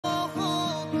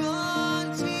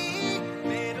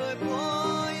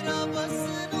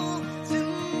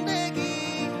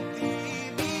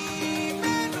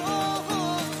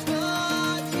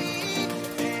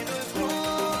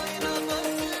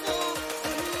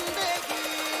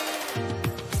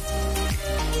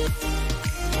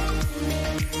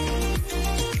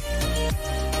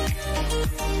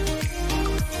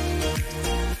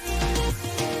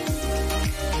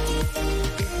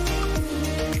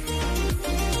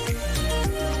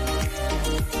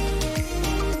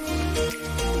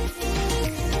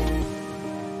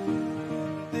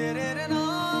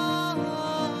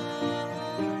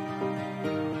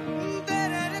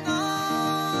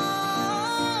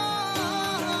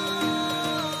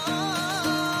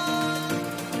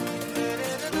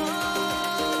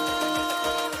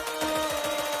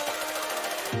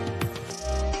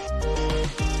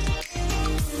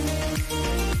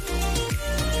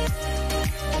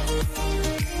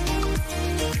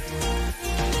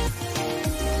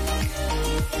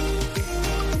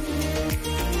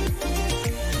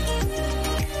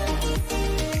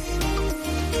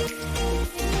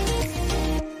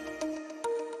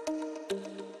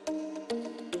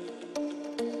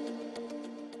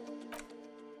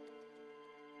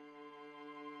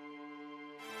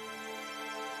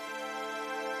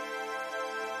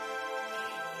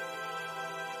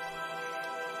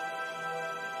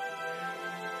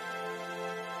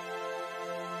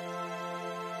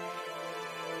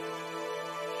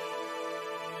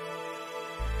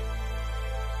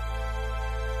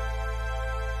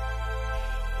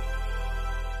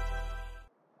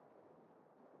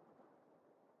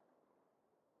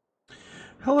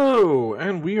Hello,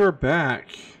 and we are back.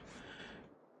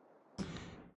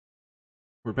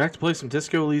 We're back to play some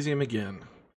Disco Elysium again.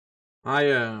 I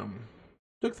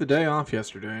took the day off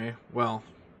yesterday. Well,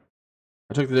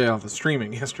 I took the day off of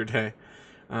streaming yesterday.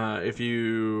 If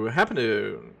you happen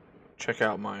to check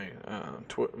out my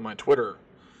my Twitter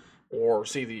or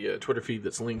see the Twitter feed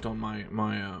that's linked on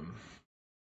my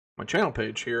channel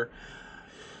page here,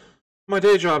 my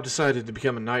day job decided to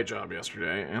become a night job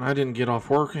yesterday, and I didn't get off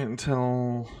work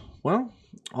until, well,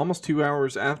 almost 2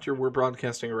 hours after we're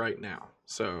broadcasting right now.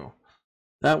 So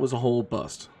that was a whole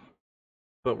bust.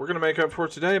 But we're going to make up for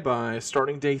it today by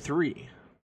starting day 3.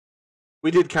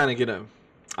 We did kind of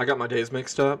I got my days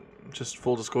mixed up, just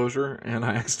full disclosure, and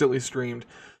I accidentally streamed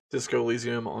Disco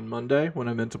Elysium on Monday when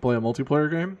I meant to play a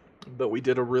multiplayer game. But we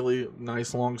did a really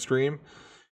nice long stream,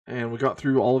 and we got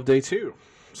through all of day 2.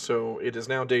 So it is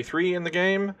now day 3 in the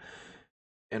game,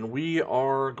 and we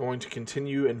are going to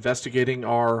continue investigating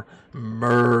our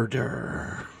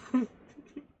murder.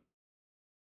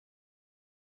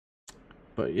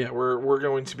 But yeah, we're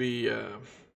going to be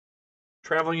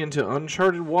traveling into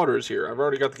uncharted waters here. I've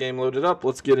already got the game loaded up.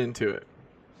 Let's get into it.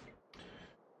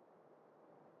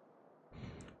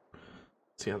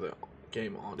 See how the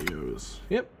game audio is.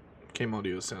 Yep, game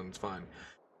audio sounds fine.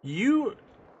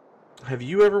 Have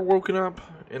you ever woken up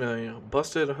in a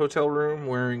busted hotel room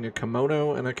wearing a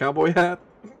kimono and a cowboy hat?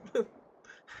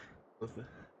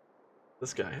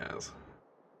 This guy has.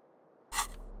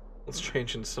 Let's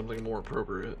change into something more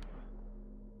appropriate.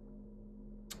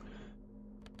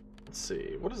 Let's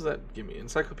see. What does that give me?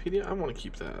 Encyclopedia? I want to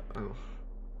keep that. Oh.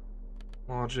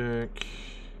 Logic.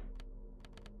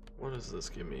 What does this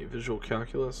give me? Visual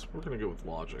calculus? We're going to go with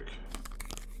logic.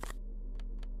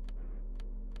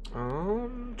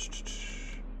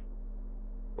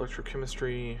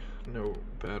 Electrochemistry, no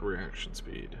bad reaction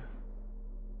speed.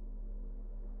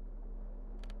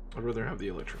 I'd rather have the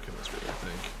electrochemistry, I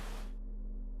think.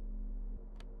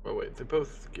 Oh wait, they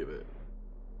both give it.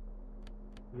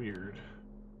 Weird.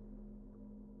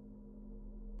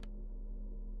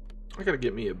 I gotta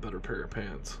get me a better pair of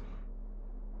pants.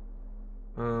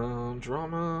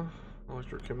 Drama,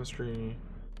 electrochemistry,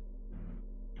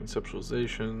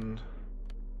 conceptualization.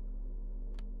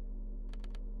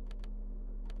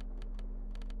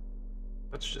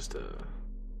 That's just a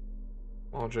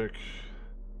logic.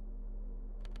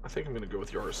 I think I'm gonna go with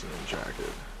the arsenal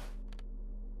jacket.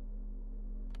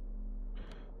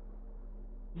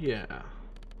 Yeah.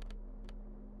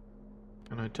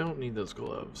 And I don't need those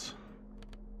gloves.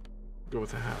 Go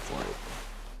with a half-light.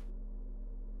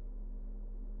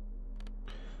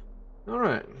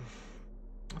 Alright.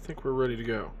 I think we're ready to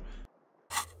go.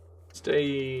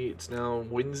 It's now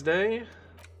Wednesday.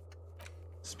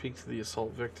 Speak to the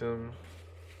assault victim.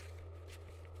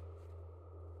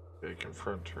 Okay,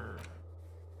 confront her.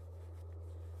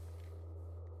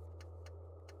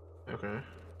 Okay.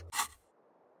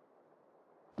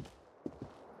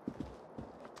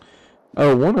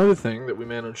 Oh, one other thing that we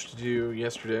managed to do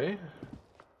yesterday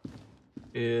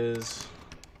is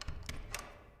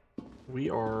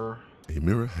A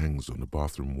mirror hangs on the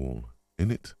bathroom wall. In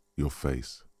it, your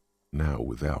face. Now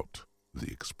without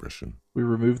the expression. We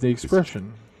removed the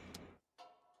expression.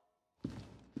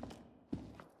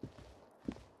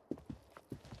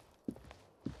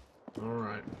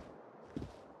 Alright.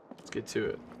 Let's get to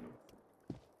it.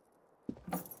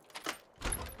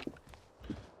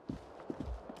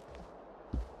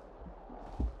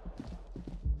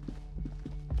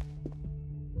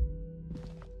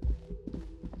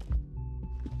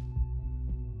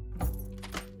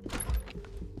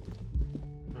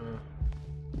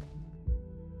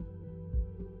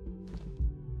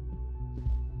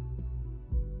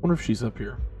 Wonder if she's up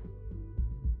here.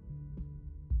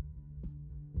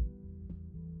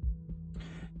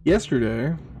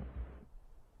 Yesterday,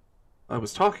 I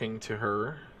was talking to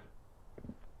her,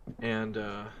 and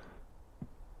I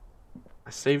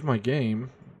saved my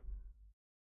game,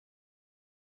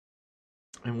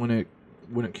 and when it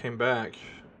came back,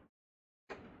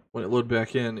 when it loaded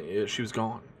back in, she was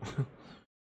gone.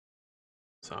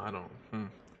 So I don't.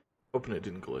 Hoping it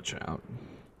didn't glitch out.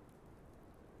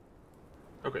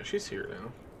 Okay, she's here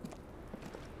now.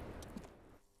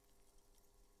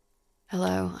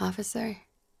 Hello, officer.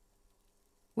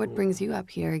 What brings you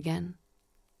up here again?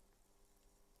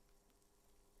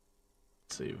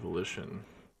 Let's see, volition.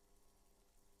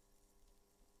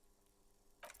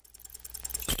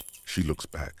 She looks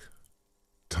back.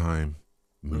 Time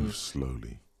moves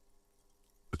slowly.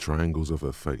 The triangles of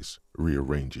her face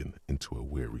rearranging into a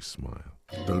weary smile.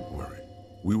 Don't worry.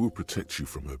 We will protect you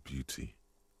from her beauty.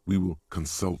 We will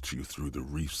consult you through the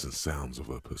reefs and sounds of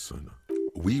her persona.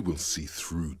 We will see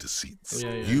through deceits.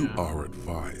 Yeah, You yeah. are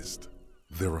advised.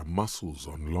 There are muscles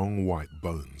on long white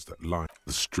bones that line.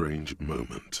 The strange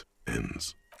moment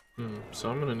ends. So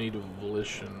I'm gonna need a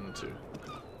volition to...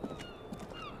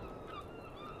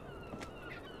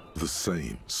 The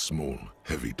same small,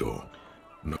 heavy door.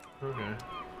 No. Okay.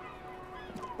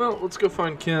 Well, let's go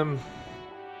find Kim.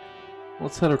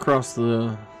 Let's head across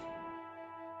the...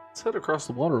 Let's head across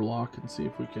the water lock and see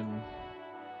if we can...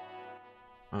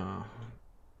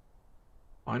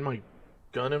 find my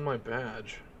gun and my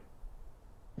badge.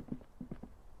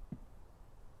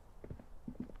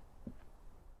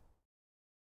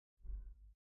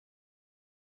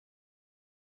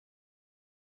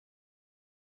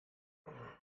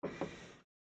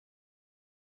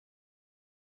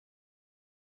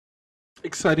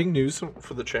 Exciting news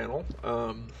for the channel.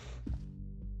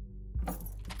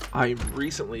 I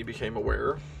recently became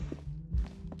aware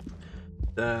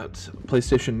that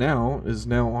PlayStation Now is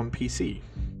now on PC.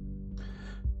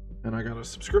 And I got a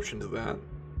subscription to that.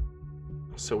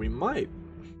 So we might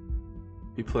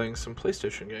be playing some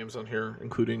PlayStation games on here,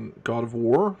 including God of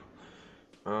War.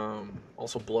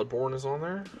 Also Bloodborne is on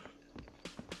there.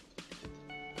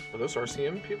 Are those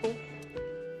RCM people?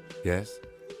 Yes?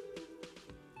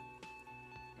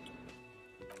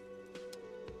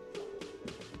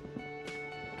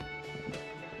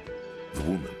 The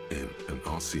woman in an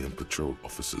RCM patrol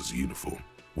officer's uniform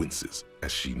winces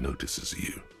as she notices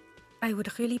you. I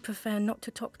would really prefer not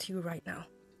to talk to you right now.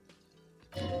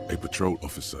 A patrol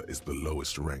officer is the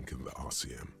lowest rank in the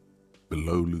RCM,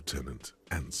 below lieutenant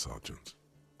and sergeant.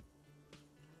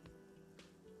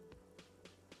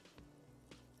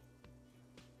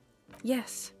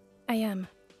 Yes, I am.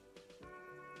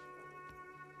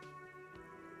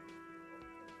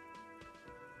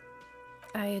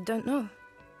 I don't know.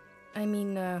 I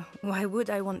mean, why would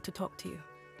I want to talk to you?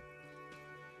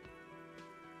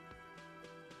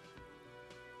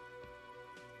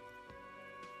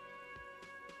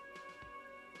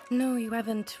 No, you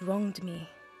haven't wronged me.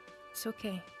 It's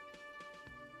okay.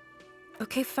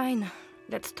 Okay, fine.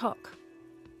 Let's talk.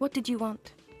 What did you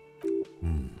want?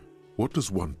 What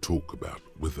does one talk about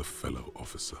with a fellow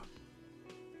officer?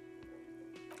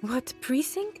 What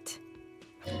precinct?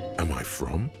 Am I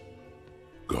from?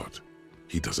 God,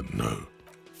 he doesn't know.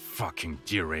 Fucking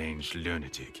deranged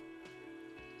lunatic.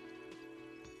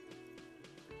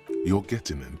 You're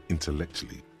getting an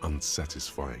intellectually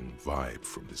unsatisfying vibe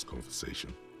from this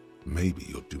conversation. Maybe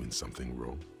you're doing something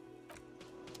wrong.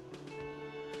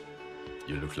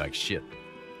 You look like shit.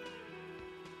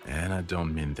 And I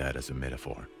don't mean that as a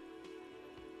metaphor.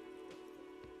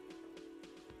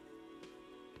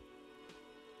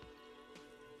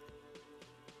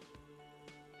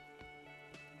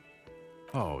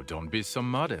 Oh, don't be so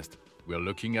modest. We're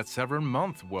looking at several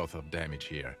months worth of damage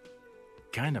here.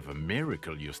 Kind of a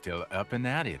miracle you're still up and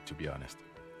at it, to be honest.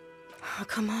 Oh,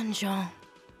 come on, Jean.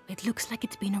 It looks like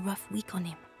it's been a rough week on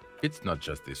him. It's not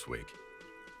just this week.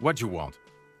 What you want?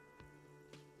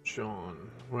 John,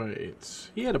 wait.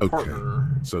 He had a Okay,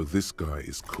 partner. so this guy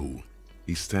is cool.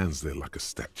 He stands there like a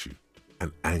statue,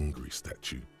 an angry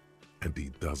statue, and he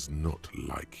does not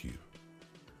like you.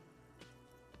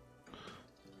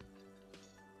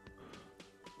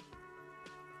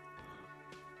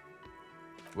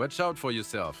 Watch out for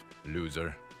yourself,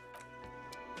 loser.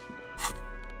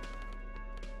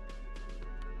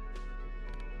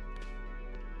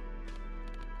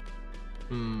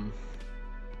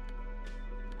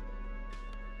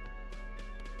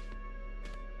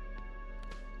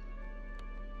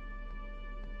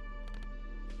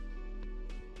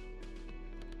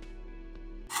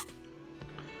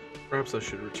 Perhaps I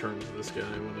should return to this guy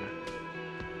when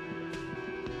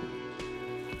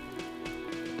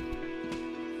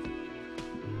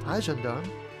Hi, gendarme.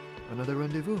 Another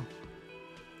rendezvous.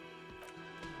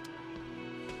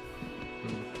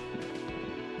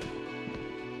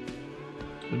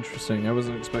 Interesting. I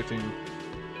wasn't expecting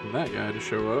that guy to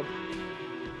show up.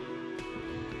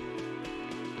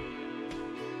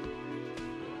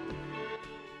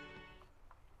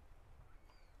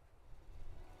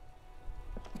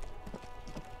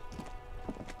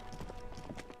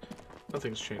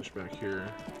 Nothing's changed back here.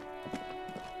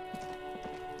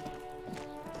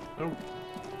 Oh.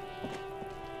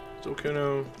 Still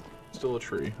Kuno. Still a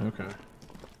tree. Okay.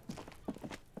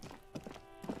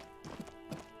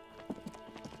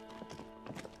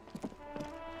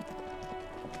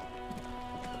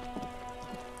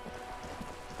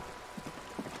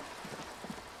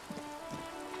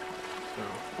 So,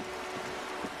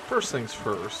 first things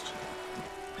first.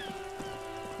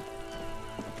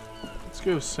 Let's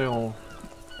go sell.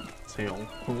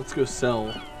 Well, let's go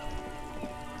sell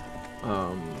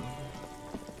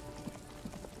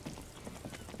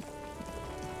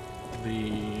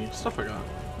the stuff I got.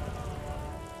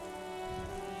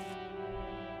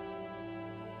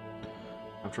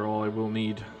 After all, I will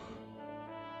need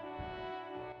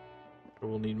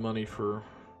money for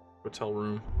hotel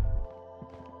room.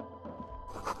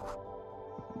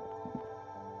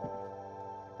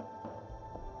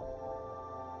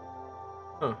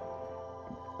 Huh.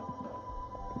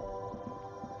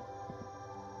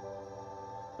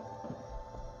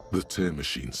 The tear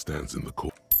machine stands in the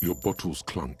corner. Your bottles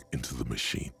clunk into the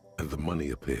machine, and the money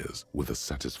appears with a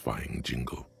satisfying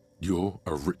jingle. You're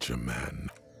a richer man.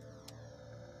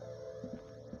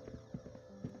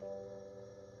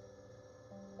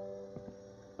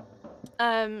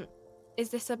 Is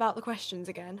this about the questions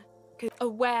again? 'Cause a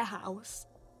warehouse?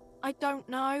 I don't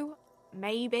know.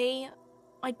 Maybe.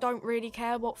 I don't really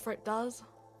care what Frit does.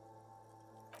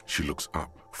 She looks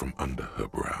up from under her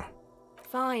brow.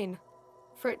 Fine.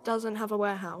 Frit doesn't have a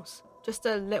warehouse. Just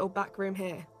a little back room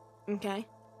here. Okay?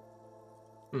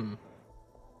 Hmm.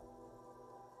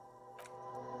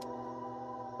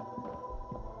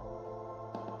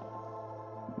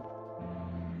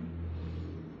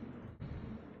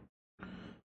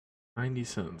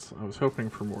 $0.90. I was hoping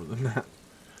for more than that.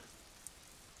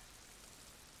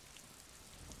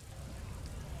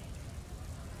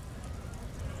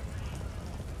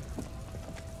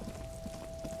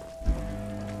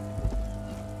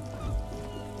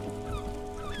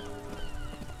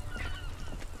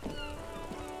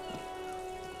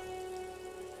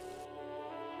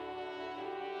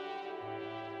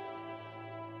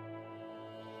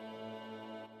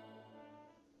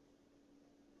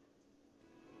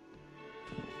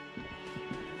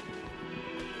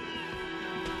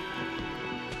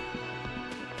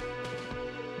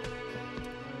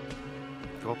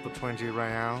 Drop the 20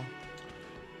 real.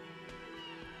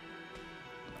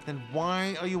 Then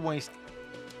why are you wasting?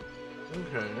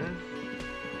 Okay.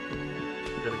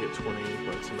 Gotta get 20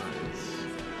 bucks nice.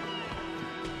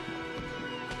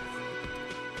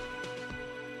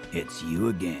 It's you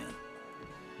again.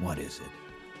 What is it?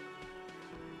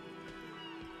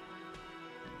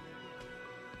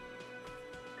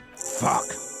 Fuck!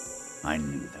 I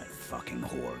knew that fucking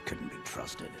whore couldn't be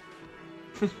trusted.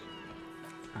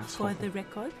 For the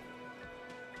record,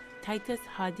 Titus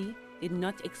Hardy did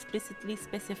not explicitly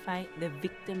specify the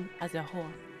victim as a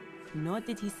whore, nor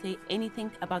did he say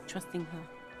anything about trusting her.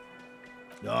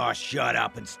 Oh, shut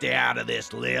up and stay out of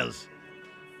this, Liz.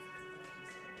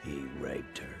 He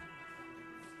raped her.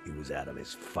 He was out of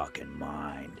his fucking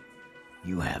mind.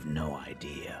 You have no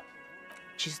idea.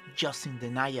 She's just in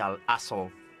denial,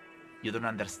 asshole. You don't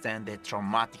understand the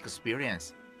traumatic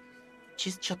experience.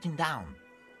 She's shutting down,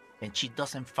 and she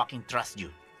doesn't fucking trust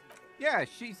you. Yeah,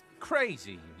 she's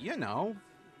crazy, you know.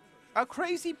 A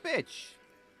crazy bitch.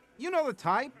 You know the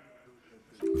type.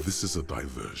 This is a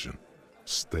diversion.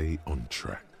 Stay on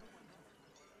track.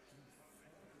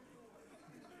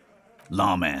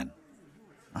 Lawman,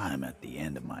 I'm at the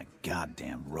end of my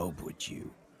goddamn rope with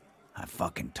you. I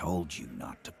fucking told you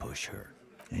not to push her.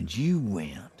 And you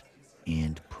went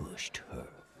and pushed her.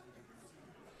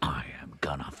 I am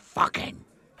gonna fucking...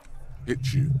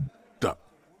 Hit you. Duck.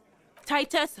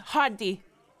 Titus Hardy!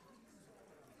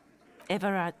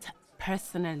 Everett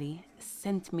personally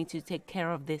sent me to take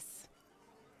care of this.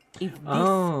 If this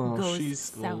goes she's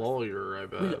the south, lawyer, I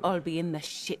bet. we'll all be in the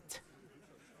shit.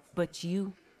 But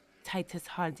you, Titus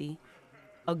Hardy,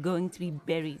 are going to be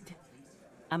buried.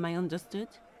 Am I understood?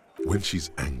 When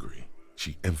she's angry,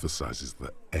 she emphasizes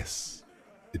the S.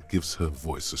 It gives her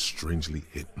voice a strangely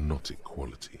hypnotic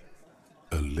quality.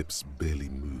 Her lips barely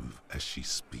move as she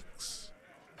speaks.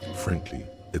 Frankly,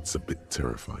 it's a bit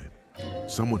terrifying.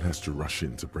 Someone has to rush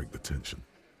in to break the tension.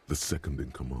 The second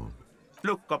in command.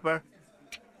 Look, Copper.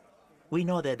 We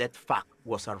know that that fuck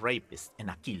was a rapist and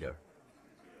a killer.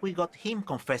 We got him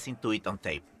confessing to it on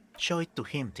tape. Show it to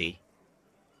him, T.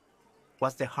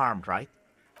 What's the harm, right?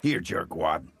 Here,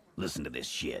 jerkwad. Listen to this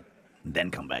shit. And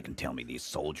then come back and tell me the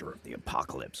soldier of the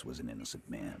apocalypse was an innocent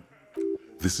man.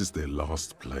 This is their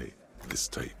last play, this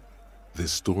tape. Their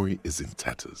story is in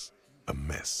tatters, a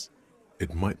mess.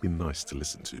 It might be nice to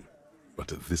listen to,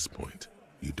 but at this point,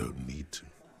 you don't need to.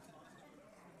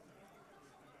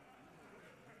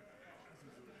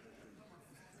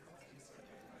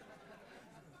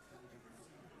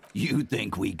 You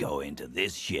think we go into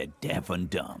this shit deaf and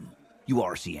dumb? You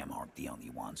RCM aren't the only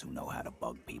ones who know how to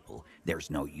bug people. There's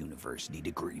no university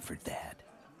degree for that.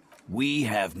 We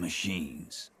have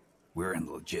machines. We're in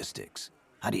logistics.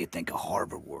 How do you think a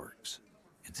harbor works?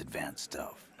 It's advanced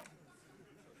stuff.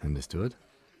 Understood.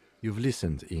 You've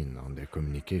listened in on their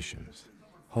communications.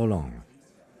 How long?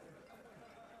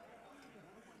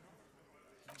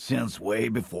 Since way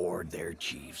before their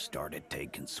chief started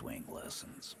taking swing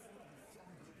lessons.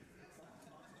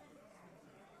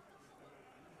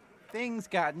 Things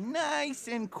got nice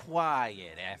and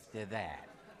quiet after that.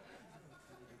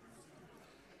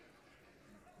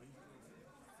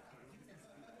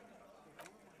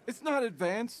 It's not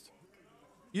advanced.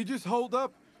 You just hold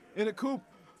up in a coop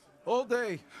all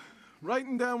day,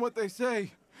 writing down what they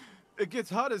say. It gets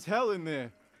hot as hell in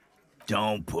there.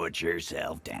 Don't put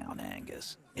yourself down,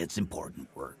 Angus. It's important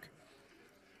work.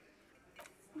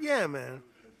 Yeah, man.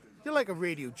 You're like a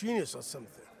radio genius or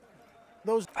something.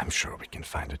 Those... I'm sure we can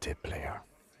find a tape player.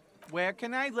 Where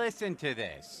can I listen to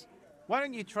this? Why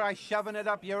don't you try shoving it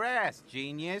up your ass,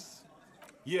 genius?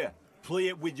 Yeah, play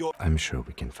it with your... I'm sure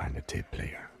we can find a tape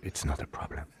player. It's not a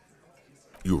problem.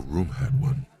 Your room had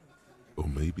one. Or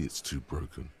maybe it's too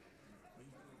broken.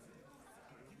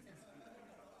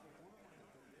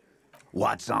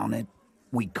 What's on it?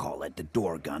 We call it the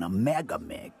Dorgun a Mega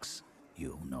Mix.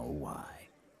 You'll know why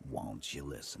once you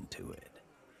listen to it.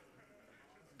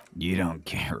 You don't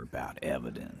care about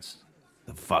evidence.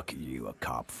 The fuck are you a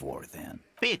cop for, then?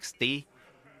 Pigs, T.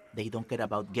 They don't care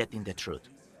about getting the truth.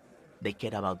 They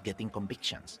care about getting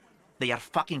convictions. They are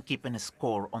fucking keeping a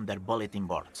score on their bulletin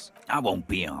boards. I won't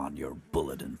be on your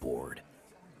bulletin board.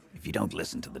 If you don't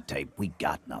listen to the tape, we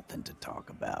got nothing to talk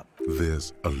about.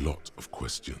 There's a lot of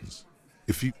questions.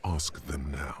 If you ask them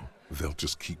now, they'll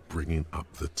just keep bringing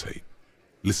up the tape.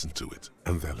 Listen to it,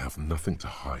 and they'll have nothing to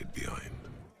hide behind.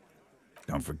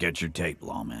 Don't forget your tape,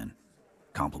 lawman.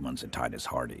 Compliments of Titus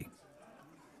Hardy.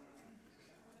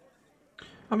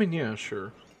 I mean, yeah,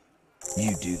 sure.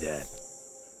 You do that.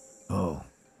 Oh,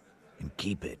 and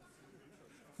keep it.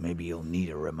 Maybe you'll need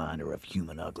a reminder of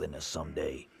human ugliness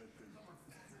someday.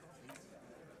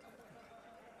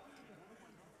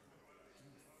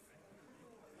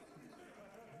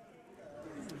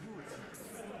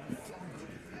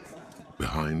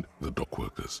 Behind the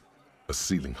dockworkers, a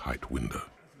ceiling-height window.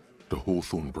 The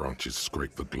hawthorn branches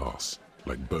scrape the glass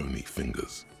like bony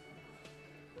fingers.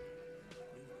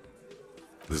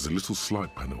 There's a little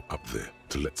slide panel up there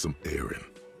to let some air in.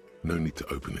 No need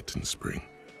to open it in spring.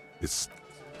 It's...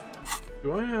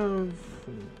 Do I have...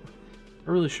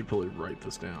 I really should probably write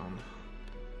this down.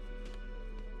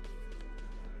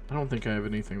 I don't think I have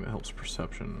anything that helps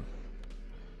perception.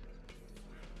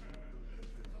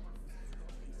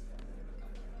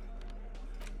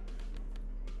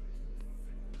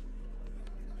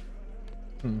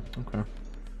 Okay.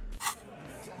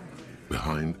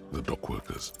 Behind the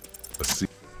dockworkers,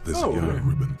 there's a yellow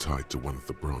ribbon tied to one of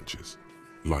the branches.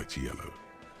 Light yellow,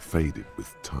 faded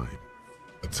with time.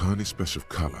 A tiny splash of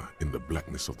color in the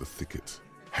blackness of the thicket.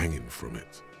 Hanging from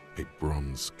it, a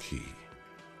bronze key.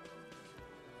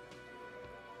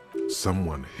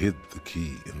 Someone hid the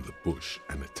key in the bush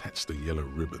and attached a yellow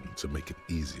ribbon to make it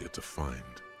easier to find.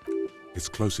 It's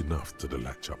close enough to the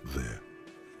latch up there.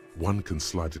 One can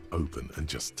slide it open and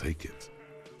just take it.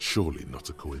 Surely not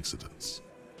a coincidence.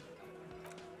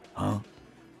 Huh?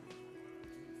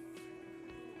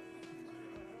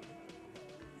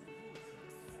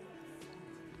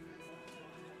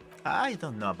 I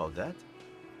don't know about that.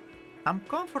 I'm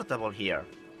comfortable here.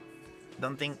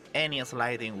 Don't think any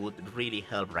sliding would really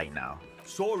help right now.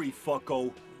 Sorry,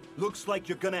 fucko. Looks like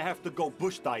you're gonna have to go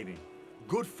bush diving.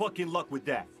 Good fucking luck with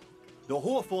that. The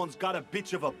hawthorn's got a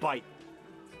bitch of a bite.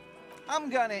 I'm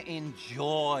gonna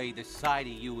enjoy the sight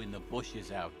of you in the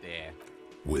bushes out there.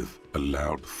 With a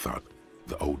loud thud,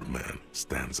 the old man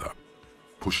stands up,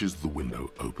 pushes the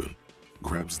window open,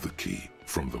 grabs the key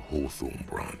from the hawthorn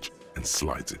branch, and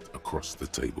slides it across the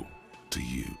table. To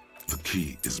you, the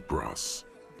key is brass.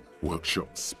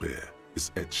 Workshop spare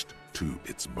is etched to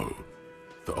its bow.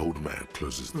 The old man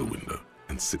closes the window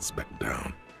and sits back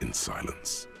down in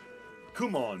silence.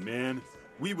 Come on, man.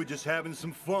 We were just having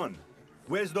some fun.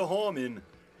 Where's the harm in...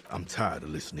 I'm tired of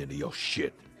listening to your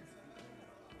shit.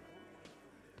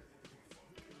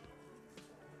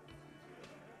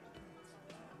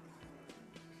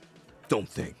 Don't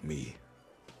thank me.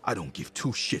 I don't give two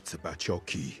shits about your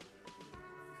key.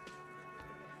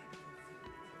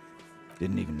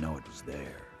 Didn't even know it was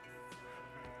there.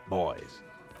 Boys.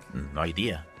 No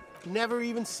idea. Never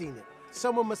even seen it.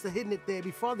 Someone must have hidden it there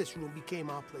before this room became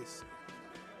our place.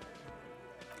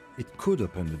 It could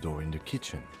open the door in the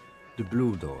kitchen. The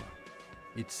blue door.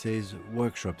 It says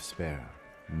workshop spare.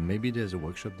 Maybe there's a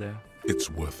workshop there? It's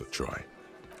worth a try.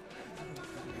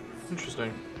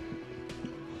 Interesting.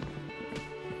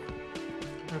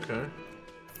 Okay.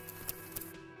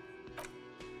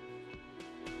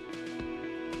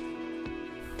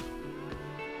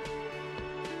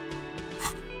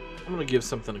 I'm gonna give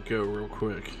something a go real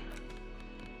quick.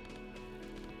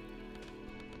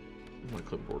 Where'd my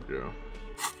clipboard go?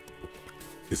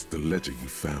 It's the ledger you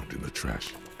found in the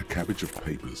trash. A cabbage of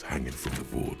papers hanging from the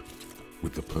board.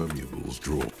 With the permeables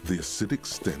drawn, the acidic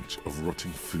stench of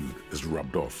rotting food is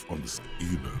rubbed off on the,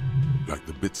 you know, like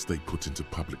the bits they put into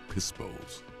public piss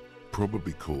bowls.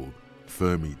 Probably called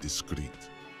Fermi Discrete,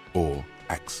 or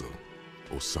Axel,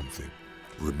 or something.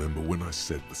 Remember when I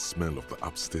said the smell of the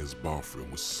upstairs bathroom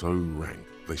was so rank,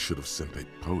 they should have sent a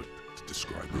poet to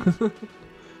describe it?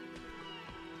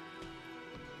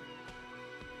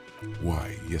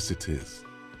 Why, yes it is,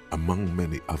 among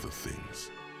many other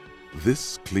things.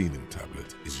 This cleaning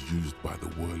tablet is used by the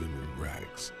whirling in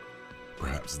rags.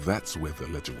 Perhaps that's where the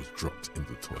ledger was dropped in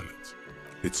the toilet.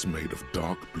 It's made of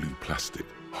dark blue plastic,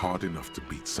 hard enough to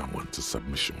beat someone to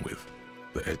submission with.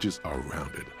 The edges are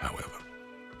rounded, however.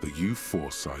 The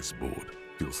U4 size board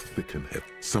feels thick and heavy.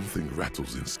 Something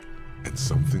rattles inside, and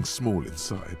something small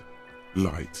inside.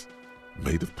 Light,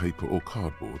 made of paper or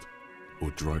cardboard, or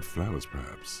dried flowers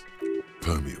perhaps.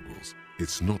 Permeables.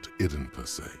 It's not hidden per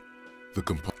se.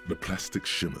 The plastic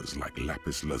shimmers like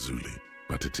lapis lazuli,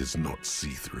 but it is not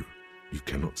see-through. You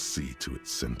cannot see to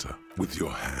its center. With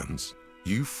your hands,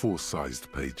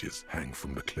 U4-sized pages hang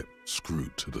from the clip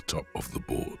screwed to the top of the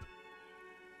board.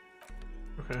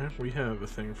 Okay, we have a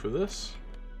thing for this.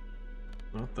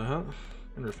 Not that.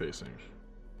 Interfacing.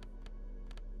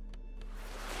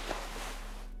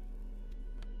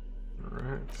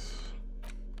 Alright.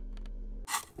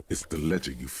 It's the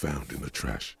ledger you found in the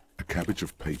trash. A cabbage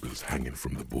of papers hanging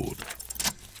from the board.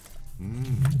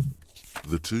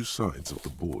 The two sides of the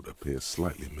board appear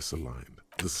slightly misaligned.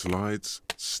 The slides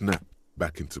snap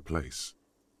back into place.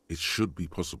 It should be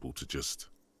possible to just,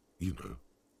 you know.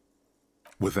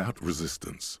 Without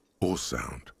resistance or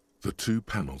sound, the two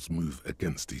panels move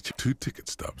against each. Two ticket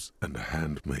stubs and a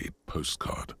handmade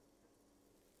postcard.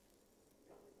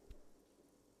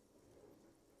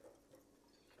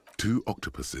 Two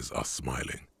octopuses are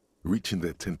smiling, reaching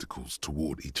their tentacles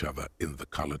toward each other in the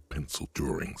colored pencil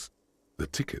drawings. The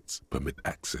tickets permit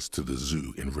access to the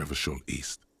zoo in Revachol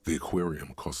East. The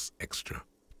aquarium costs extra.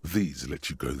 These let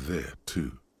you go there,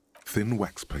 too. Thin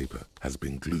wax paper has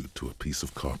been glued to a piece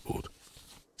of cardboard.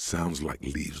 Sounds like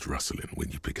leaves rustling when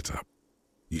you pick it up.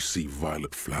 You see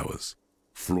violet flowers,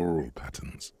 floral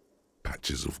patterns,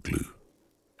 patches of glue.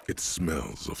 It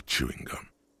smells of chewing gum,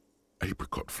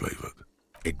 apricot flavored.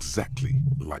 Exactly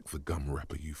like the gum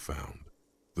wrapper you found.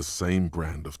 The same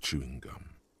brand of chewing gum.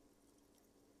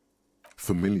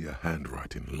 Familiar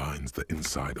handwriting lines the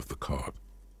inside of the card.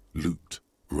 Looped,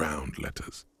 round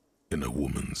letters in a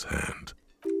woman's hand.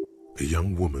 A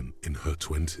young woman in her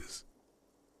 20s.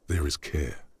 There is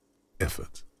care,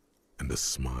 effort, and a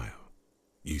smile,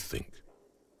 you think.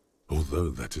 Although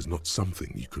that is not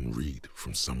something you can read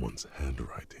from someone's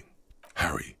handwriting.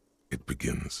 Harry, it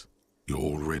begins. You're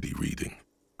already reading.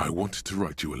 I wanted to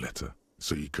write you a letter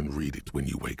so you can read it when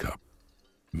you wake up.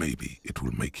 Maybe it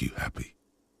will make you happy.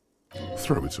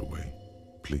 Throw it away,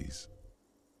 please.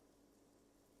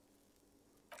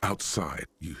 Outside,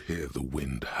 you hear the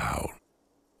wind howl.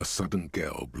 A sudden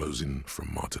gale blows in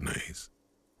from Martinez,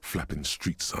 flapping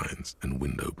street signs and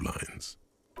window blinds.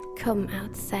 Come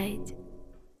outside.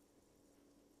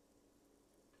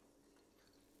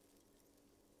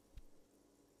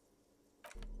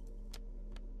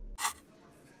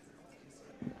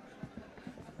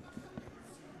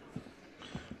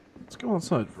 Let's go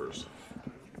outside first.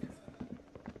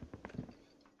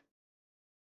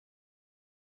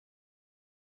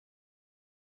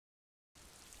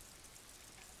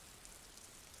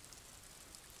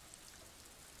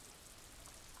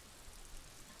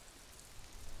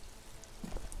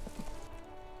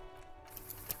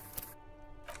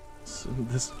 So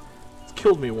this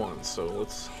killed me once, so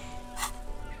let's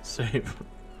save.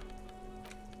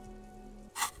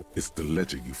 It's the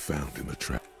ledger you found in the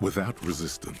trap. Without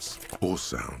resistance or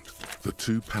sound, the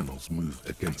two panels move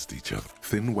against each other.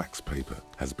 Thin wax paper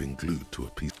has been glued to a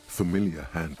piece. Familiar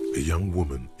hand. A young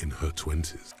woman in her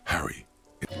 20s. Harry,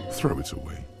 throw it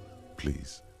away,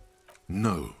 please.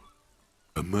 No.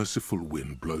 A merciful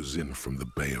wind blows in from the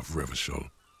Bay of Revachol,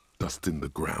 dusting the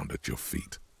ground at your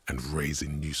feet and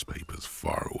raising newspapers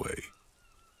far away.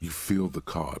 You feel the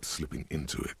card slipping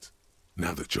into it.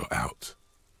 Now that you're out,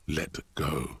 let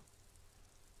go.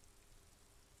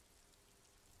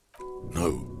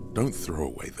 No, don't throw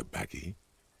away the baggie.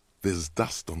 There's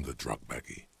dust on the drug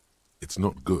baggie. It's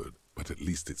not good, but at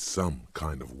least it's some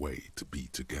kind of way to be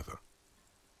together.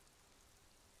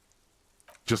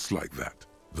 Just like that,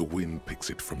 the wind picks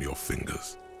it from your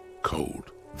fingers.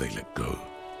 Cold, they let go.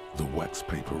 The wax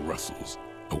paper rustles,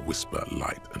 a whisper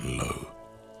light and low.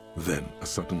 Then a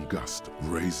sudden gust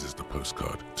raises the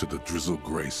postcard to the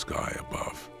drizzle-grey sky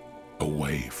above.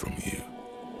 Away from you.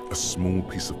 A small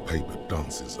piece of paper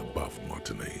dances above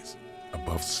Martinez,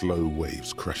 above slow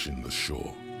waves crashing the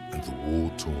shore, and the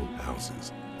war-torn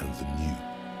houses, and the new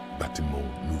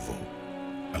Bâtiment Nouveau,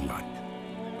 alike.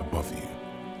 Above you,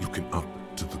 looking up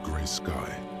to the grey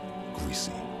sky,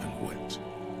 greasy and wet.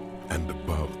 And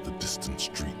above the distant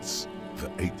streets, the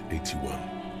 881,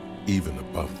 even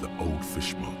above the old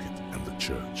fish market and the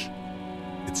church.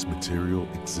 Its material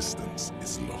existence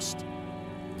is lost.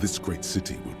 This great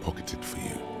city will pocket it for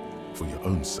you. For your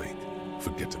own sake,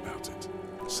 forget about it.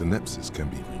 Synapses can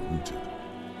be rerouted.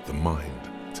 The mind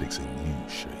takes a new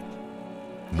shape.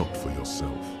 Not for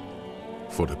yourself,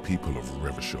 for the people of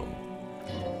Revachol.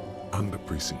 Under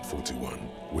Precinct 41,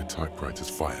 where typewriters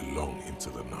fire long into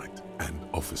the night, and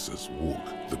officers walk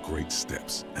the great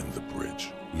steps and the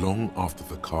bridge, long after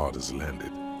the card has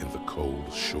landed in the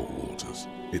cold shore waters,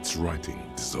 its writing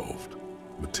dissolved,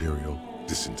 material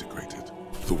disintegrated.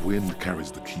 The wind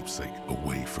carries the keepsake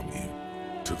away from you.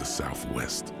 To the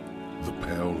southwest, the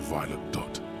pale violet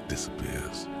dot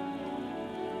disappears.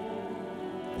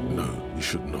 No, you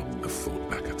should not have thought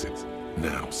back at it.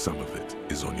 Now some of it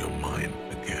is on your mind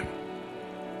again.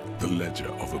 The ledger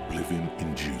of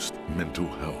oblivion-induced mental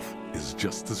health is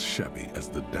just as shabby as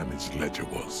the damaged ledger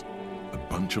was. A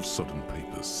bunch of sodden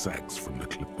papers sags from the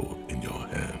clipboard in your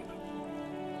hand.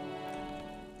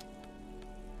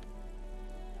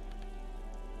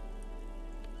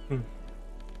 It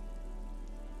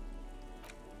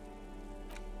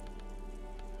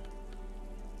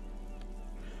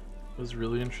was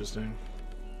really interesting.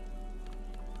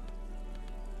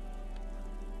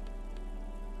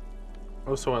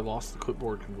 Oh, so I lost the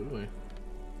clipboard completely.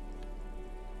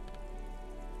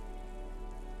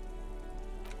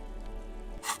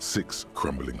 Six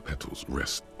crumbling petals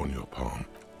rest on your palm.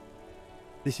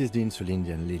 This is the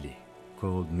Insulindian lily,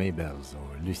 called Mabel's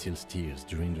or Lucille's tears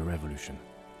during the Revolution.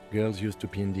 Girls used to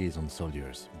pin these on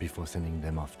soldiers before sending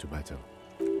them off to battle.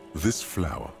 This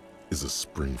flower is a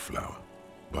spring flower,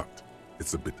 but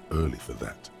it's a bit early for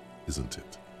that, isn't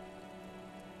it?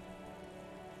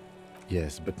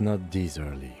 Yes, but not this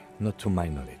early, not to my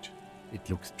knowledge. It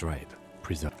looks dried,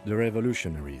 preserved. The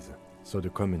revolutionaries, so the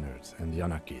communers and the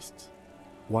anarchists.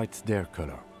 White's their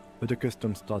color, but the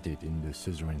custom started in the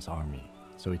suzerain's army,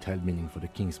 so it held meaning for the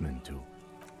kingsmen too.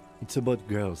 It's about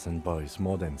girls and boys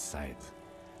more than sides.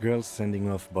 Girls sending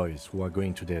off boys who are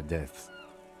going to their deaths,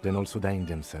 then also dying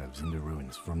themselves in the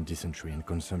ruins from dysentery and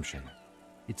consumption.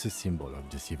 It's a symbol of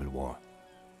the Civil War.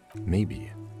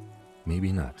 Maybe,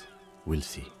 maybe not. We'll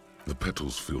see. The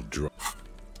petals feel dry.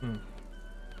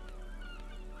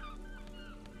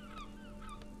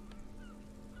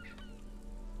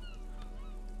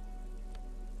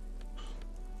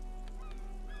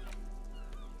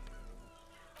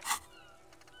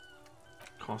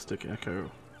 Caustic echo.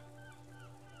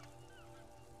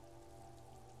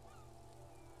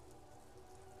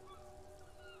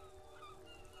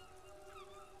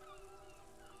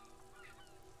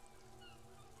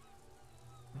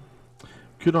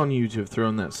 Good on you to have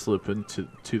thrown that slip into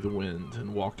the wind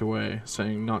and walked away,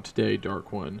 saying, "Not today,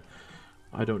 Dark One.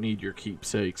 I don't need your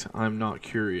keepsakes. I'm not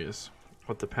curious.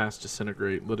 Let the past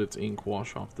disintegrate. Let its ink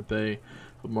wash off the bay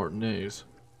of Martinez.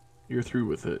 You're through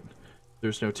with it.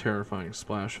 There's no terrifying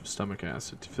splash of stomach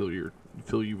acid to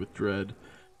fill you with dread.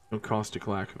 No caustic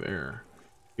lack of air.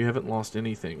 You haven't lost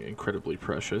anything incredibly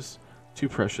precious. Too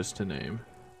precious to name.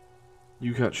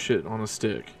 You got shit on a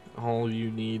stick. All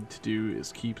you need to do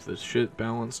is keep the shit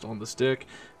balanced on the stick,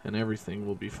 and everything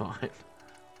will be fine."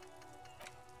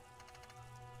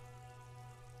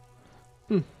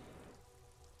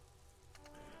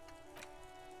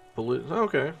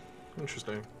 Okay,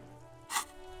 interesting.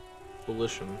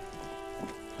 Volition.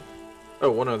 Oh,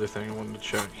 one other thing I wanted to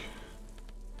check.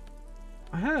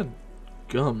 I had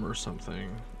gum or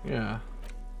something. Yeah.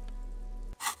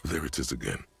 There it is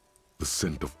again. The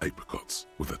scent of apricots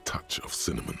with a touch of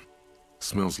cinnamon.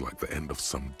 Smells like the end of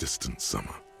some distant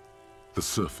summer. The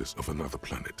surface of another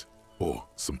planet, or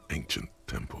some ancient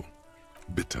temple.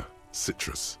 Bitter,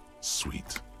 citrus,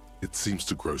 sweet. It seems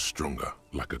to grow stronger,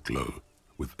 like a glow,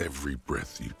 with every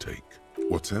breath you take.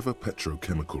 Whatever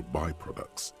petrochemical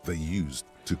byproducts they used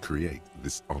to create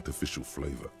this artificial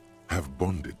flavor have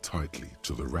bonded tightly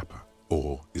to the wrapper.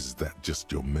 Or is that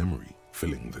just your memory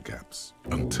filling the gaps?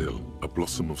 Until a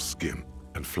blossom of skin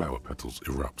and flower petals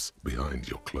erupts behind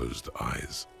your closed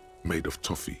eyes. Made of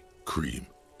toffee, cream,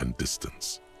 and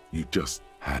distance. You just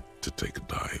had to take a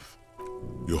dive.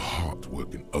 Your heart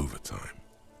working overtime.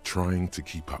 trying to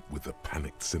keep up with the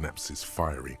panicked synapses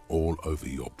firing all over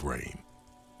your brain,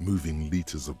 moving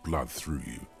liters of blood through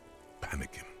you,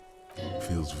 panicking.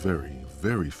 Feels very,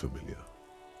 very familiar.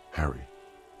 Harry,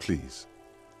 please,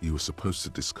 you were supposed to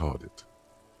discard it.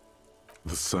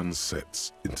 The sun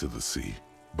sets into the sea,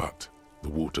 but the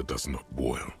water does not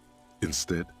boil.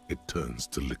 Instead, it turns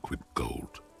to liquid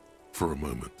gold. For a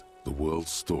moment, the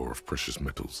world's store of precious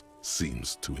metals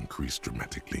seems to increase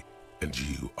dramatically, and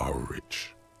you are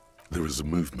rich. There is a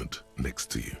movement next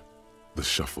to you, the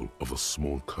shuffle of a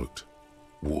small coat,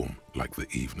 warm like the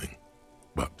evening.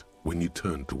 But when you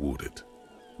turn toward it,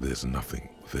 there's nothing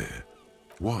there.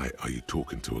 Why are you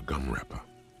talking to a gum wrapper?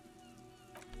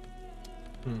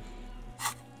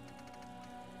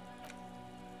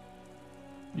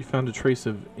 You found a trace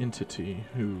of entity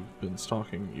who've been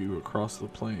stalking you across the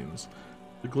plains.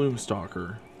 The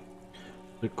Gloomstalker,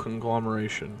 the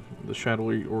conglomeration, the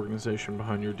shadowy organization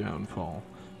behind your downfall,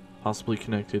 possibly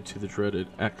connected to the dreaded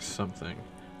X something.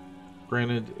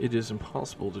 Granted, it is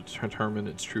impossible to determine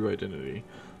its true identity,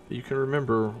 but you can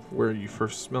remember where you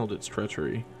first smelled its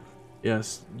treachery.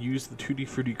 Yes, use the Tutti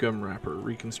Frutti gum wrapper,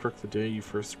 reconstruct the day you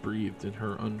first breathed in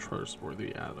her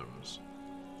untrustworthy atoms.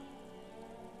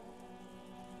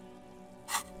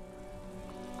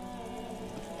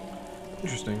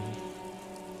 Interesting.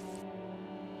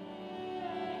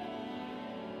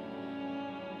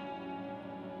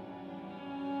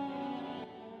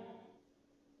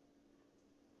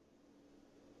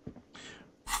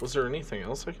 Was there anything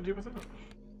else I could do with it?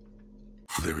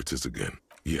 There it is again.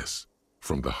 Yes,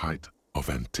 from the height of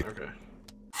antiquity. Okay.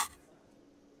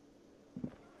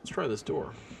 Let's try this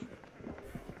door.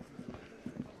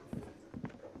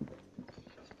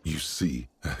 You see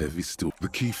a heavy steel. The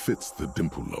key fits the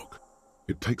dimple lock.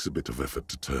 It takes a bit of effort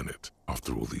to turn it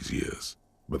after all these years.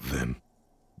 But then,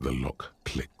 the lock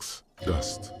clicks.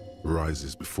 Dust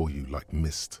rises before you like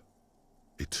mist.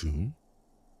 A tomb?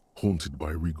 Haunted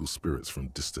by regal spirits from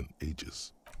distant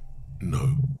ages.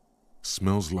 No.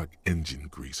 Smells like engine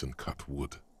grease and cut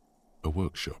wood. A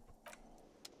workshop.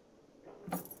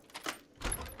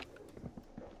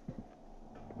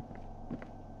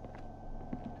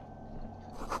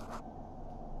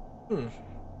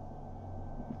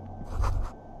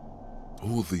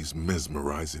 All these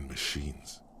mesmerizing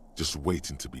machines, just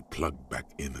waiting to be plugged back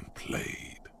in and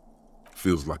played.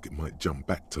 Feels like it might jump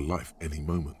back to life any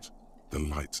moment, the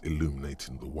lights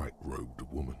illuminating the white-robed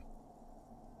woman.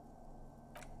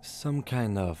 Some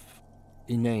kind of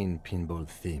inane pinball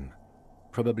theme,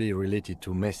 probably related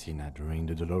to Messina during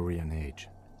the DeLorean age.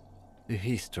 The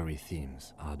history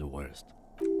themes are the worst.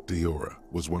 Diora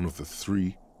was one of the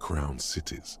 3 crown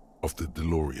cities of the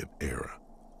DeLorean era,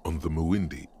 on the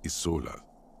Muindi Isola,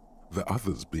 the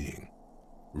others being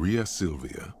Ria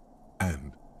Silvia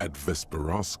and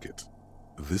Advesperasket.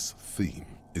 This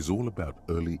theme is all about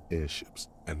early airships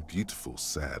and beautiful,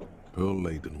 sad,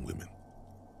 pearl-laden women.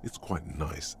 It's quite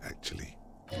nice, actually.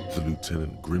 The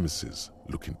lieutenant grimaces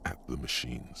looking at the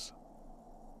machines.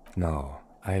 No,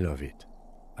 I love it.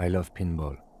 I love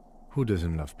pinball. Who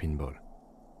doesn't love pinball?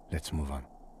 Let's move on.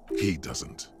 He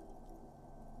doesn't.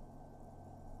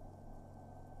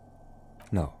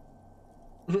 No.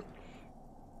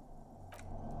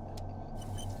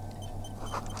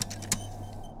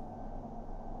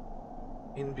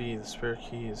 In B, the spare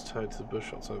key is tied to the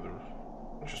bush outside the...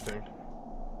 Interesting.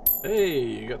 Hey,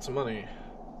 you got some money.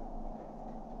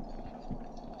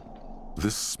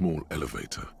 This small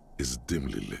elevator is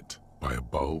dimly lit by a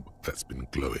bulb that's been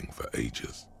glowing for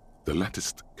ages. The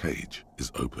latticed cage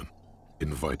is open,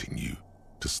 inviting you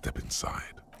to step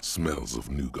inside. Smells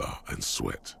of nougat and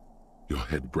sweat. Your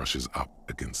head brushes up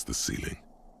against the ceiling.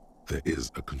 There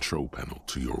is a control panel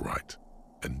to your right,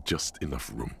 and just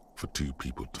enough room for 2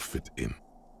 people to fit in.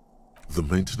 The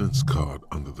maintenance card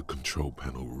under the control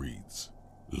panel reads,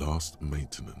 Last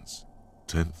maintenance,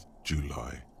 10th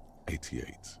July, 88.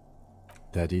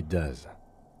 That it does.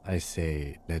 I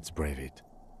say, let's brave it.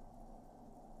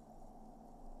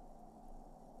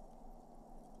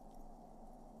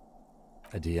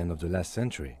 At the end of the last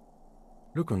century.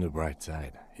 Look on the bright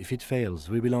side. If it fails,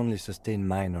 we will only sustain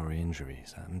minor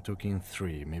injuries. I'm talking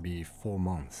 3, maybe 4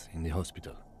 months in the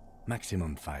hospital.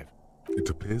 Maximum 5. It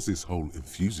appears his whole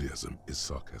enthusiasm is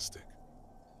sarcastic.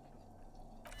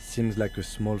 Seems like a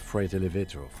small freight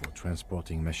elevator for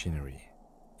transporting machinery.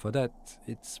 For that,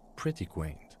 it's pretty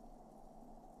quaint.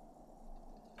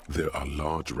 There are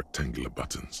large rectangular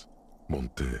buttons,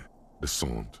 monter,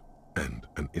 descend, and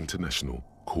an international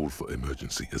call for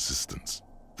emergency assistance.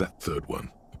 That 3rd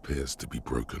one appears to be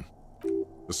broken.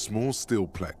 A small steel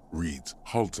plaque reads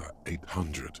Halter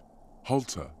 800.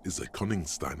 Halter is a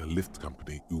Koningsteiner lift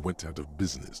company who went out of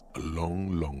business a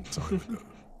long time ago.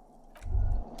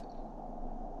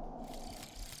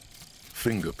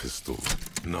 Finger pistols,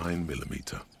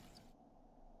 9mm.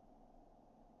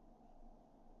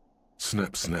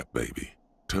 Snap, snap, baby.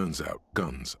 Turns out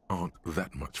guns aren't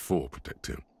that much for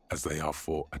protecting as they are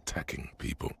for attacking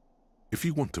people. If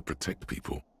you want to protect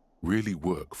people, really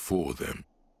work for them,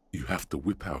 you have to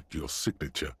whip out your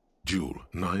signature dual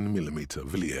 9mm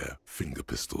Villiers finger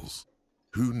pistols.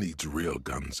 Who needs real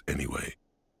guns anyway?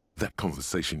 That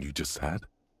conversation you just had?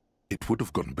 It would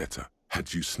have gone better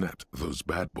had you snapped those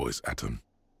bad boys at them.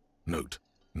 Note,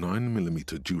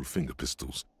 9mm dual finger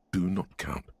pistols do not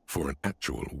count for an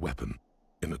actual weapon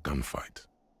in a gunfight.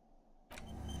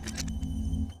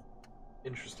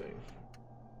 Interesting.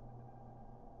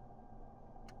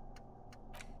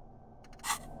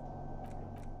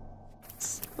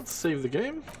 Let's save the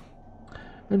game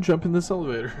and jump in this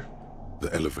elevator.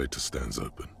 The elevator stands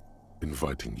open,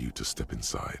 inviting you to step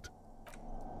inside.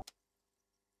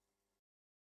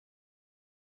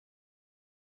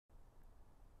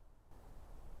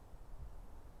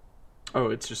 Oh,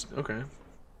 it's just okay.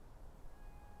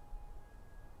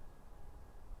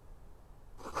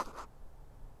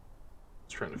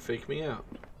 It's trying to fake me out.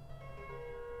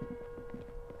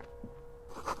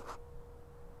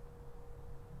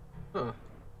 Huh.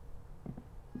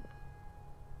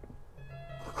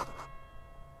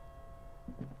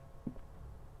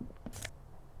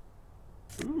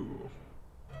 Ooh.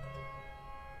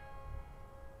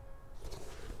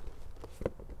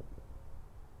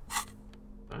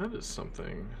 That is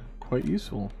something quite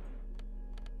useful.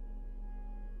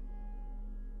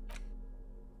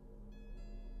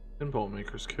 Pinball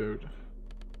maker's code.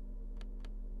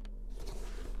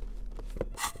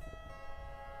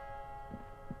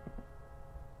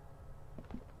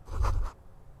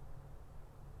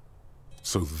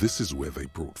 So this is where they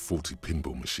brought 40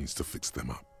 pinball machines to fix them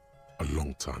up, a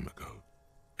long time ago.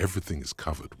 Everything is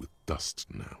covered with dust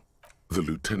now. The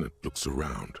lieutenant looks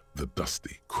around the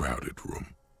dusty, crowded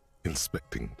room,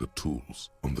 inspecting the tools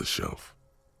on the shelf.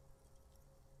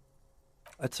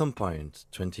 At some point,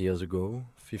 20 years ago,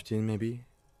 15 maybe,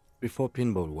 before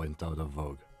pinball went out of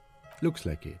vogue. Looks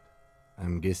like it.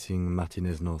 I'm guessing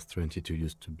Martinez North 22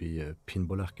 used to be a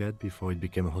pinball arcade before it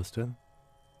became a hostel.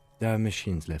 There are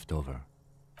machines left over.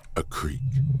 A creak.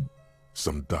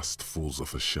 Some dust falls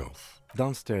off a shelf.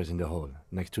 Downstairs in the hall,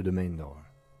 next to the main door.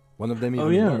 One of them even Oh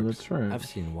yeah, works. that's right. I've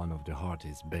seen one of the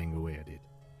hearties bang away at it.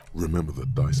 Remember the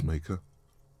dice maker?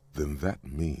 Then that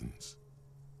means...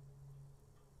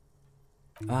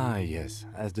 Ah yes,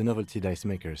 as the novelty dice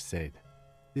maker said.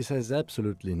 This has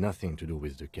absolutely nothing to do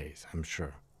with the case, I'm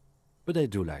sure. But I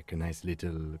do like a nice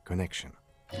little connection.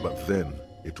 But then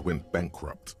it went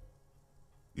bankrupt.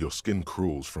 Your skin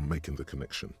crawls from making the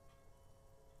connection.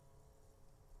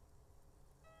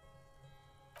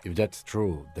 If that's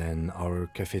true, then our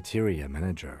cafeteria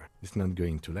manager is not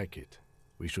going to like it.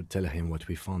 We should tell him what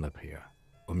we found up here,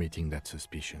 omitting that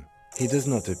suspicion. He does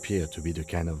not appear to be the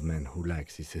kind of man who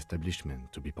likes his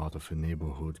establishment to be part of a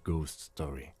neighborhood ghost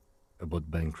story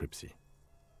about bankruptcy.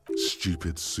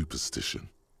 Stupid superstition.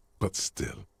 But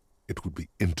still, it would be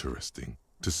interesting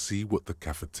to see what the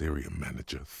cafeteria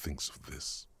manager thinks of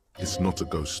this. It's not a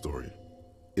ghost story.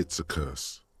 It's a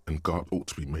curse, and God ought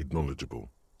to be made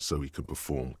knowledgeable so he can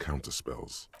perform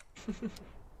counterspells.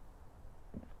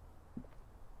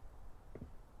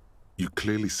 You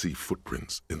clearly see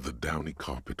footprints in the downy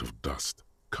carpet of dust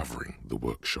covering the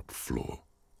workshop floor.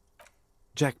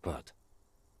 Jackpot.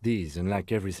 These,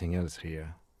 unlike everything else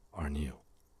here, are new.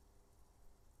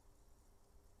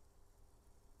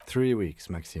 3 weeks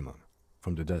maximum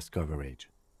from the dust coverage.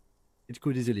 It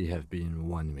could easily have been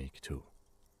 1 week too.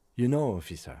 You know,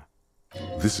 officer.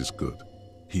 This is good.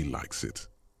 He likes it.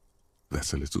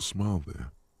 There's a little smile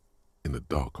there, in the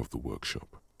dark of the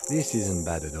workshop. This isn't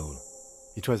bad at all.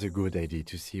 It was a good idea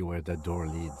to see where that door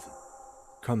leads.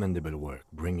 Commendable work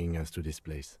bringing us to this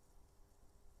place.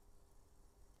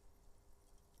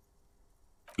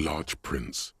 Large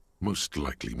prints, most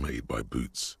likely made by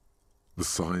Boots. The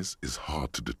size is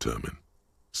hard to determine.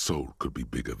 Sole could be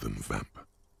bigger than Vamp.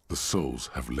 The soles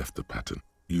have left a pattern,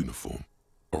 uniform,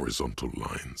 horizontal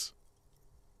lines.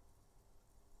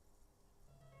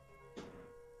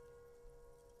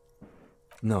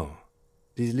 No,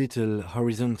 these little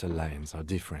horizontal lines are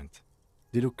different.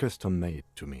 They look custom-made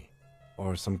to me.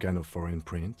 Or some kind of foreign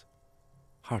print.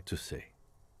 Hard to say.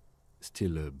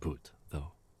 Still a boot,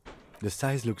 though. The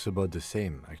size looks about the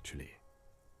same, actually.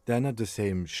 They are not the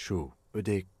same shoe, but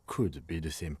they could be the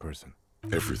same person.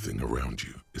 Everything around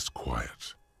you is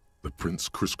quiet. The prints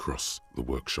crisscross the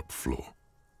workshop floor.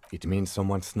 It means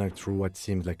someone snuck through what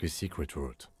seemed like a secret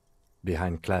route,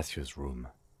 behind Classius' room,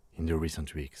 in the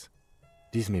recent weeks.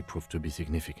 This may prove to be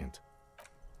significant.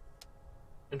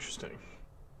 Interesting.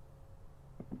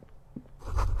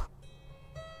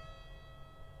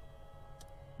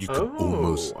 You can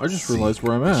almost I just see realized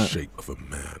where I'm the at. shape of a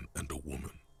man and a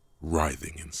woman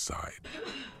writhing inside,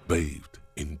 bathed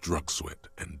in drug sweat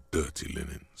and dirty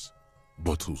linens.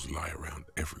 Bottles lie around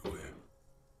everywhere.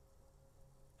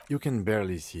 You can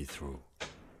barely see through.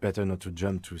 Better not to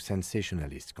jump to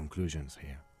sensationalist conclusions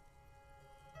here.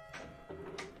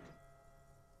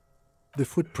 The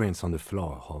footprints on the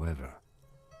floor, however,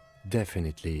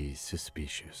 definitely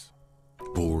suspicious.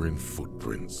 Boring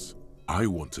footprints. I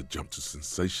want to jump to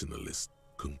sensationalist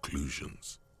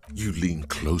conclusions. You lean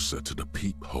closer to the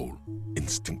peephole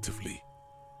instinctively.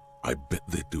 I bet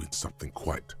they're doing something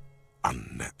quite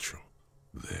unnatural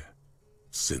there.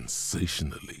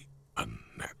 Sensationally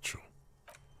unnatural.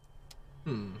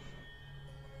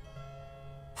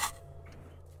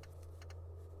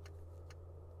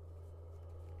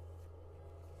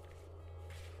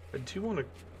 I do want to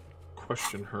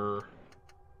question her at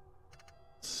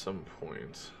some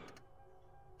point.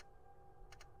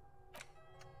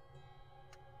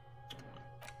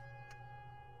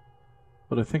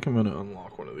 But I think I'm going to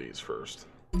unlock one of these first.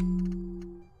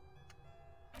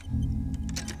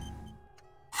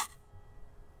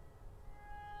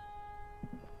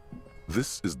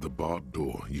 This is the barred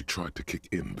door you tried to kick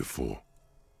in before.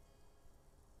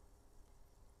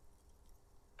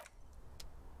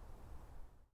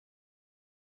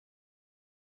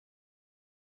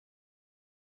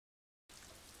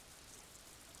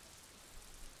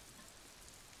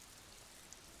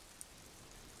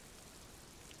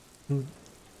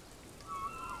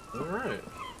 Alright.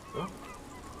 Well.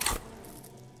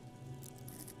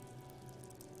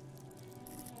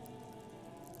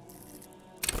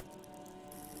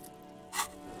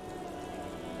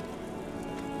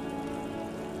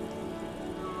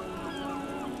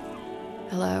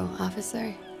 Hello,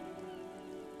 officer.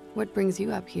 What brings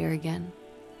you up here again?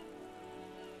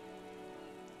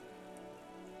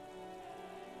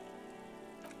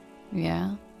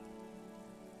 Yeah?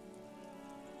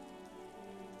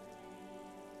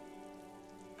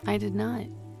 I did not.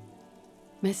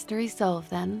 Mystery solved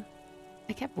then.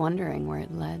 I kept wondering where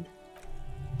it led.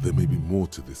 There may be more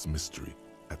to this mystery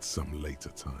at some later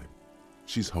time.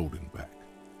 She's holding back.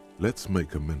 Let's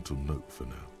make a mental note for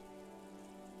now.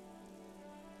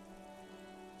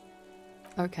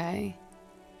 Okay.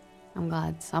 I'm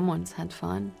glad someone's had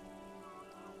fun.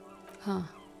 Huh.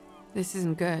 This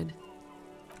isn't good.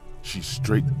 She's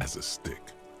straight as a stick,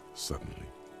 suddenly.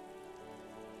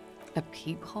 A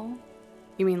peephole?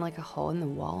 You mean like a hole in the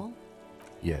wall?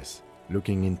 Yes,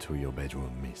 looking into your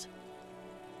bedroom, miss.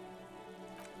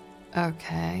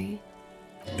 Okay.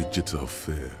 A jitter of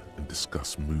fear and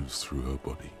disgust moves through her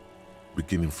body,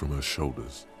 beginning from her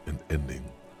shoulders and ending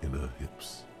in her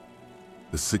hips.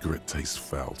 The cigarette tastes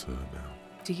foul to her now.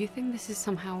 Do you think this is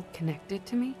somehow connected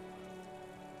to me?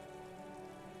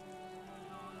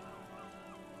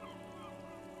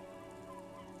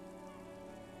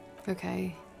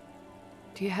 Okay.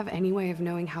 Do you have any way of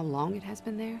knowing how long it has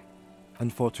been there?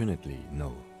 Unfortunately,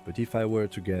 no. But if I were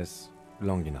to guess,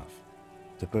 long enough.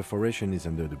 The perforation is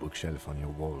under the bookshelf on your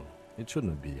wall. It should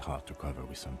not be hard to cover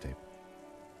with some tape.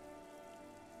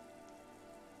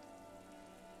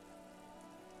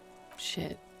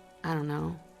 Shit. I don't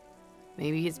know.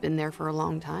 Maybe it's been there for a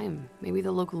long time. Maybe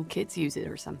the local kids use it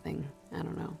or something. I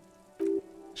don't know.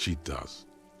 She does.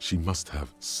 She must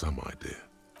have some idea.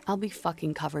 I'll be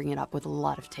fucking covering it up with a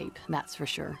lot of tape, that's for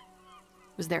sure.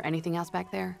 Was there anything else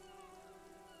back there?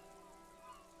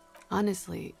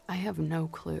 Honestly, I have no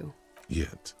clue.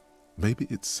 Yet, maybe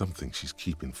it's something she's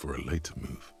keeping for a later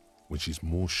move, when she's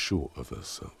more sure of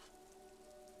herself.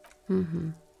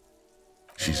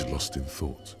 She's lost in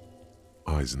thought,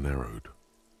 eyes narrowed,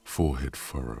 forehead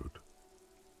furrowed.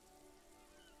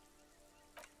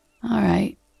 All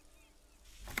right.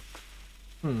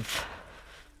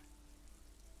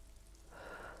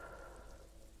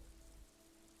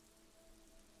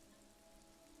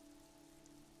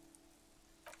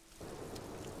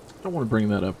 I don't want to bring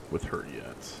that up with her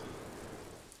yet.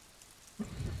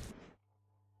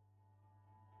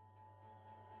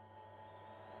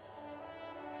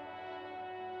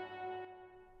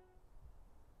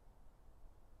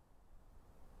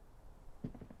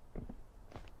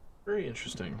 Very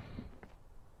interesting.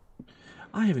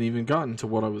 I haven't even gotten to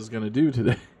what I was going to do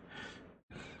today.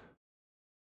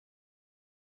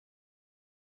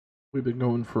 We've been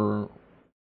going for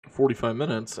 45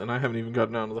 minutes, and I haven't even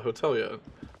gotten out of the hotel yet.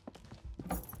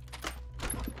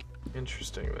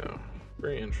 Interesting, though.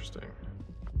 Very interesting.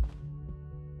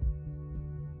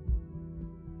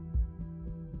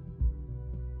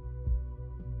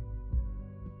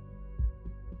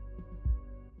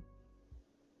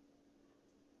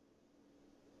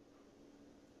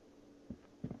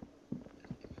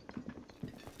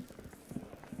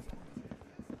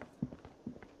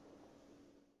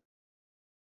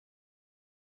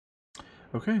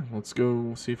 Okay, let's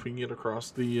go see if we can get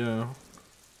across the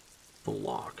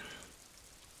lock.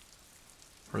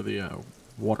 Or the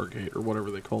water gate, or whatever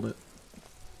they called it.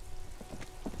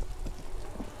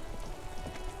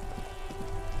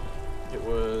 It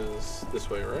was this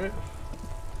way, right?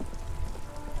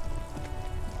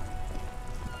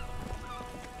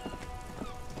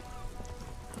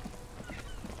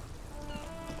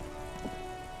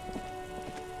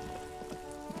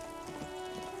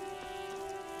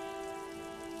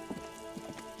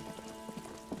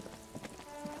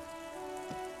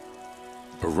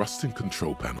 A rusting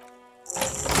control panel.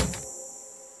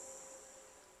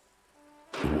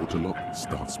 The water lock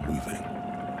starts moving.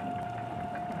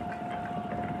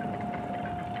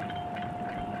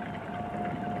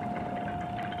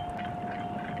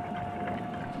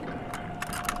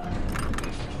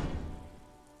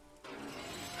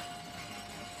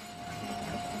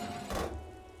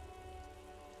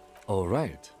 All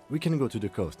right, we can go to the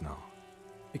coast now.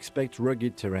 Expect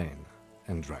rugged terrain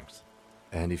and drunks.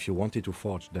 And if you wanted to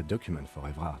forge that document for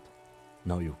Evrard,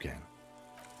 now you can.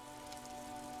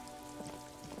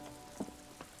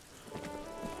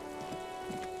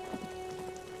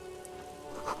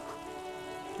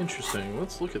 Interesting.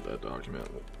 Let's look at that document.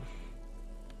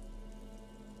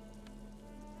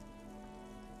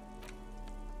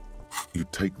 You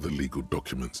take the legal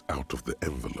documents out of the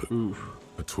envelope. Oof.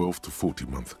 A 12 to 40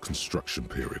 month construction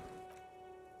period.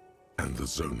 And the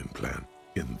zoning plan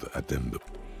in the addendum.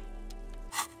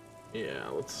 Yeah,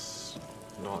 let's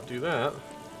not do that.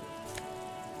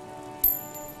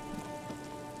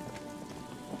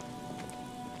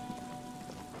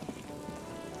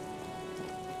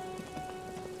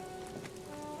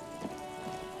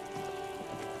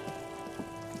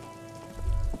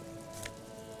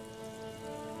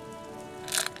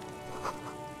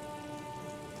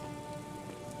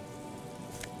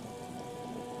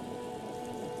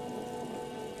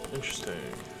 Interesting.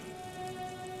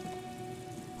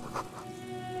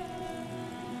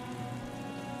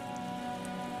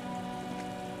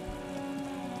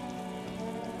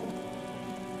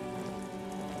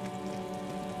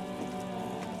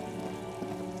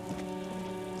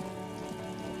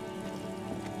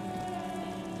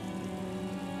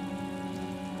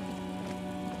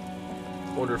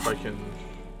 Wonder if I can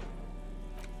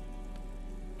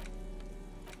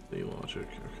the logic.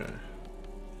 Okay.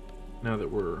 Now that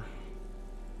we're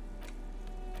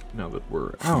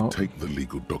out. You take the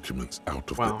legal documents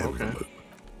out of the envelope.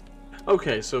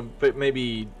 Okay, so but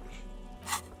maybe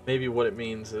what it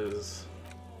means is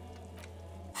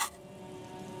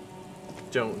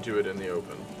don't do it in the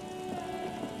open.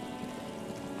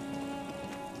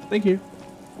 Thank you.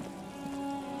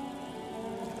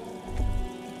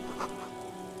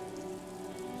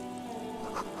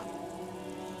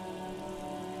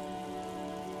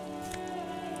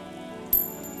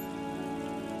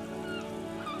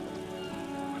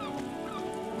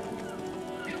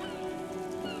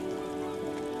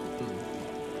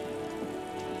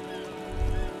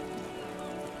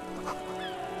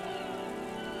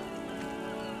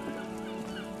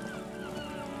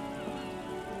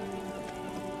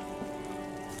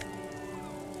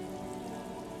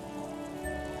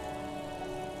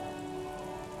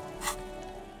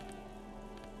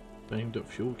 Banged up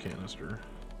fuel canister.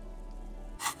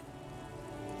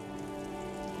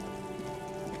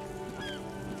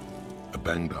 A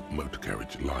banged up motor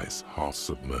carriage lies half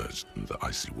submerged in the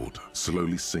icy water,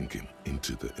 slowly sinking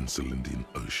into the Insulindian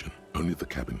Ocean. Only the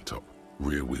cabin top,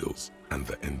 rear wheels, and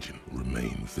the engine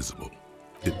remain visible.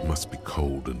 It must be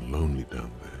cold and lonely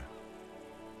down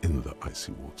there, in the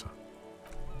icy water.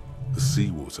 The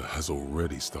seawater has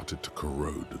already started to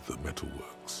corrode the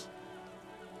metalworks.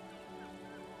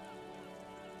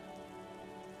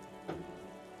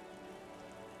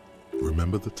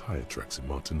 Remember the tire tracks in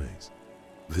Martinez?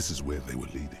 This is where they were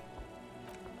leading.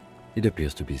 It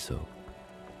appears to be so.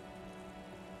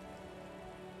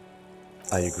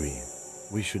 I agree.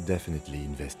 We should definitely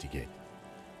investigate.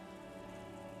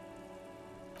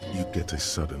 You get a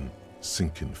sudden,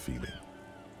 sinking feeling.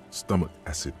 Stomach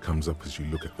acid comes up as you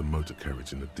look at the motor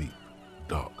carriage in the deep,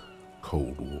 dark,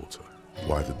 cold water.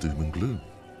 Why the doom and gloom?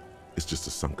 It's just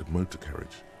a sunken motor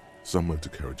carriage. Some motor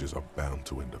carriages are bound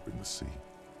to end up in the sea.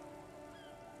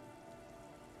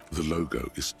 The logo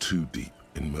is too deep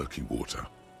in murky water.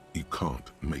 You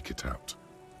can't make it out,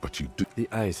 but you do. The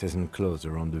ice hasn't closed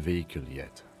around the vehicle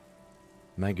yet.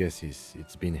 My guess is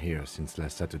it's been here since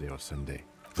last Saturday or Sunday.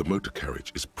 The motor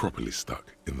carriage is properly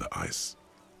stuck in the ice.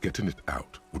 Getting it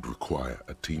out would require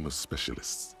a team of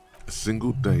specialists. A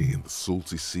single day in the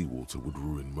salty seawater would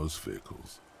ruin most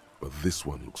vehicles, but this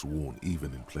one looks worn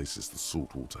even in places the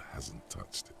salt water hasn't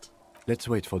touched it. Let's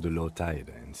wait for the low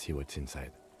tide and see what's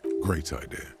inside. Great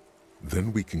idea.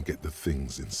 Then we can get the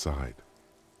things inside.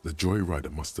 The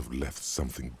joyrider must have left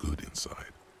something good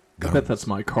inside. I bet that's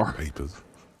my car. Papers,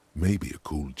 maybe a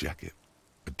cool jacket.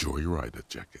 A joyrider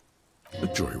jacket. A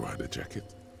joyrider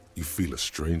jacket. You feel a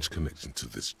strange connection to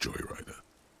this joyrider.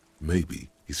 Maybe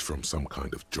he's from some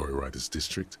kind of joyriders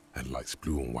district and likes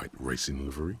blue and white racing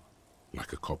livery,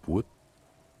 like a cop would.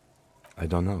 I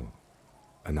don't know.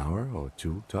 An hour or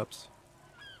two, tops?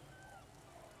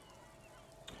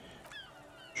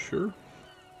 Sure.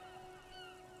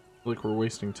 Like we're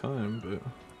wasting time, but...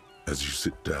 As you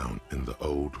sit down in the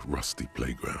old, rusty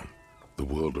playground, the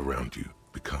world around you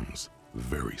becomes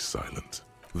very silent.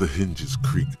 The hinges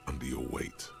creak under your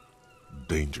weight,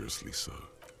 dangerously so.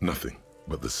 Nothing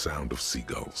but the sound of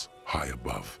seagulls high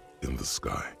above in the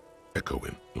sky,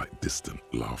 echoing like distant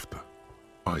laughter.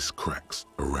 Ice cracks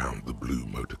around the blue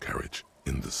motor carriage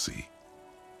in the sea.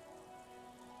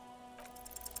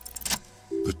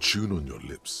 The tune on your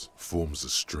lips forms a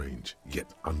strange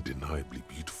yet undeniably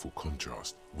beautiful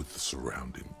contrast with the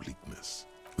surrounding bleakness.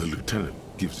 The lieutenant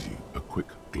gives you a quick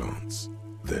glance,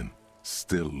 then,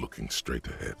 still looking straight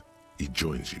ahead, he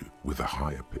joins you with a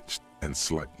higher pitched and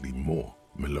slightly more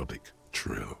melodic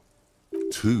trill.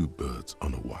 Two birds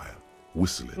on a wire,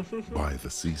 whistling by the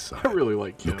seaside, I really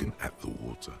like him. looking at the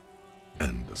water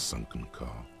and a sunken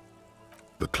car.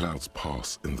 The clouds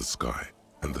pass in the sky,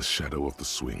 and the shadow of the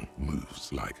swing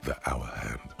moves like the hour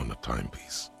hand on a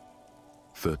timepiece.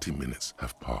 30 minutes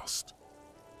have passed.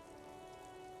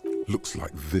 Looks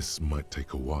like this might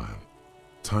take a while.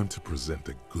 Time to present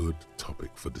a good topic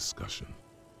for discussion.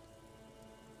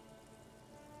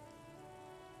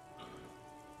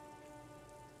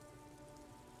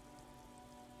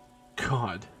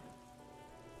 God.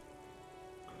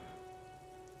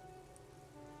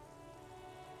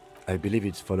 I believe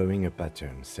it's following a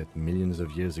pattern set millions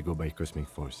of years ago by cosmic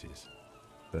forces.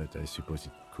 But I suppose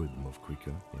it could move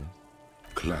quicker, yes?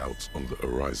 Clouds on the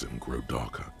horizon grow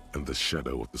darker, and the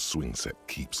shadow of the swing set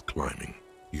keeps climbing.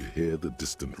 You hear the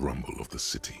distant rumble of the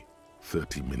city.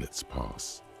 30 minutes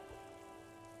pass.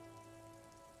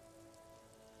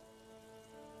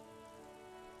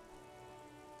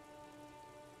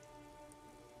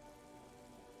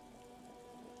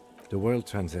 The world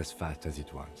turns as fast as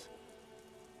it wants.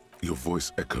 Your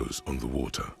voice echoes on the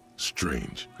water,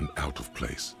 strange and out of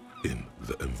place in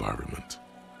the environment.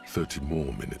 30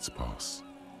 more minutes pass.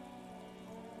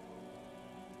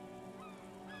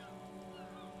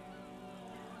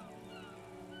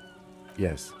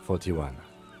 Yes, 41.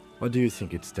 What do you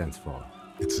think it stands for?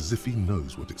 It's as if he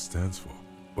knows what it stands for,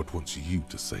 but wants you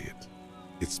to say it.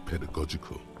 It's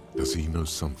pedagogical. Does he know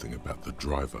something about the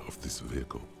driver of this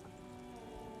vehicle?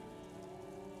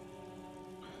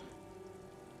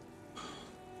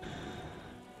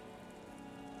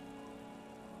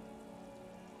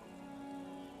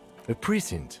 A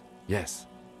precinct, yes.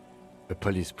 A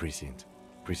police precinct.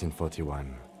 Precinct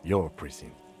 41, your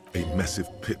precinct. A massive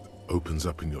pit opens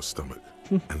up in your stomach,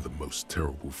 and the most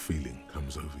terrible feeling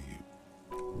comes over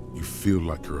you. You feel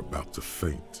like you're about to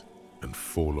faint and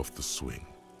fall off the swing.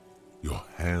 Your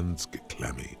hands get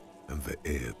clammy, and the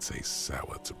air tastes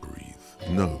sour to breathe.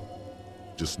 No,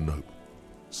 just nope.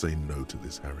 Say no to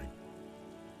this, Harry.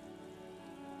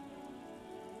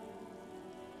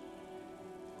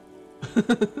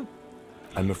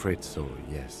 I'm afraid so,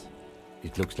 yes.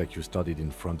 It looks like you started in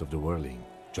front of the whirling,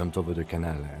 jumped over the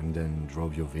canal, and then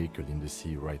drove your vehicle in the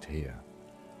sea right here.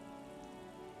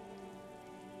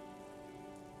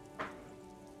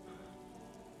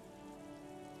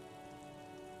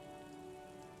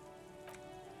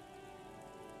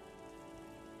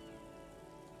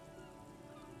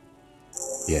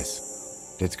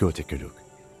 Yes, let's go take a look.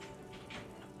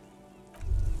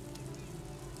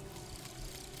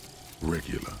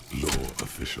 Regular law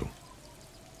official.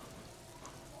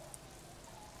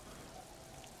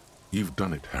 You've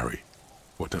done it, Harry.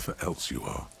 Whatever else you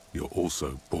are, you're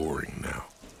also boring now.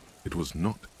 It was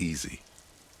not easy.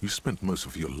 You spent most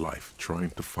of your life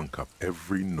trying to funk up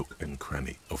every nook and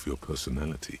cranny of your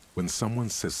personality. When someone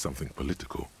says something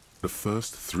political, the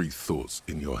first three thoughts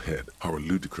in your head are a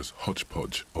ludicrous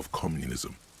hodgepodge of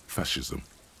communism, fascism,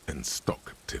 and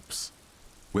stock tips.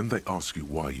 When they ask you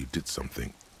why you did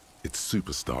something, It's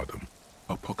superstardom,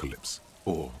 apocalypse,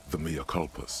 or the mea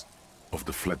culpas of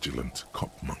the flagellant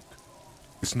cop monk.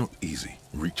 It's not easy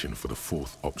reaching for the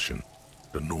fourth option,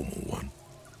 the normal one,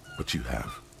 but you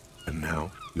have. And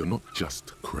now you're not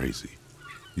just crazy,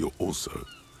 you're also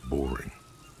boring.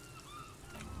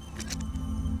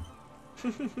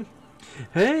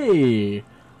 Hey!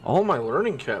 All my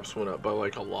learning caps went up by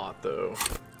like a lot though.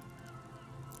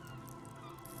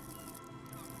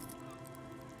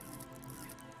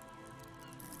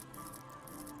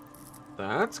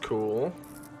 That's cool.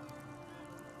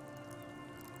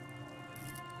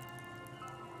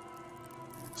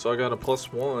 So I got a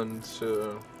 +1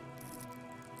 to,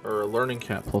 or a learning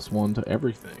cap +1 to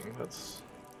everything.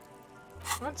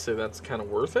 I'd say that's kind of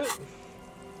worth it.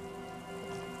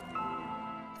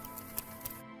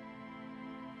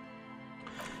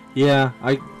 Yeah,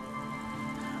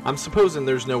 I'm supposing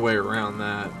there's no way around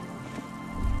that.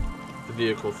 The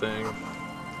vehicle thing.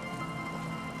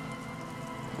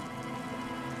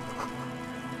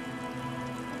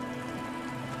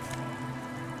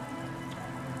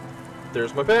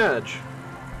 There's my badge.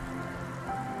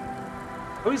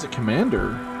 Oh, he's a commander.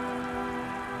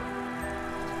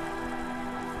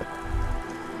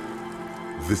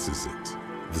 This is it,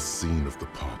 the scene of the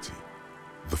party.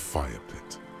 The fire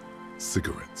pit.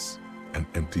 Cigarettes and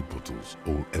empty bottles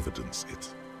all evidence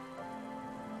it.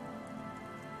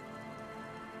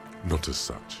 Not as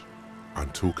such.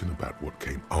 I'm talking about what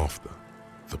came after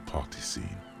the party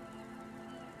scene.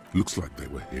 Looks like they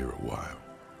were here a while,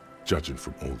 judging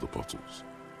from all the bottles.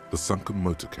 The sunken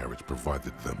motor carriage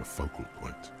provided them a focal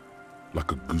point,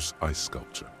 like a goose eye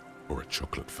sculpture or a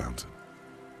chocolate fountain.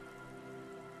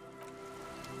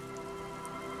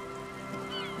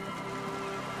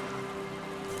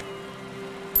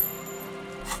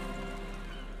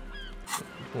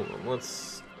 Hold on,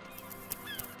 let's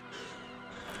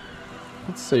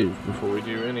save before we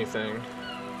do anything.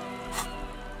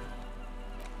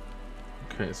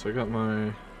 Okay, so I got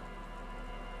my...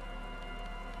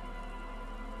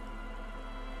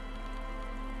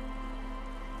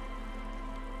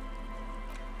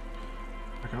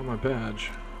 badge.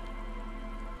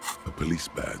 A police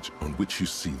badge on which you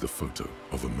see the photo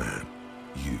of a man.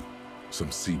 You. Some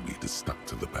seaweed is stuck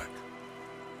to the back.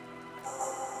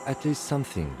 At least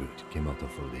something good came out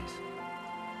of all this.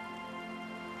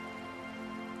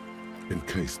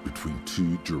 Encased between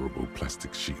two durable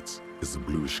plastic sheets is a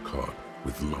bluish card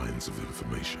with lines of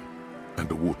information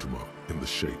and a watermark in the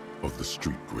shape of the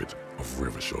street grid of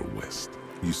Revachol West.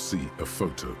 You see a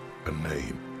photo, a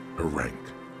name, a rank,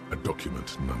 a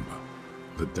document number,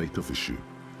 the date of issue,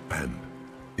 and,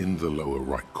 in the lower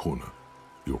right corner,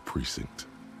 your precinct.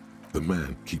 The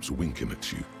man keeps winking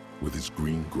at you with his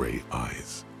green-grey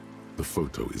eyes. The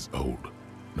photo is old,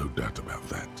 no doubt about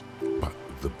that, but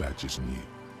the badge is new.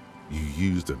 You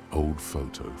used an old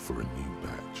photo for a new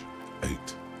badge.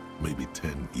 8, maybe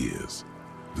 10 years.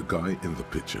 The guy in the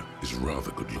picture is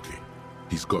rather good looking.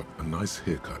 He's got a nice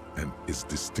haircut and is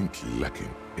distinctly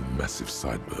lacking in massive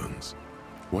sideburns.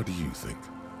 What do you think?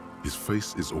 His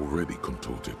face is already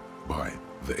contorted by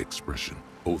the expression,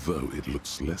 although it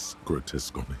looks less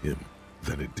grotesque on him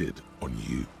than it did on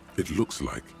you. It looks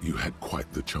like you had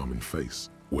quite the charming face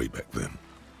way back then.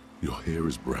 Your hair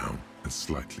is brown and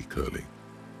slightly curly.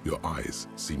 Your eyes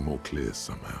seem more clear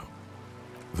somehow.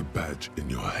 The badge in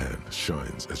your hand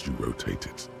shines as you rotate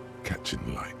it,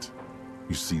 catching light.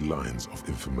 You see lines of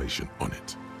information on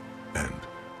it, and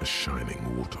a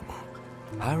shining watermark.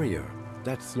 Harrier.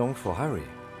 That's long for Harry.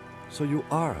 So you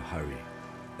are Harry.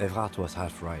 Evrard was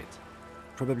half right.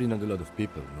 Probably not a lot of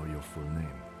people know your full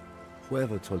name.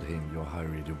 Whoever told him you're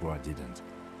Harry Dubois didn't.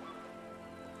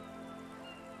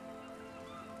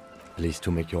 Pleased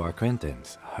to make your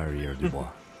acquaintance, Harrier Dubois.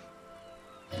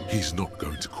 He's not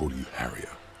going to call you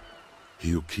Harrier.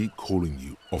 He'll keep calling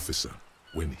you officer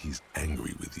when he's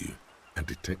angry with you, and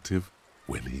detective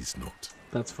when he's not.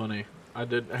 That's funny. I had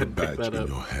the to pick badge that in up.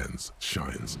 your hands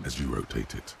shines as you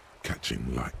rotate it,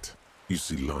 catching light. You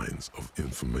see lines of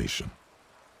information.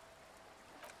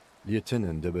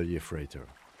 Lieutenant W. Freighter.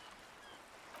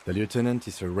 The lieutenant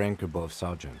is a rank above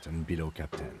sergeant and below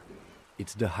captain.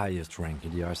 It's the highest rank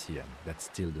in the RCM that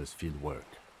still does field work.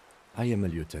 I am a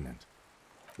lieutenant.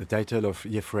 The title of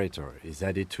Freighter is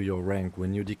added to your rank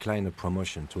when you decline a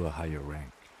promotion to a higher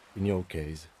rank. In your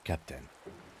case, captain.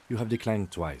 You have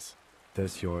declined twice,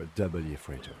 thus you're W.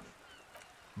 Freighter.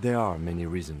 There are many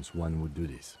reasons one would do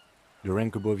this. The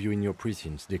rank above you in your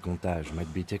precinct's decomptage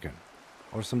might be taken,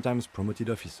 or sometimes promoted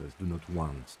officers do not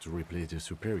want to replace their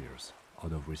superiors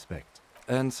out of respect.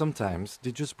 And sometimes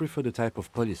they just prefer the type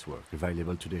of police work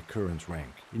available to their current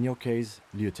rank, in your case,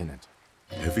 lieutenant.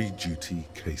 Heavy-duty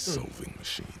case-solving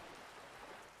machine.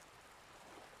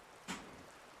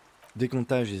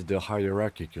 Décomptage is the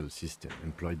hierarchical system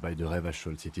employed by the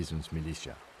Revachol Citizens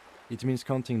Militia. It means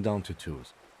counting down to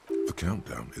twos. The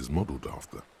countdown is modeled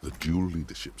after the dual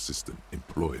leadership system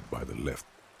employed by the left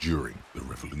during the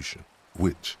revolution,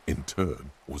 which in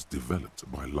turn was developed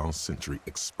by last-century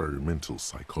experimental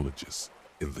psychologists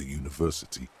in the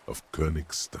University of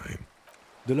Königstein.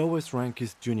 The lowest rank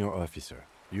is junior officer,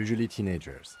 usually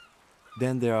teenagers.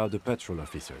 Then there are the patrol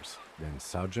officers, then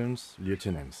sergeants,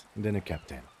 lieutenants, then a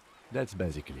captain. That's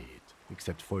basically it,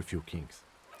 except for a few kings.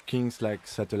 Kings like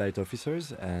satellite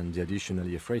officers and the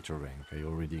additionally a freighter rank I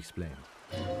already explained.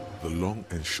 The long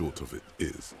and short of it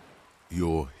is,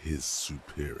 you're his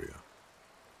superior.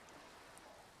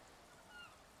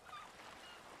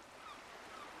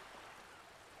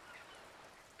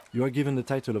 You are given the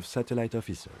title of satellite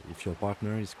officer if your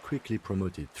partner is quickly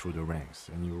promoted through the ranks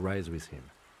and you rise with him.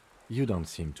 You don't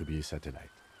seem to be a satellite.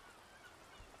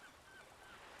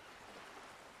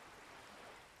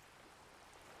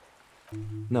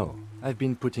 No, I've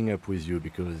been putting up with you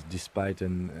because despite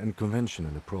an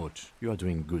unconventional approach, you are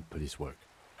doing good police work.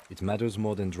 It matters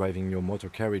more than driving your motor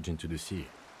carriage into the sea.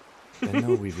 And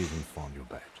now we've even found your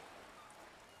badge.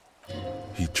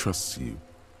 He trusts you,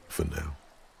 for now.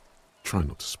 Try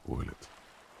not to spoil it.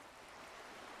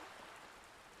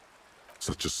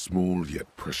 Such a small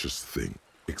yet precious thing.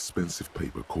 Expensive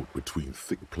paper caught between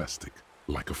thick plastic,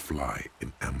 like a fly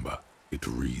in amber. It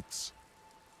reads...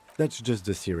 That's just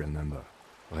the serial number.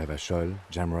 Revachol,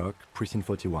 Jamrock, Precinct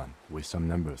 41, with some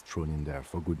numbers thrown in there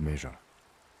for good measure.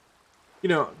 You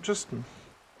know, just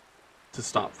to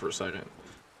stop for a second.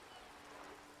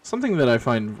 Something that I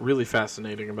find really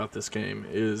fascinating about this game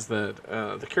is that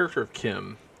the character of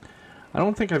Kim, I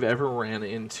don't think I've ever ran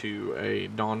into a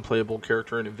non-playable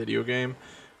character in a video game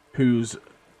whose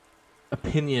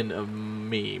opinion of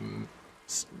me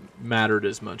mattered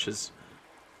as much as,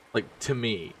 like, to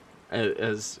me,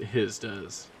 as his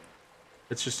does.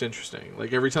 It's just interesting.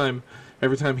 Like, every time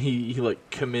he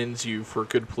like commends you for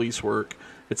good police work,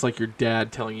 it's like your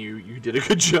dad telling you you did a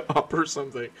good job or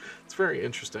something. It's very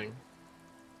interesting.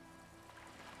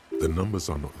 The numbers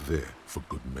are not there for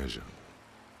good measure.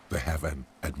 They have an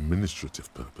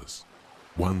administrative purpose,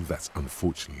 one that's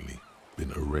unfortunately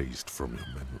been erased from your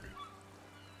memory.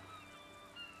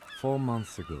 4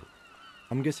 months ago.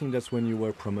 I'm guessing that's when you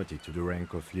were promoted to the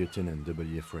rank of Lieutenant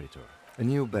W. Freighter. A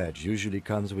new badge usually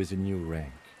comes with a new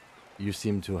rank. You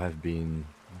seem to have been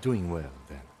doing well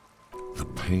then. The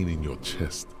pain in your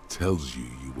chest tells you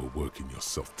you were working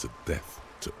yourself to death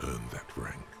to earn that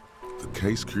rank. The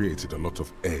case created a lot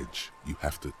of edge you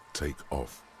have to take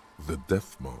off. The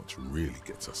death march really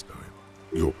gets us going.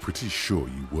 You're pretty sure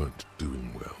you weren't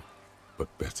doing well,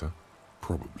 but better?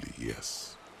 Probably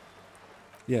yes.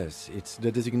 Yes, it's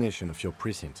the designation of your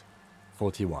precinct.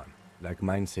 41, like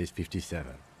mine says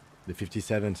 57. The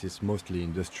 57th is mostly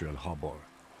industrial harbor,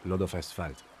 a lot of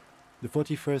asphalt. The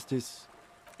 41st is...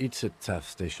 it's a tough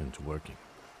station to work in.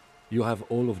 You have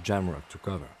all of Jamrock to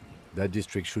cover. That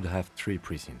district should have 3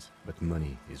 precincts, but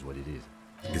money is what it is.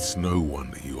 It's no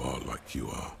wonder you are like you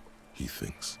are, he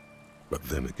thinks. But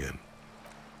then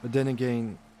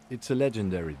again, it's a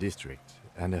legendary district,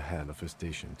 and a hell of a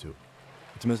station too.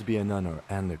 It must be an honor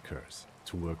and a curse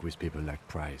to work with people like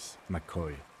Price,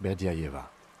 McCoy, Berdiaeva.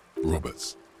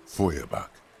 Roberts, Feuerbach,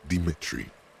 Dimitri.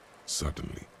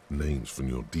 Suddenly, names from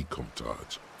your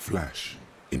decomptage flash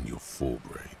in your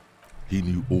forebrain. He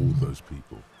knew all those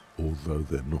people, although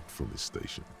they're not from his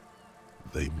station.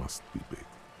 They must be big.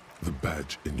 The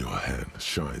badge in your hand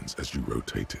shines as you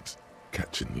rotate it,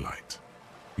 catching light.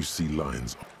 You see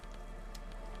lines.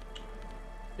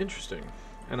 Interesting.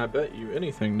 And I bet you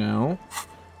anything now,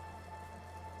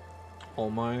 all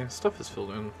my stuff is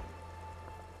filled in.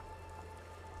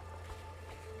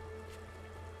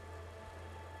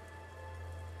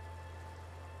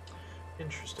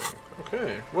 Interesting.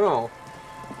 Okay, well,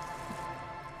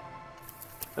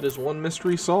 that is one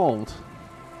mystery solved.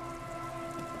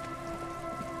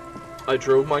 I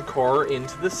drove my car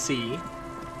into the sea,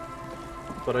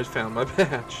 but I found my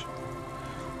badge.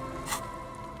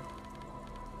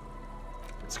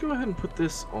 Let's go ahead and put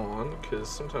this on, because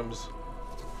sometimes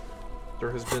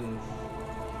there has been...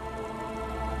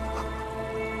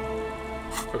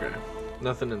 Okay,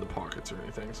 nothing in the pockets or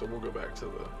anything, so we'll go back to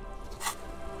the...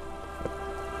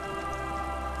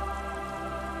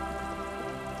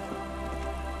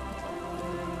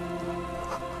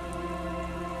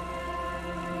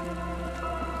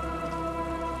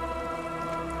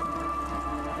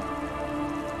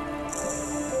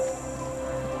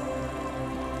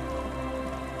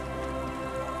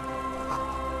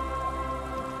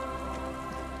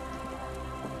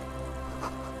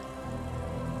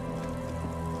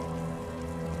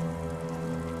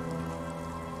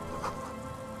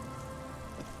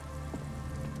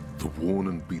 worn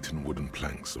and beaten wooden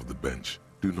planks of the bench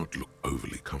do not look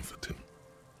overly comforting.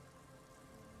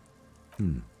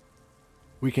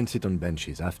 We can sit on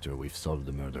benches after we've solved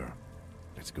the murder.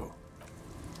 Let's go.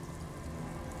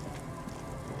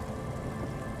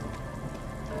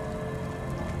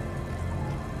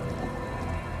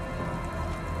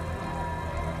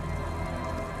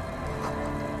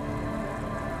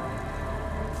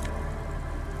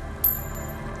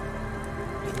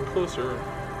 Getting closer.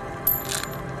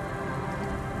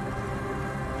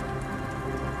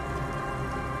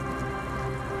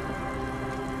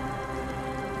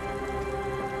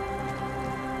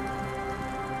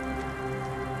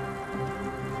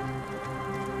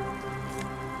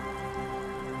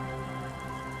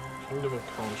 Kingdom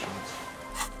of Conscience.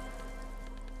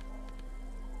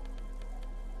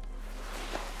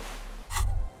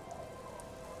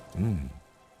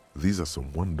 These are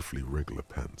some wonderfully regular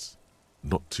pants.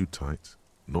 Not too tight,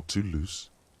 not too loose,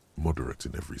 moderate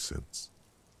in every sense.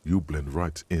 You'll blend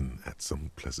right in at some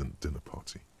pleasant dinner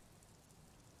party.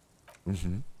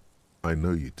 I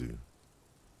know you do.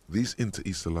 These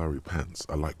Inter-Isolari pants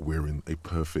are like wearing a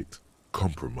perfect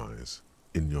compromise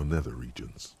in your nether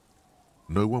regions.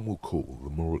 No one will call the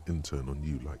moral intern on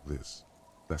you like this.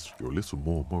 You're a little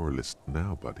more moralist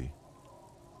now, buddy.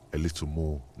 A little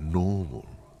more normal,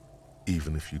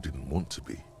 even if you didn't want to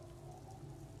be.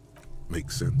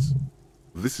 Makes sense.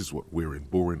 This is what wearing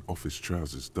boring office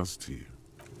trousers does to you.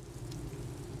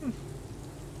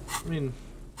 I mean,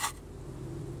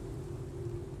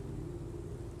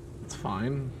 it's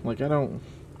fine. Like, I don't...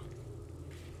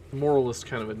 Moralists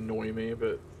kind of annoy me,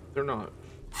 but they're not,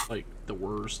 like, the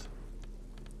worst.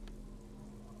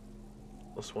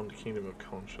 +1 to Kingdom of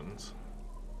Conscience.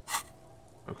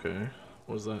 Okay,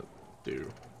 what does that do?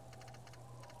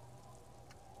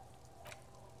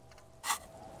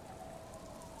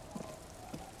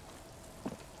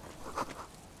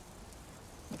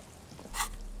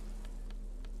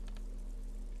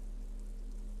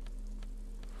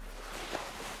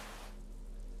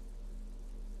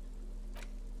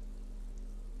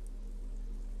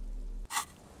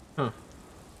 Huh.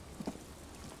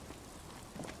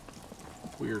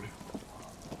 Weird.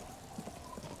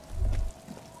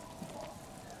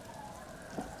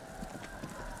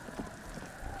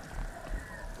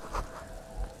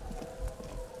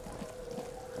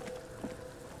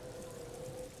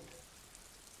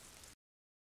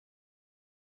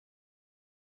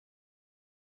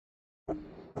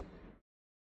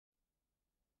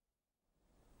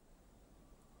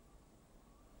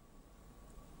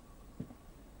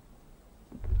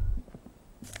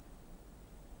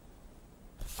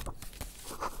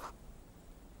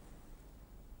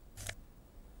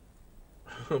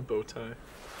 Bow tie.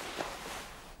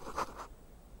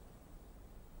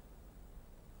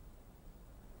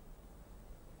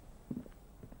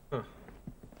 Huh.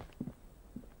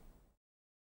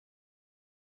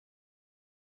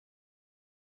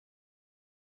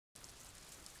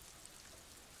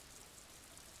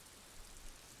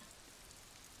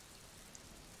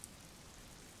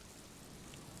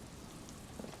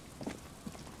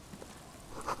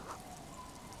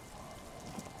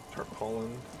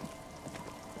 Tarpaulin.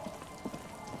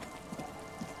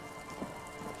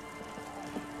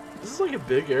 This is like a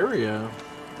big area.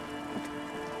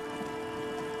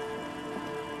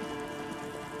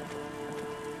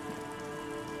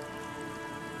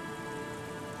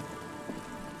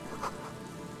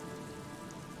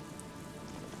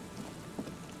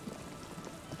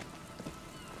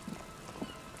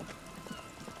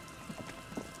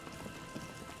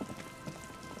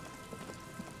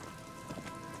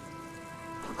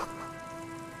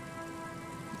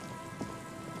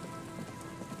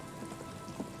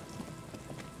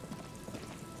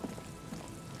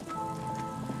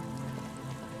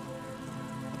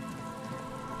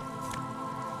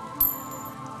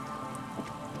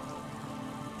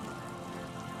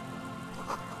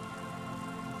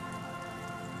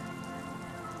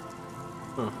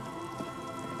 Huh.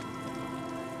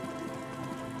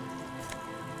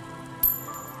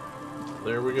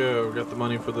 There we go. Got the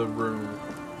money for the room.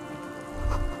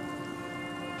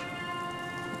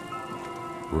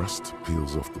 Rust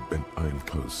peels off the bent iron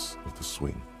posts of the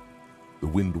swing. The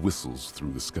wind whistles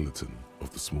through the skeleton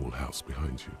of the small house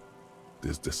behind you.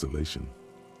 There's desolation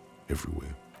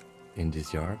everywhere. In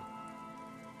this yard?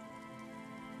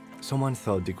 Someone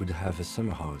thought they could have a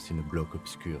summer house in a bloc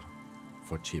obscur,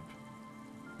 for cheap.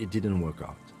 It didn't work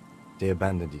out. They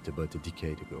abandoned it about a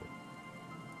decade ago.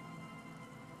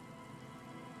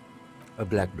 A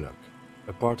black bloc,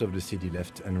 a part of the city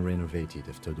left unrenovated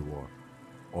after the war,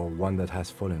 or one that has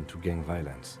fallen to gang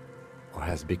violence, or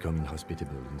has become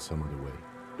inhospitable in some other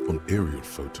way. On aerial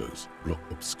photos, block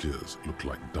obscures look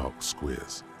like dark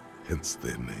squares, hence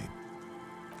their name.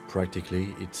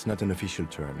 Practically, it's not an official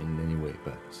term in any way,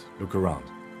 but look around.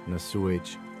 No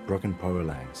sewage, broken power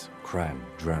lines, crime,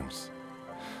 drunks.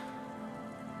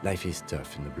 Life is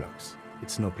tough in the blocks.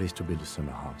 It's no place to build a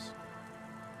summer house.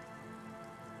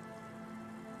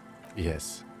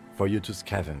 Yes, for you to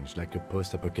scavenge like a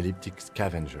post-apocalyptic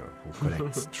scavenger who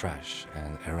collects trash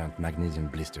and errant magnesium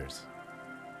blisters.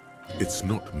 It's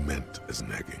not meant as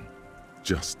nagging,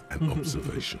 just an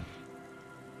observation.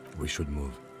 We should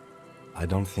move. I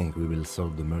don't think we will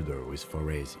solve the murder with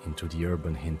forays into the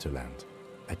urban hinterland,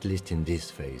 at least in this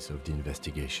phase of the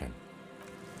investigation.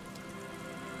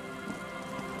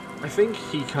 I think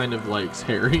he kind of likes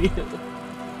Harry.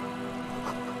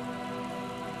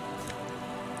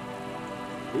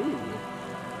 Ooh.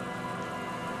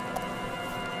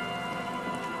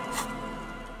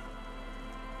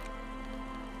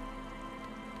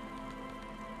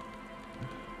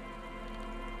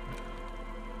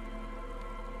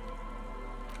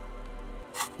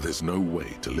 There's no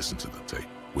way to listen to the tape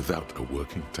without a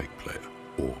working tape player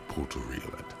or portal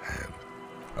reel at hand.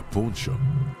 A pawn shop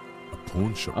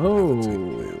will have a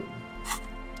tape player.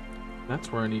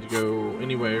 That's where I need to go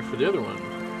anyway for the other one.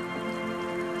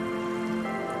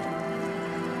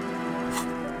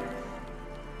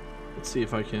 Let's see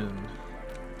if I can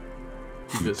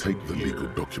keep You this take in the here. legal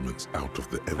documents out of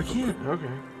the I envelope. can't.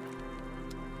 Okay.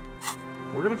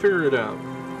 We're gonna figure it out.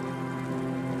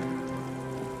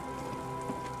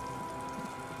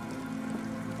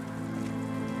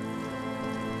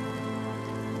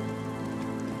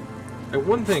 And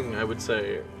one thing I would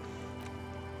say,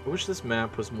 I wish this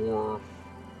map was more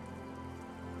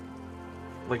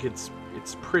like it's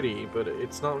pretty, but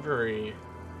it's not very.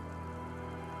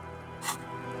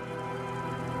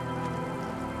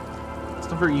 It's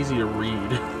not very easy to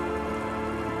read.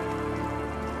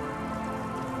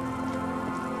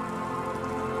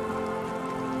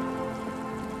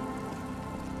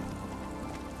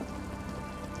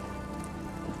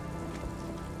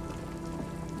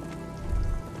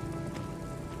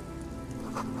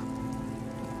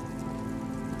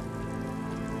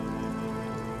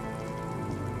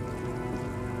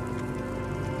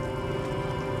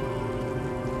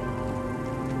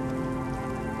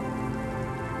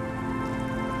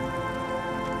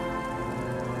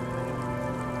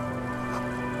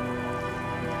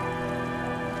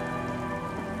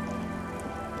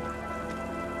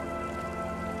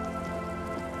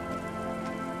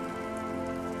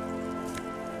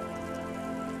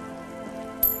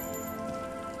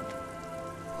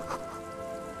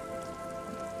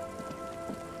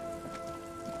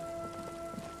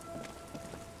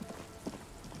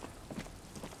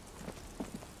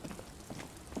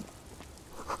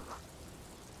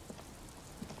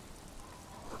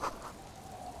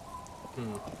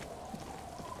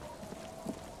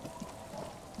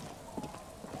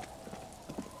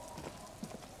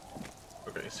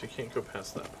 Okay, so you can't go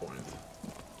past that point.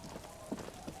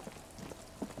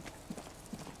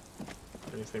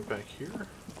 Anything back here?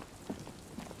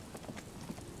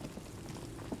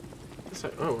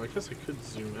 I guess I could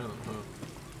zoom out, huh?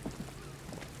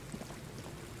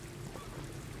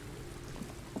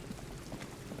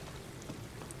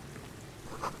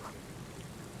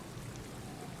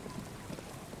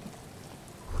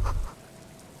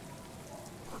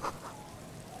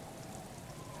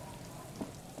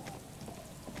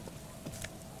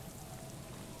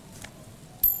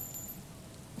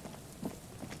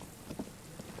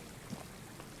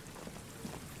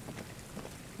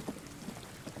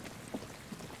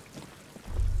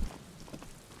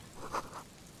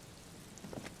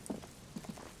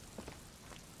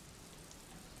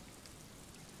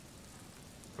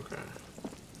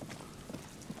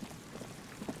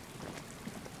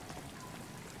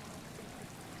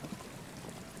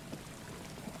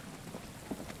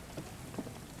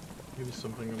 Maybe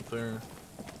something up there.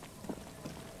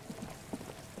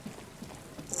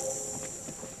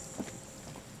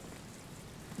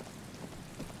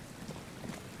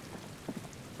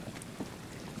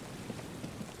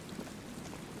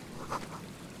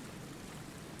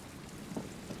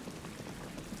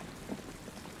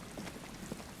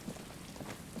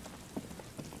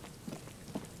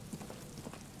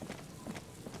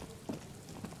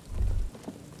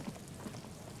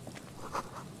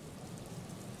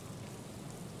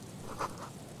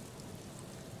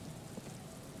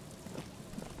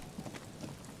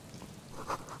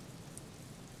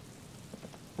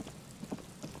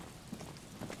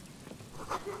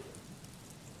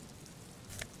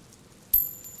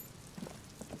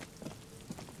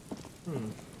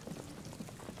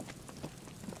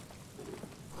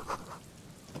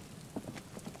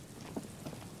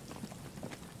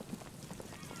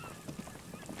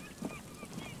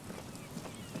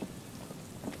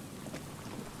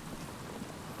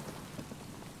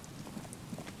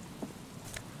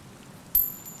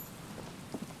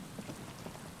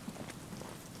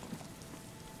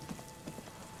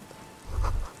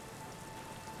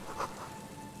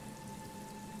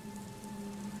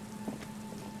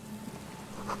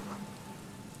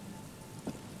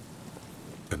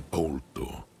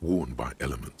 worn by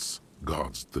elements,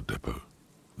 guards the depot.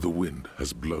 The wind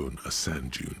has blown a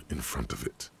sand dune in front of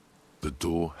it. The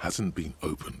door hasn't been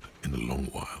opened in a long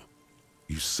while.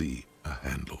 You see a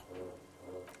handle.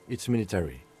 It's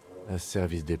military. A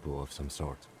service depot of some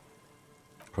sort.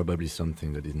 Probably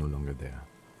something that is no longer there.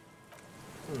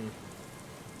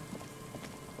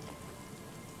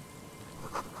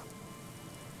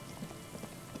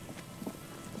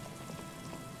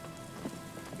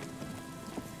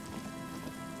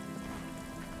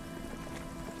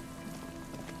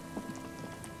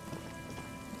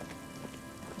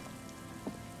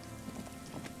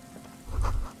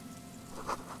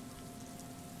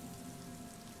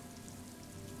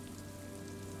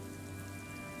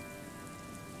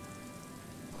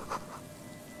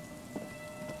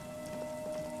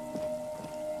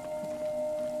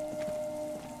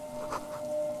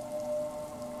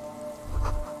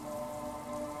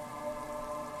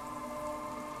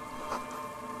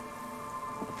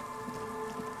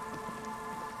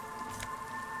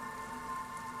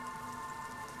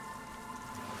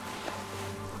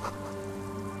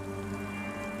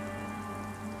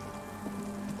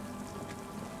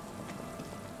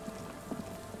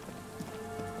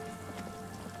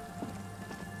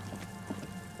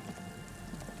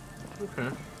 Okay.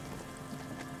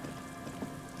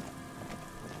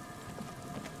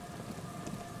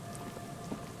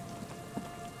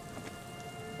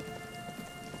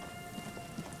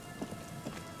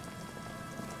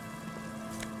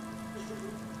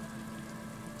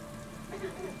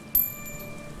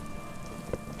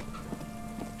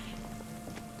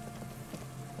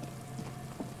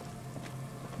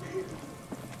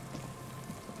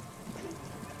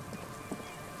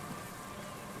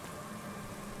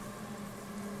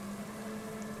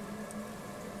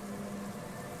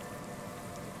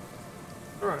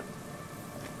 All right.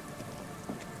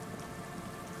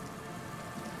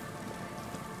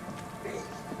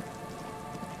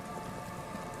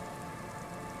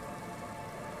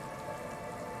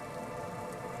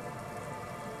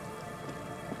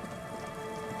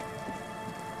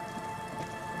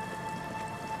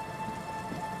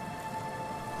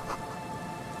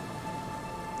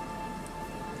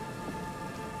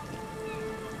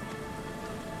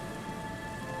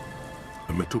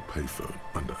 A metal payphone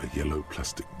under a yellow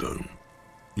plastic dome.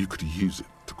 You could use it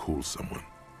to call someone,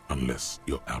 unless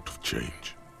you're out of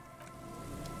change.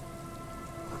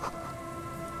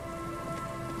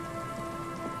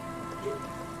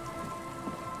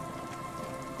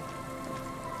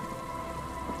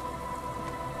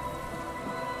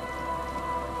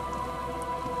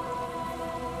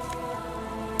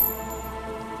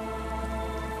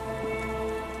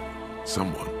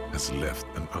 Someone has left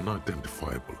an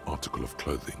unidentifiable article of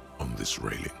clothing on this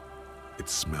railing. It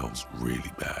smells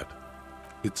really bad.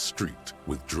 It's streaked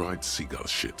with dried seagull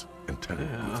shit and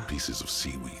tangled with pieces of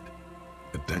seaweed.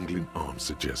 A dangling arm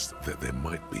suggests that there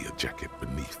might be a jacket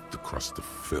beneath the crust of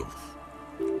filth.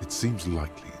 It seems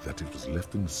likely that it was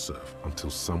left in the surf until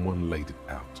someone laid it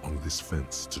out on this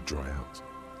fence to dry out.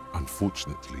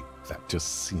 Unfortunately, that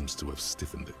just seems to have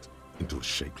stiffened it into a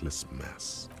shapeless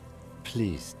mass.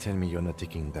 Please tell me you're not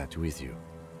taking that with you.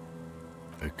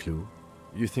 A clue?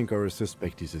 You think our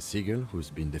suspect is a seagull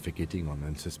who's been defecating on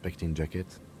unsuspecting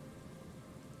jackets?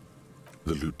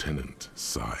 The lieutenant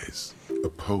sighs. A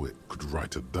poet could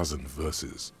write a dozen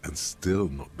verses and still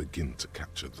not begin to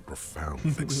capture the profound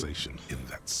vexation in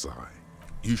that sigh.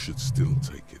 You should still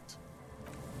take it.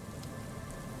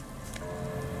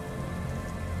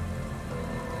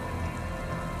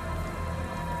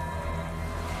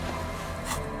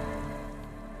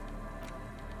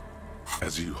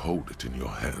 As you hold it in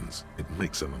your hands, it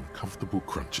makes an uncomfortable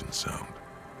crunching sound.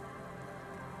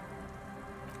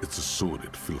 It's a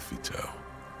sordid, filthy tale,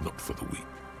 not for the weak.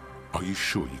 Are you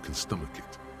sure you can stomach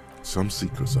it? Some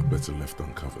secrets are better left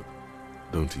uncovered.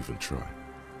 Don't even try.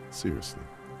 Seriously.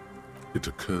 It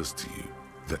occurs to you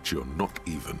that you're not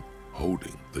even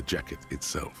holding the jacket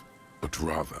itself, but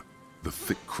rather the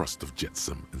thick crust of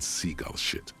jetsam and seagull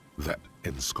shit that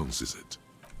ensconces it.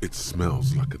 It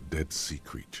smells like a dead sea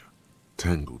creature,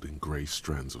 tangled in grey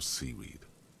strands of seaweed.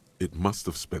 It must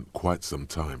have spent quite some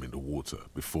time in the water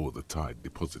before the tide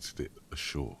deposited it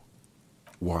ashore.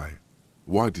 Why?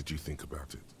 Why did you think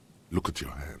about it? Look at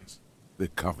your hands. They're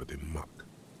covered in muck.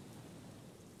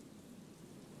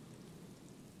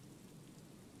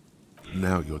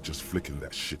 Now you're just flicking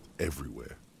that shit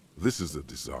everywhere. This is a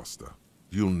disaster.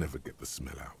 You'll never get the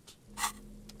smell out.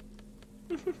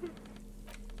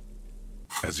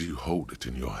 As you hold it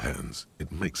in your hands,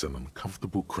 it makes an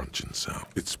uncomfortable crunching sound.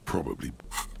 It's probably...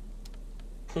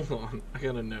 Hold on, I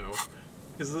gotta know.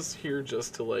 Is this here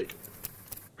just to, like,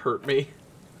 hurt me?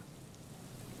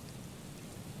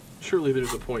 Surely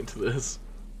there's a point to this.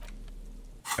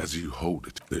 As you hold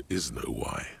it, there is no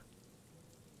why.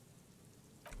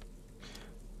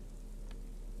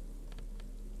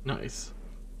 Nice.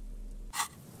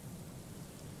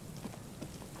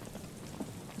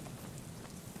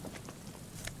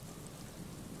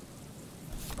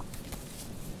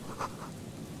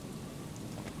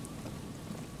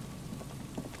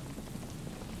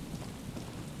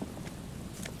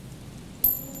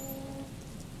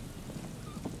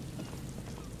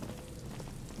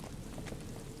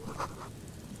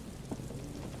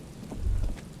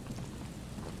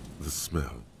 The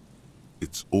smell,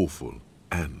 it's awful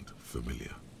and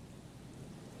familiar.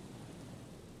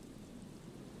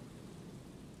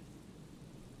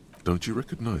 Don't you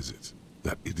recognize it?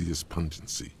 That hideous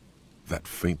pungency, that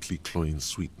faintly cloying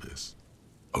sweetness.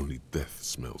 Only death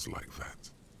smells like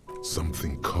that.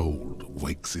 Something cold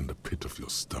wakes in the pit of your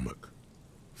stomach.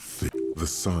 The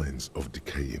signs of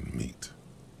decaying meat.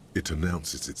 It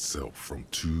announces itself from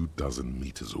 24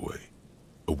 meters away.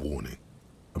 A warning,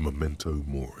 a memento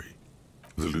mori.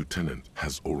 The lieutenant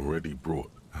has already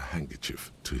brought a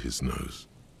handkerchief to his nose.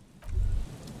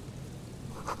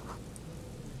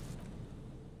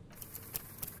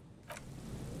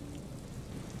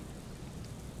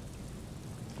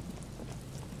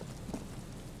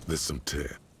 There's some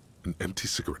tear, an empty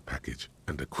cigarette package,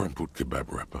 and a crumpled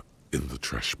kebab wrapper in the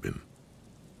trash bin.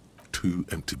 2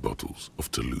 empty bottles of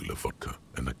Tallulah vodka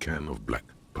and a can of black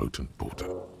potent porter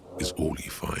is all you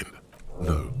find.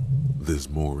 No, there's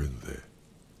more in there.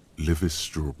 Livis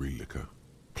strawberry liquor,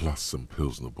 plus some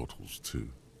Pilsner bottles too.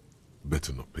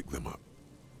 Better not pick them up.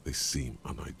 They seem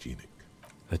unhygienic.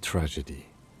 A tragedy.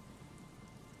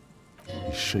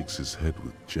 He shakes his head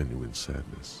with genuine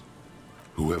sadness.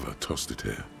 Whoever tossed it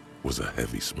here was a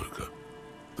heavy smoker.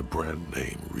 The brand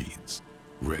name reads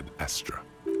Red Astra.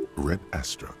 Red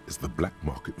Astra is the black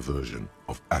market version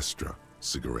of Astra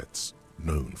cigarettes,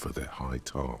 known for their high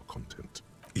tar content.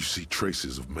 You see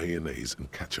traces of mayonnaise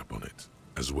and ketchup on it,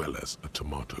 as well as a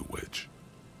tomato wedge.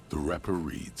 The wrapper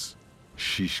reads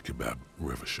Shish Kebab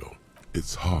Revachol.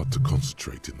 It's hard to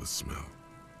concentrate in the smell.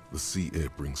 The sea air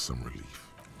brings some relief.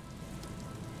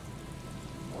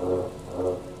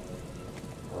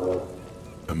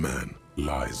 A man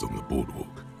lies on the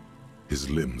boardwalk, his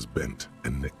limbs bent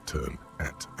and neck turned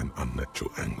at an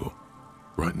unnatural angle.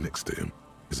 Right next to him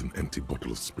is an empty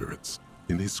bottle of spirits.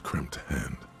 In his cramped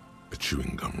hand, a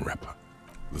chewing gum wrapper.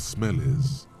 The smell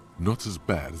is not as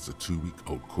bad as a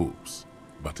 2-week-old corpse,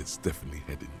 but it's definitely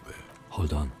heading there.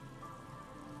 Hold on.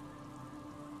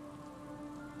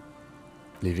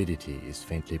 Lividity is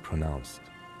faintly pronounced.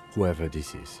 Whoever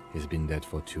this is, he's been dead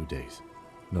for 2 days.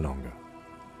 No longer.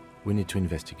 We need to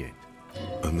investigate.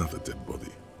 Another dead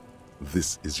body.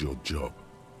 This is your job.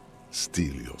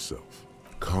 Steel yourself.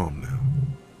 Calm now.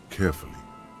 Carefully.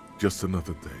 Just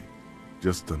another day.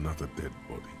 Just another dead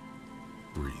body.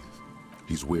 Breathe.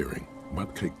 He's wearing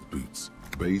mud-caked boots,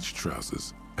 beige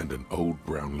trousers, and an old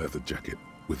brown leather jacket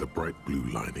with a bright blue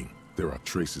lining. There are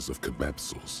traces of kebab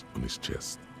sauce on his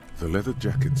chest. The leather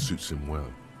jacket suits him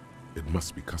well. It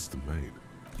must be custom made.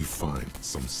 You find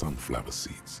some sunflower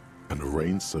seeds and a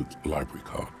rain-soaked library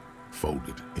card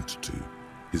folded into 2.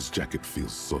 His jacket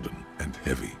feels sodden and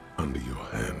heavy under your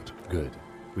hand. Good.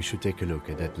 We should take a look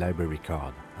at that library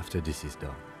card after this is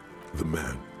done. The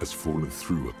man has fallen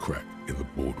through a crack in the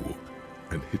boardwalk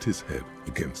and hit his head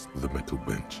against the metal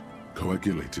bench.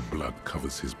 Coagulated blood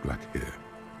covers his black hair.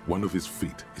 One of his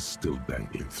feet is still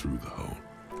dangling through the hole.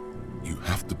 You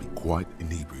have to be quite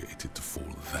inebriated to fall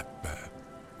that bad.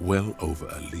 Well over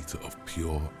a liter of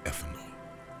pure ethanol.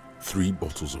 3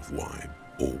 bottles of wine,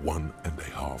 or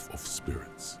 1.5 of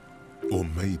spirits. Or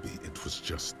maybe it was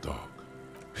just dark.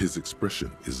 His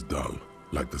expression is dull,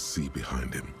 like the sea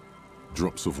behind him.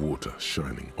 Drops of water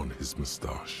shining on his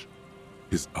moustache.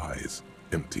 His eyes,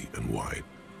 empty and wide,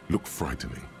 look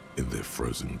frightening in their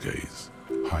frozen gaze.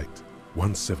 Height,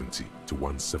 170 to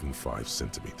 175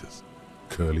 centimeters.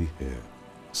 Curly hair,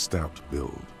 stout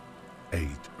build. Age,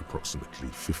 approximately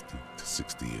 50 to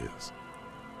 60 years.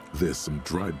 There's some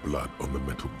dried blood on the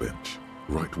metal bench,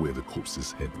 right where the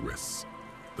corpse's head rests.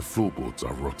 The floorboards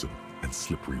are rotten and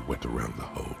slippery wet around the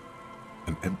hole.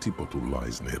 An empty bottle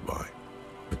lies nearby.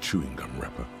 A chewing gum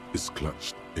wrapper is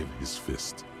clutched in his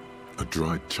fist. A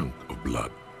dried chunk of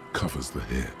blood covers the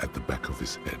hair at the back of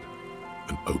his head.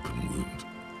 An open wound.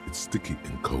 It's sticky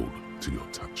and cold to your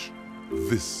touch.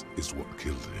 This is what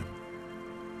killed him.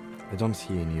 I don't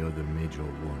see any other major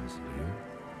wounds, do you?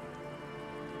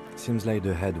 Seems like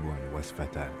the head one was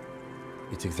fatal.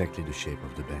 It's exactly the shape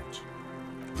of the bench.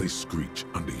 They screech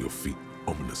under your feet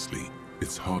ominously.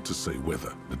 It's hard to say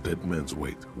whether the dead man's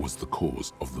weight was the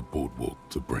cause of the boardwalk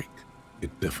to break.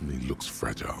 It definitely looks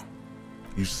fragile.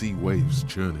 You see waves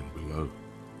churning below.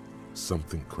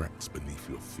 Something cracks beneath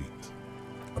your feet.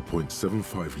 A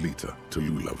 .75-liter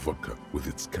Tallulah vodka with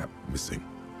its cap missing.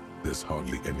 There's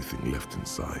hardly anything left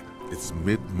inside. It's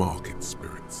mid-market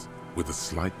spirits with a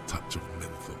slight touch of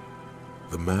menthol.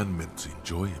 The man meant to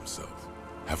enjoy himself,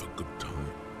 have a good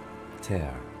time.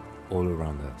 Tear all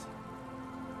around us.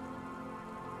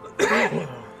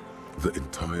 The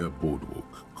entire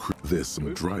boardwalk. There's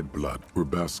some dried blood,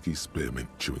 Grabowski spearmint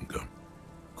chewing gum.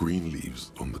 Green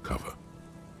leaves on the cover.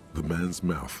 The man's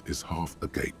mouth is half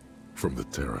agape from the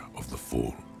terror of the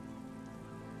fall.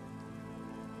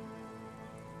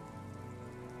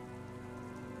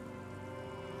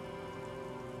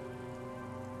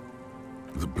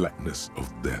 The blackness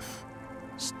of death.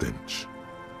 Stench.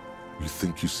 You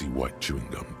think you see white chewing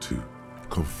gum too.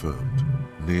 Confirmed.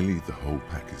 Nearly the whole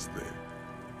pack is there.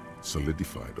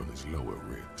 Solidified on his lower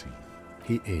rear teeth.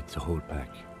 He ate the whole pack,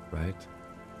 right?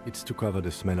 It's to cover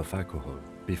the smell of alcohol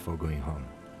before going home.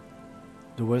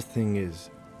 The worst thing is,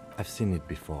 I've seen it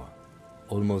before.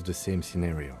 Almost the same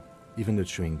scenario. Even the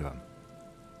chewing gum.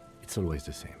 It's always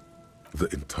the same. The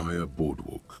entire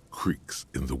boardwalk creaks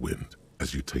in the wind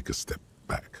as you take a step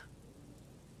back.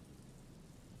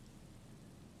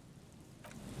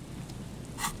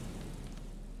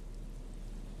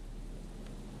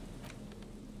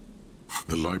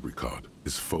 The library card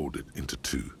is folded into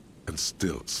two and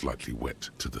still slightly wet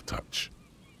to the touch.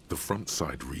 The front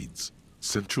side reads,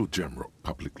 Central Jamrock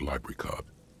Public Library Card,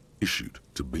 issued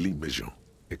to Billy Mejean,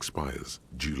 expires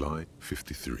July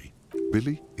 53.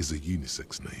 Billy is a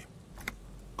unisex name.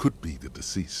 Could be the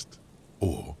deceased,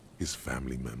 or his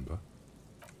family member.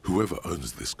 Whoever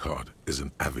owns this card is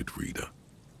an avid reader.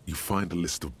 You find a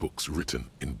list of books written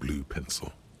in blue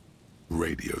pencil.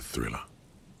 Radio thriller.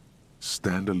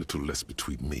 Stand a little less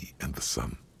between me and the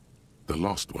sun. The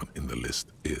last one in the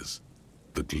list is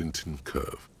The Glinting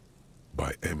Curve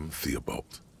by M.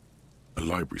 Theobald. A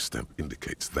library stamp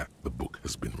indicates that the book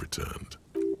has been returned.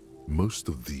 Most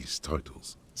of these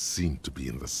titles seem to be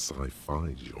in the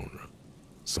sci-fi genre.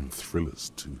 Some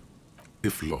thrillers too.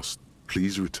 If lost,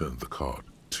 please return the card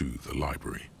to the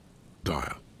library.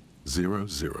 Dial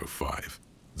 005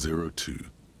 02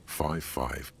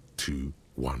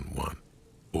 55211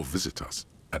 or visit us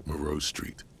at Moreau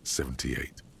Street,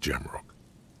 78, Jamrock.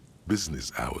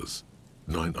 Business hours,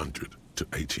 900 to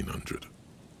 1800.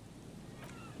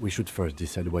 We should first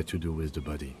decide what to do with the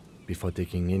body, before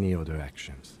taking any other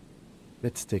actions.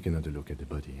 Let's take another look at the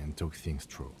body and talk things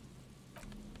through.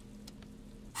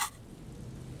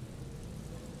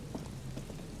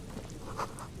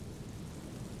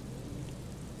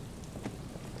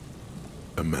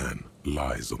 A man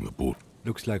lies on the board.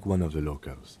 Looks like one of the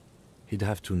locals. He'd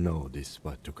have to know this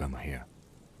spot to come here.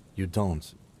 You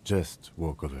don't just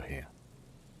walk over here.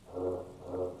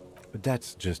 But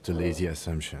that's just a lazy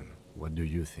assumption. What do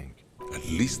you think? At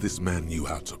least this man knew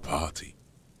how to party.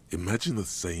 Imagine the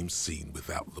same scene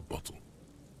without the bottle.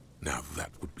 Now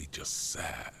that would be just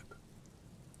sad.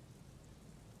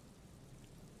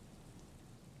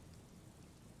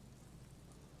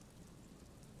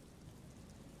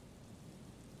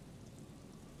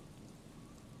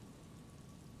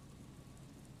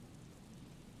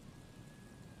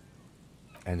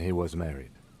 And he was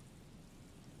married.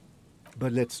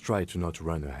 But let's try to not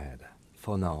run ahead.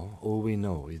 For now, all we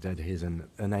know is that he's an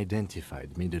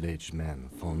unidentified middle-aged man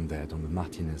found dead on the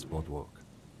Martinez boardwalk.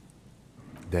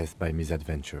 Death by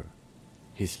misadventure.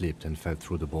 He slipped and fell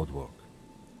through the boardwalk.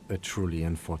 A truly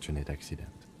unfortunate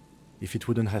accident. If it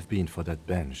wouldn't have been for that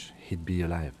bench, he'd be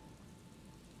alive.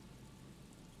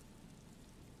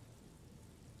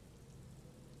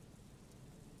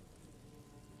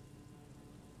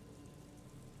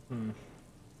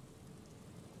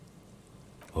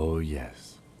 Oh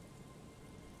yes.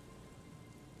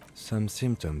 Some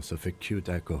symptoms of acute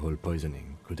alcohol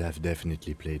poisoning could have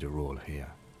definitely played a role here.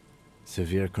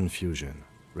 Severe confusion,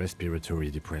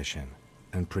 respiratory depression,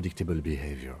 unpredictable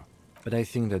behavior. But I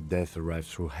think that death arrived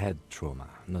through head trauma,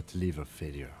 not liver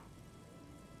failure.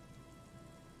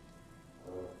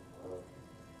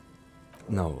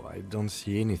 No, I don't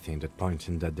see anything that points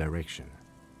in that direction.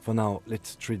 For now,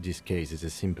 let's treat this case as a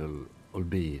simple,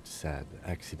 albeit sad,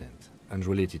 accident,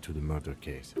 unrelated to the murder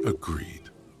case.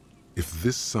 Agreed. If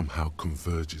this somehow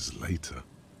converges later,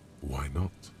 why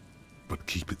not? But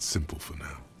keep it simple for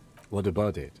now. What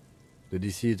about it? The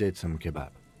deceased ate some kebab.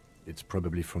 It's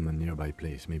probably from a nearby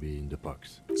place, maybe in the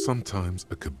Pox. Sometimes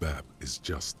a kebab is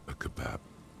just a kebab.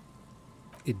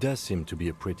 It does seem to be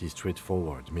a pretty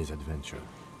straightforward misadventure.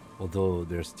 Although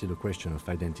there's still a question of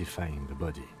identifying the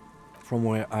body. From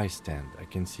where I stand, I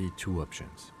can see two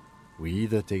options. We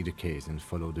either take the case and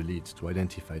follow the leads to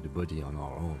identify the body on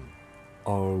our own,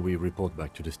 or we report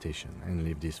back to the station and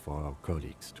leave this for our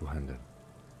colleagues to handle.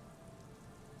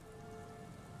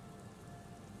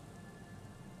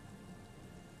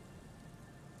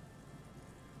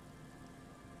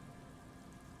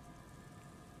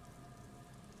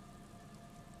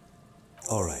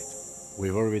 Alright,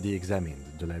 we've already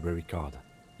examined the library card.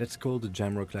 Let's call the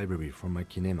Jamrock Library from my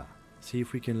kinema, see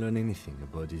if we can learn anything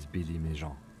about this Billy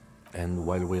Méjean. And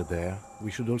while we're there,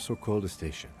 we should also call the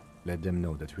station, let them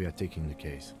know that we are taking the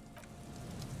case.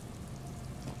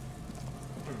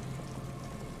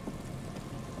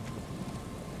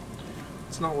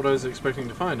 It's not what I was expecting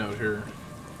to find out here.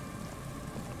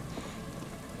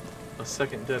 A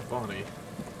second dead body.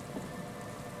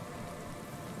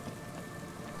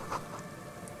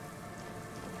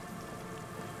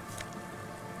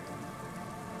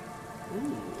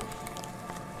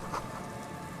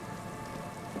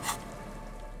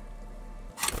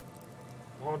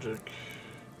 Logic.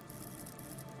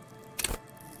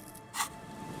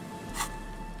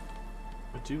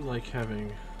 I do like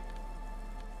having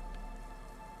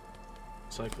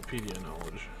encyclopedia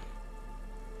knowledge.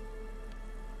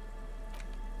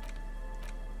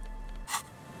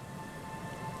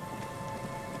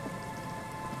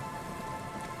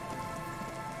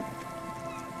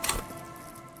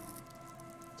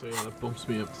 So yeah, that bumps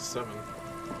me up to 7.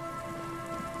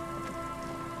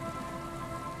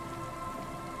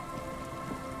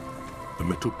 The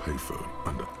metal payphone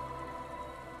under.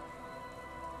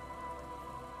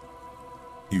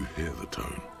 You hear the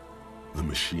tone. The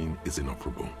machine is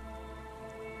inoperable.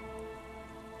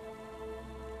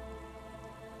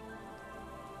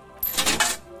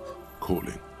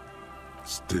 Calling.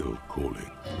 Still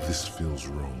calling. This feels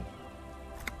wrong.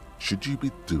 Should you be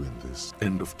doing this?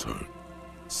 End of tone.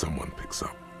 Someone picks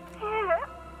up. Pierre,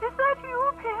 is that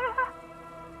you, Pierre?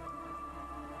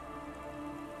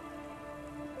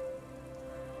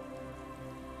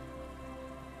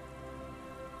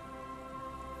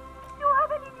 Do you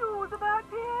have any news about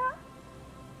Pierre?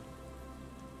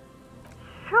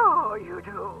 Sure you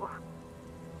do.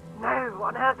 No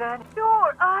one has any.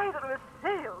 You're either a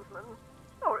salesman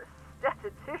or a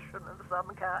statistician of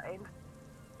some kind.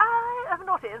 I am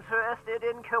not interested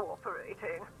in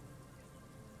cooperating.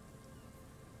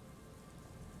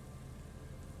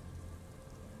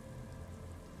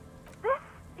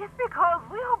 This is because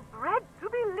we are bred to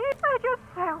believe. I just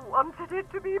so wanted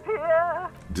it to be Pierre.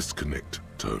 Disconnect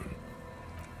tone.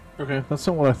 Okay, that's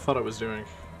not what I thought I was doing.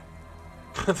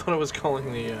 I thought I was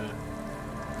calling the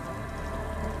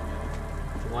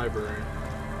library.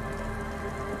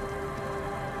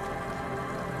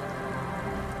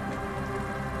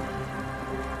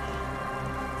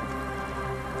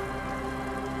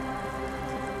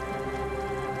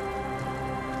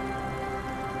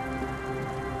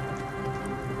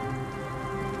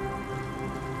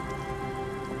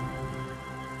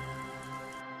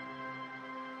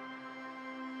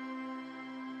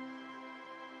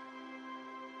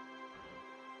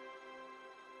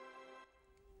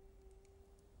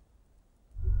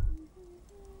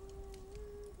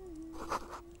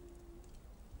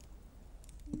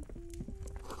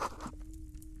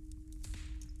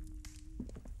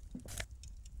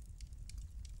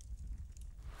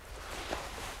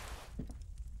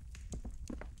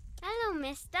 Hello,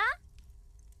 mister.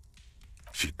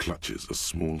 She clutches a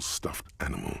small stuffed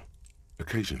animal.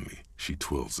 Occasionally, she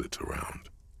twirls it around.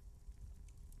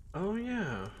 Oh,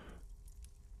 yeah.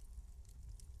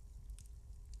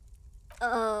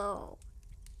 Oh,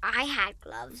 I had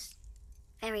gloves.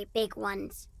 Very big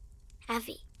ones.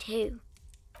 Heavy, too.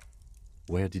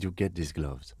 Where did you get these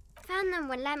gloves? Found them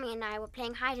when Lemmy and I were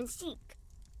playing hide and seek.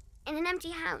 In an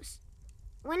empty house.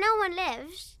 Where no one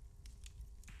lives.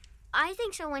 I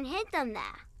think someone hid them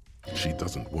there. She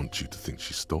doesn't want you to think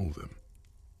she stole them.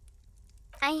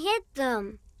 I hid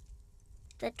them.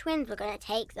 The twins were gonna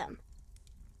take them.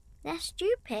 They're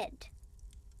stupid.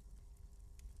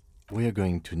 We are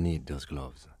going to need those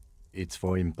gloves. It's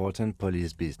for important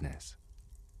police business.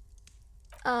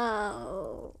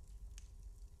 Oh.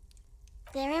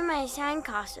 They're in my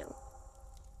sandcastle.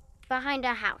 Behind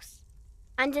our house.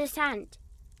 Under the sand.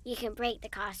 You can break the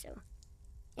castle.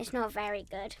 It's not very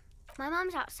good. My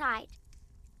mom's outside.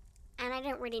 And I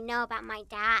don't really know about my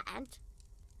dad.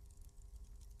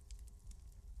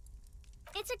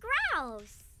 It's a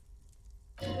grouse.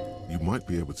 You might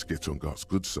be able to get on Gart's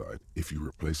good side if you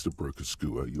replace the broken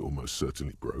skewer you almost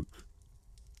certainly broke.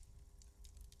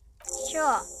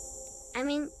 Sure. I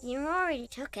mean, you already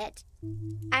took it.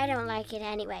 I don't like it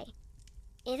anyway.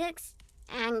 It looks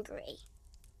angry.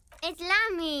 It's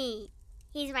Lammy!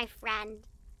 He's my friend.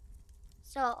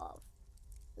 Sort of.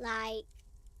 Like...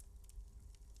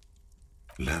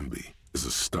 Lambie is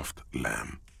a stuffed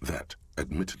lamb that,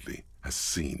 admittedly, has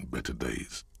seen better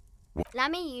days.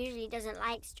 Lammy usually doesn't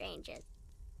like strangers.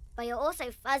 But you're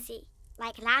also fuzzy,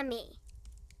 like Lammy.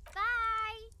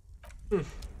 Bye!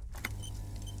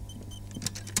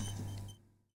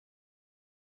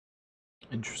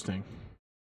 Interesting.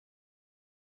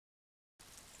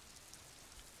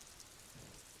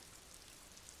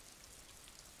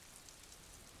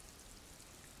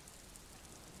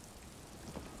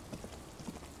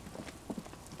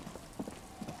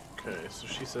 Okay, so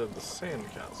she said the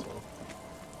sandcastle.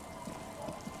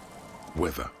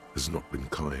 Weather has not been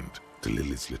kind to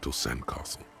Lily's little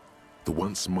sandcastle. The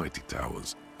once mighty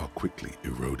towers are quickly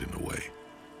eroding away.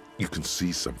 You can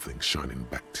see something shining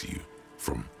back to you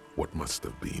from what must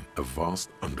have been a vast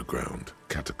underground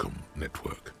catacomb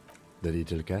network. The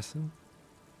little castle?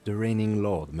 The reigning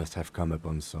lord must have come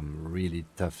upon some really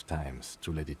tough times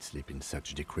to let it sleep in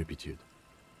such decrepitude.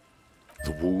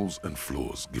 The walls and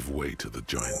floors give way to the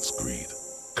giant's greed,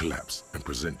 collapse and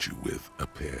present you with a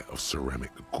pair of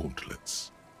ceramic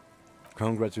gauntlets.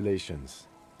 Congratulations.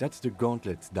 That's the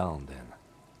gauntlets down then.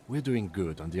 We're doing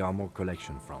good on the armor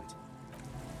collection front.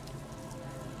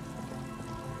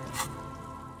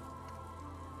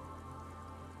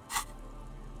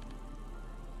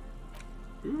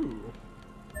 Ooh.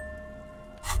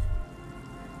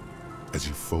 As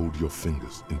you fold your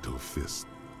fingers into a fist,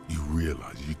 you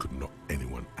realize you could knock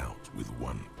anyone out with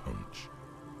one punch.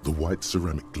 The white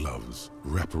ceramic gloves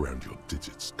wrap around your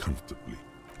digits comfortably.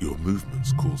 Your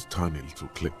movements cause tiny little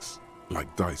clicks,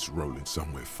 like dice rolling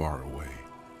somewhere far away,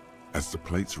 as the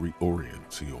plates reorient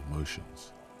to your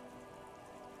motions.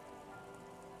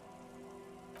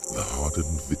 The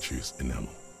hardened vitreous enamel,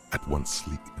 at once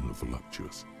sleek and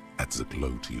voluptuous, adds a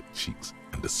glow to your cheeks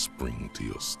and a spring to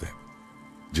your step.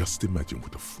 Just imagine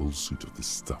what a full suit of this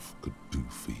stuff could do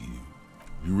for you.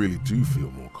 You really do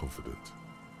feel more confident.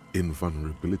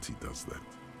 Invulnerability does that.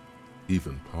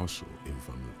 Even partial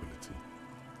invulnerability.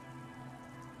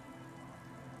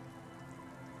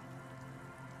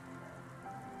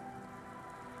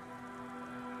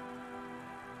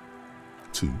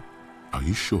 Two, are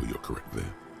you sure you're correct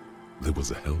there? There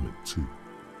was a helmet too.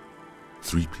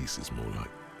 3 pieces more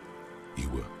like. You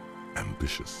were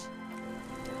ambitious.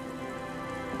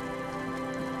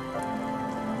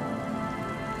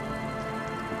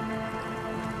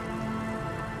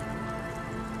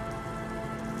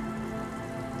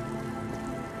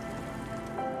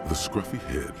 The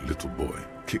scruffy-haired little boy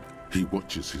he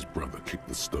watches his brother kick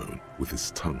the stone with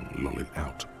his tongue lolling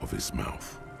out of his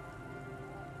mouth.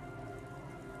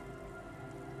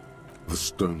 The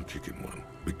stone-kicking one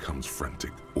becomes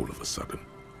frantic all of a sudden,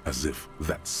 as if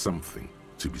that's something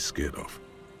to be scared of.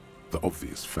 The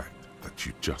obvious fact that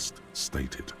you just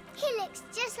stated. He looks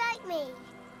just like me.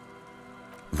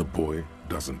 The boy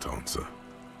doesn't answer.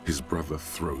 His brother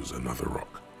throws another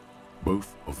rock.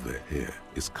 Both of their hair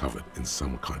is covered in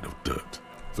some kind of dirt.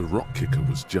 The rock kicker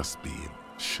was just being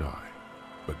shy,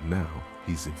 but now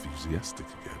he's enthusiastic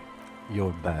again.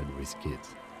 You're bad with kids.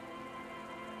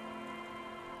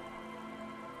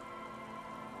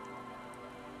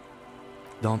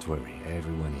 Don't worry,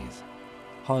 everyone is.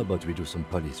 How about we do some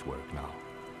police work now?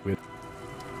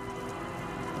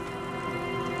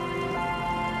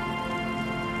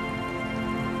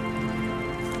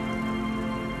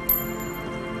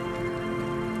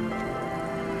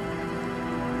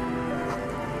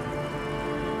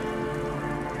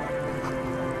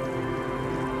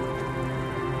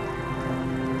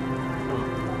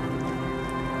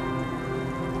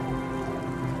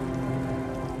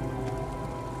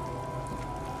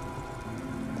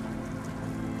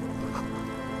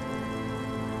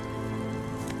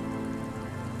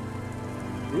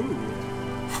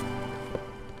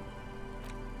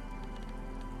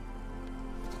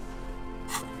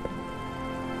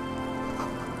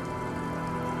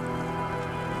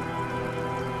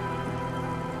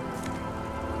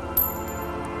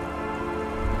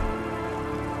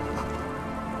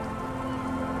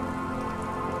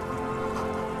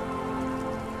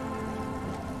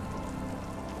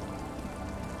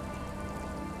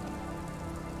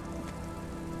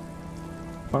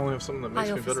 Finally have something that makes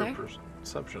Hi, me better officer.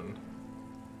 perception.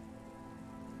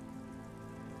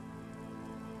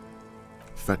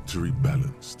 Factory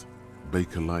balanced,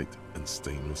 Bakelite and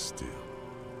stainless steel.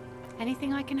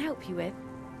 Anything I can help you with?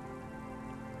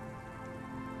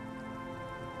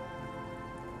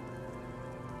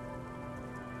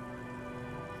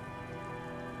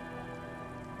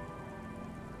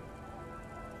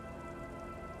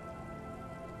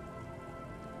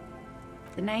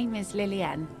 The name is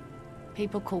Lillian.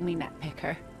 People call me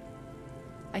Netpicker.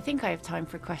 I think I have time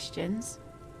for questions.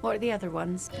 What are the other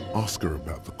ones? Ask her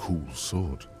about the cool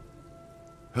sword.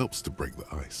 Helps to break the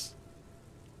ice.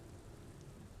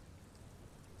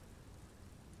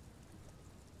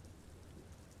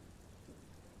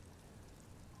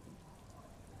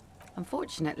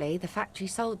 Unfortunately, the factory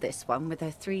sold this one with a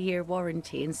 3-year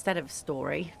warranty instead of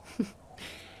story.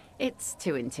 It's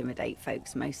to intimidate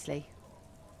folks, mostly.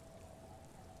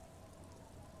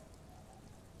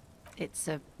 It's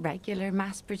a regular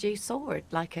mass-produced sword,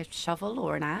 like a shovel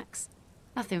or an axe.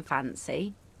 Nothing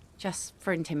fancy, just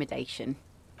for intimidation.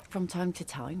 From time to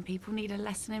time, people need a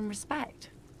lesson in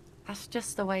respect. That's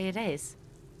just the way it is.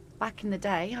 Back in the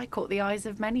day, I caught the eyes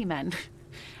of many men.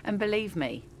 And believe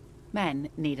me, men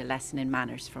need a lesson in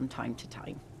manners from time to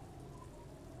time.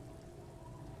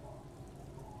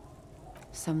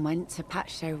 Some went to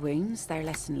patch their wounds, their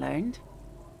lesson learned.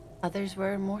 Others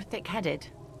were more thick-headed.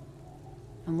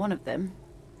 And one of them,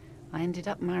 I ended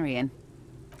up marrying.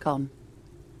 Gone.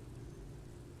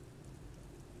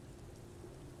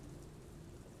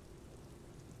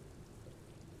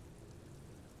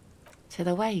 To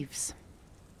the waves.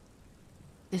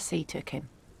 The sea took him.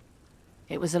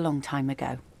 It was a long time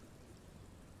ago.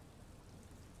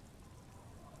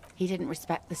 He didn't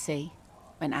respect the sea.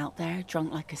 Went out there,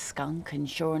 drunk like a skunk, and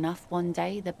sure enough, one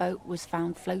day the boat was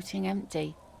found floating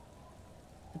empty.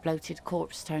 The bloated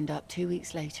corpse turned up 2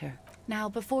 weeks later. Now,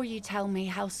 before you tell me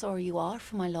how sorry you are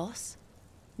for my loss,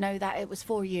 know that it was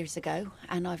 4 years ago,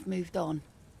 and I've moved on.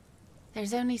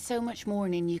 There's only so much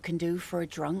mourning you can do for a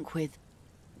drunk with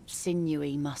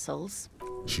sinewy muscles.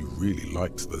 She really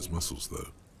liked those muscles,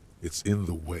 though. It's in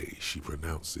the way she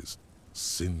pronounces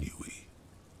sinewy.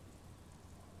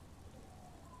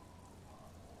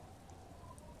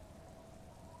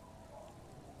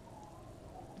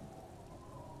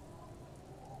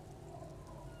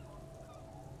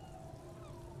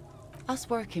 Us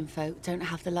working folk don't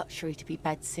have the luxury to be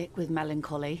bedsick with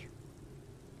melancholy.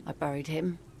 I buried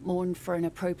him, mourned for an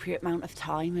appropriate amount of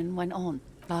time, and went on.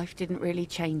 Life didn't really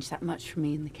change that much for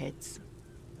me and the kids.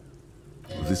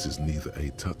 This is neither a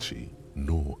touchy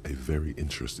nor a very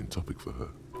interesting topic for her.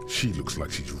 She looks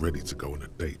like she's ready to go on a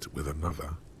date with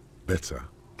another, better,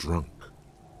 drunk.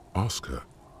 Ask her.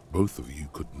 Both of you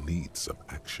could need some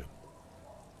action.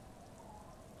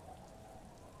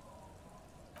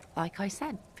 Like I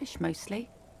said, fish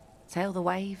mostly. Sail the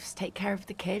waves, take care of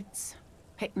the kids,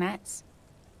 pick nets.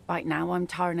 Right now I'm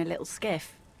tarring a little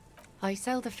skiff. I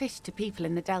sell the fish to people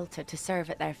in the Delta to serve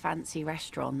at their fancy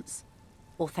restaurants.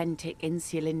 Authentic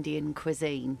Insular Indian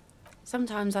cuisine.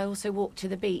 Sometimes I also walk to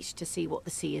the beach to see what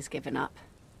the sea has given up.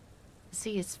 The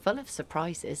sea is full of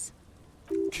surprises.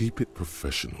 Keep it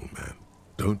professional, man.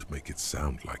 Don't make it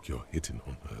sound like you're hitting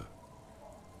on her.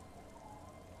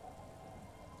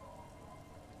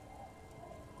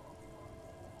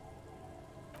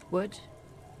 Wood,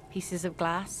 pieces of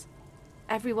glass.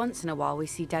 Every once in a while we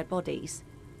see dead bodies.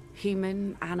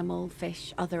 Human, animal,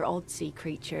 fish, other odd sea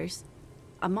creatures.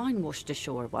 A mine washed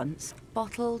ashore once.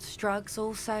 Bottles, drugs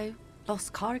also.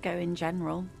 Lost cargo in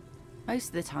general. Most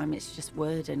of the time it's just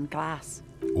wood and glass.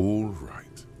 All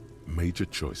right. Major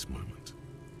choice moment.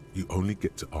 You only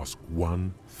get to ask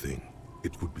one thing.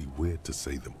 It would be weird to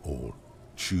say them all.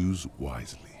 Choose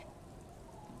wisely.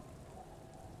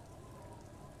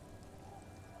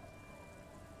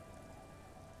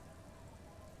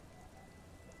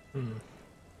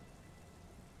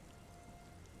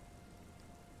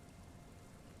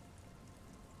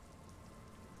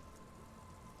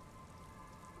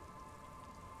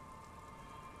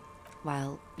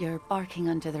 Well, you're barking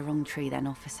under the wrong tree then,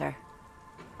 officer.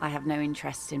 I have no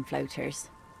interest in floaters.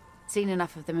 Seen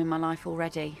enough of them in my life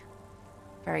already.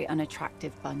 Very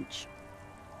unattractive bunch.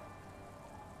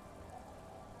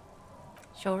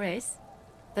 Sure is.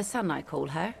 The sun, I call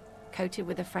her. Coated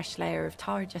with a fresh layer of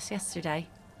tar just yesterday.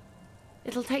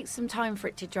 It'll take some time for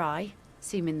it to dry,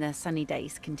 assuming the sunny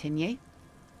days continue.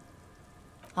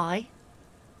 Aye.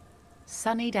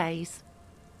 Sunny days.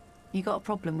 You got a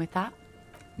problem with that?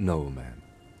 No, ma'am.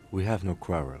 We have no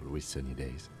quarrel with sunny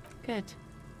days. Good.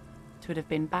 It would have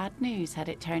been bad news had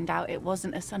it turned out it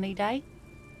wasn't a sunny day.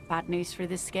 Bad news for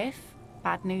the skiff,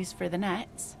 bad news for the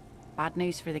nets, bad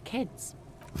news for the kids.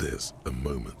 There's a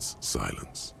moment's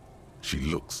silence. She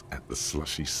looks at the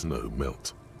slushy snow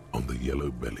melt on the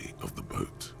yellow belly of the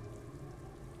boat.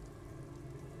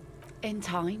 In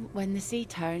time, when the sea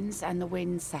turns and the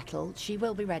winds settle, she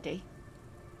will be ready.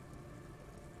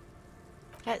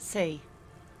 Let's see.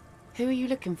 Who are you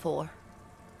looking for?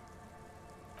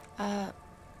 I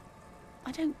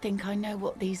don't think I know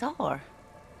what these are.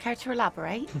 Care to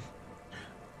elaborate?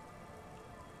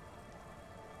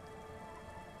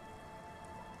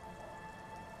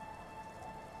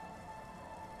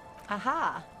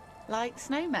 Aha! Like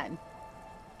snowmen.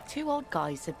 Two old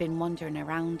guys have been wandering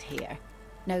around here,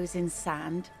 nose in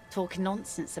sand, talking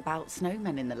nonsense about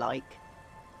snowmen and the like.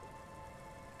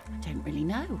 I don't really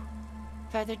know.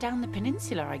 Further down the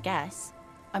peninsula, I guess.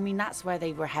 I mean, that's where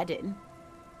they were heading.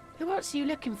 Who else are you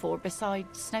looking for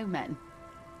besides snowmen?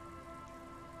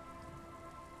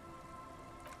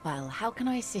 Well, how can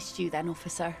I assist you then,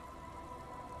 officer?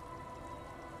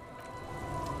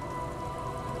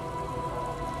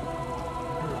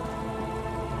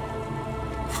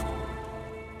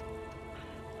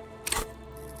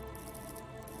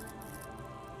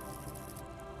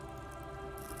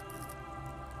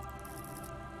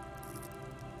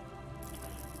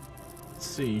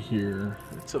 Let's see here.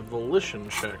 It's a volition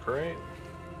check, right?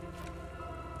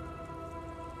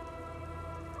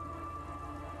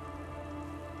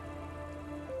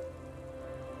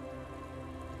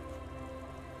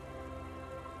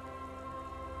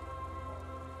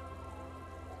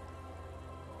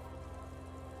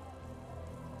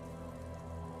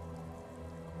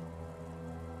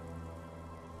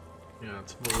 Yeah,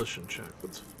 it's a volition check.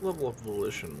 Let's level up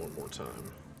volition one more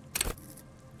time.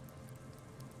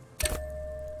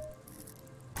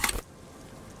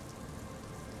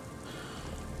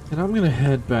 And I'm gonna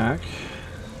head back,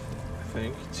 I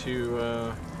think,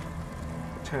 to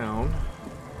town.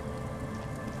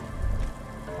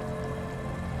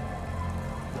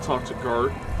 Talk to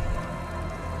Gart.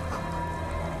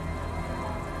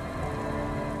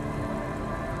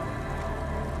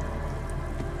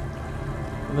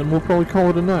 And then we'll probably call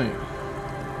it a night.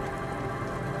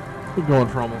 We've been going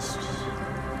for almost...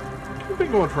 We've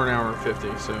been going for an hour and 50,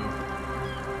 so...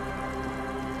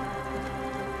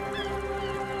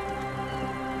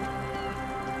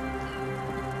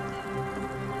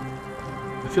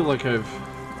 I feel like I've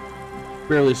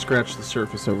barely scratched the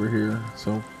surface over here,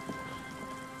 so...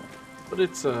 But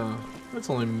it's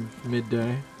only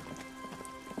midday.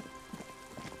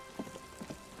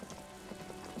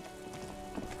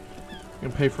 I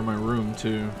can pay for my room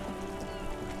too.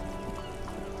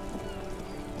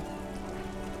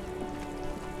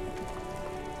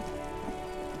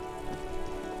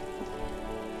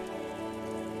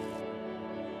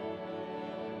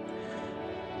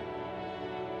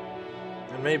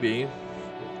 And maybe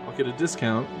I'll get a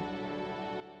discount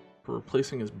for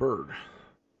replacing his bird.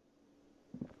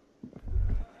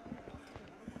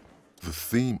 The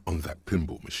theme on that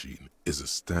pinball machine is a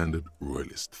standard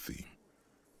royalist theme.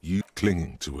 You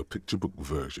clinging to a picture book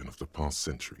version of the past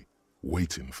century,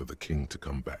 waiting for the king to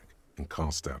come back and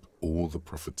cast out all the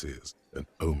profiteers and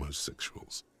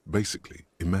homosexuals. Basically,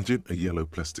 imagine a yellow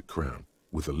plastic crown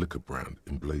with a liquor brand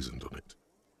emblazoned on it.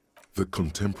 The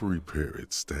contemporary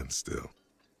period stands still.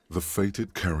 The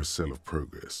fated carousel of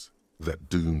progress that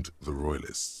doomed the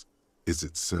royalists is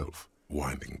itself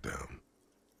winding down.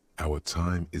 Our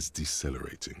time is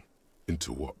decelerating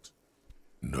into what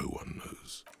no one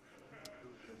knows.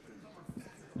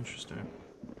 Interesting.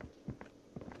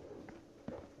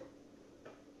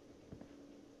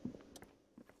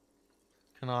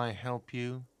 Can I help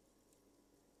you?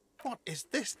 What is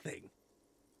this thing?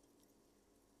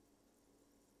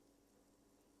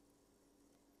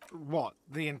 What,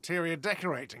 the interior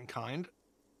decorating kind?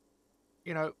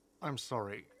 You know, I'm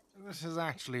sorry. This is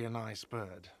actually a nice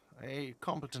bird. A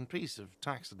competent piece of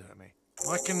taxidermy.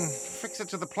 I can fix it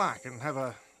to the plaque and have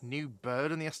a new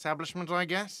bird in the establishment, I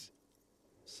guess?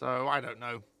 So, I don't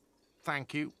know.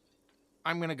 Thank you.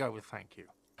 I'm gonna go with thank you.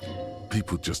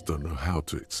 People just don't know how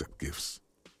to accept gifts,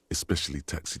 especially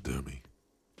taxidermy.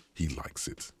 He likes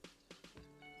it.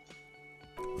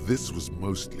 This was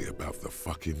mostly about the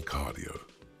fucking cardio.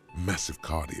 Massive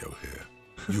cardio here.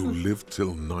 You'll live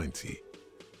till 90,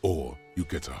 or you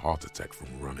get a heart attack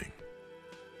from running.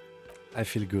 I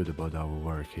feel good about our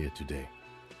work here today.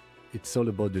 It's all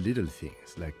about the little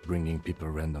things, like bringing people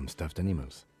random stuffed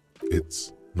animals.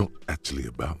 It's not actually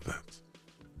about that,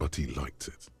 but he liked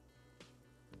it.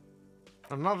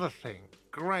 Another thing.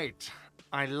 Great.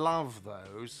 I love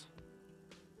those.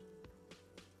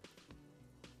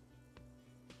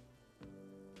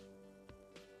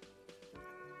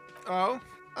 Oh,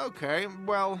 okay.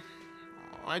 Well,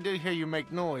 I did hear you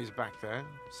make noise back there,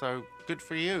 so good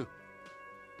for you.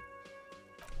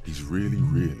 He's really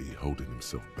holding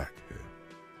himself back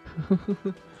here.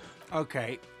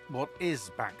 Okay, what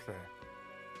is back there?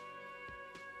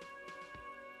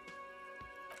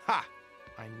 Ha!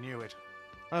 I knew it.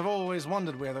 I've always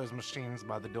wondered where those machines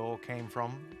by the door came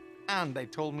from. And they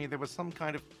told me there was some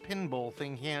kind of pinball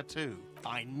thing here too.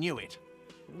 I knew it.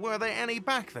 Were there any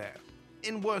back there?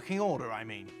 In working order, I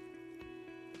mean.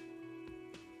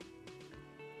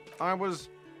 I was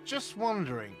just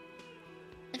wondering,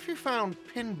 if if you found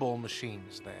pinball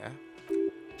machines there...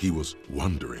 He was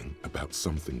wondering about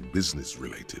something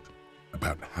business-related,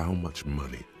 about how much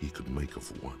money he could make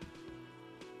off one.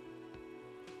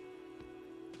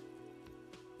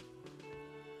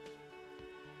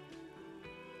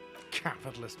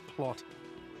 Capitalist plot.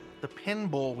 The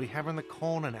pinball we have in the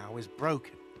corner now is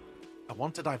broken. I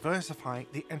want to diversify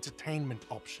the entertainment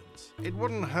options. It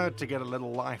wouldn't hurt to get a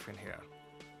little life in here.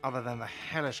 Other than the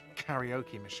hellish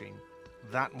karaoke machine.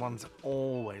 That one's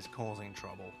always causing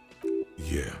trouble.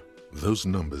 Yeah, those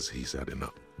numbers he's adding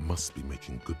up must be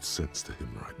making good sense to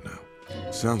him right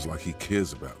now. Sounds like he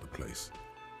cares about the place.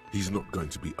 He's not going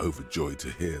to be overjoyed to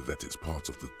hear that it's part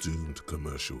of the doomed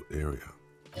commercial area.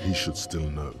 He should still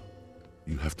know.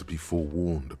 You have to be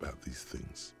forewarned about these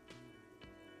things.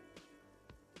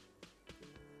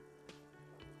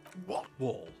 What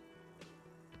wall?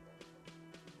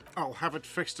 I'll have it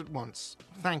fixed at once.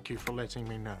 Thank you for letting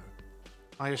me know.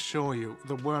 I assure you,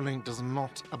 the Whirling does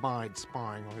not abide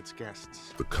spying on its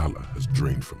guests. The color has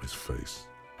drained from his face.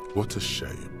 What a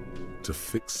shame to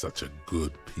fix such a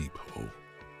good peephole.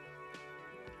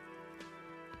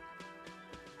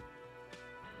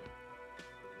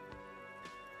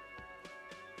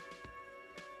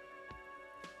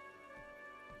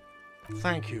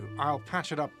 Thank you. I'll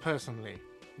patch it up personally.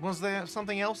 Was there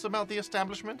something else about the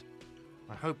establishment?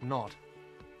 I hope not.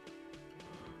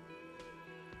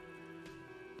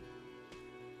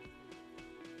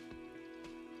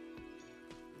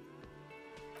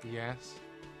 Yes.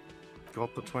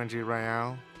 Got the 20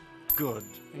 real? Good.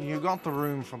 You got the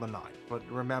room for the night, but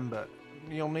remember,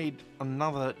 you'll need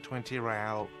another 20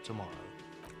 real tomorrow.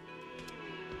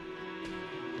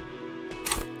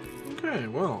 Okay,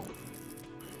 well.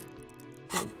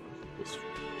 That was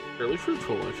fairly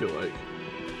fruitful, I feel like.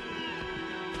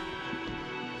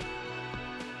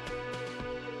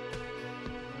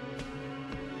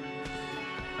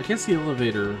 I guess the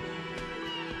elevator would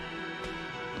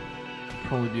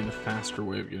probably be the faster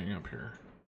way of getting up here.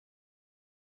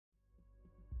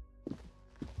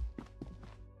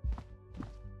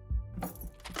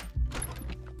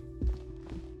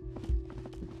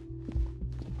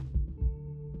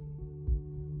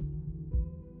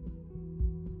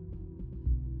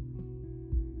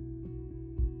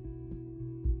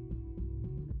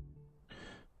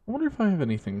 I wonder if I have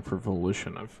anything for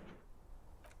Volition. I've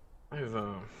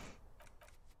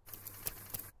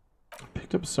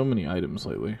picked up so many items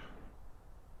lately.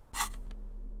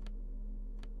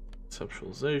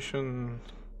 Conceptualization.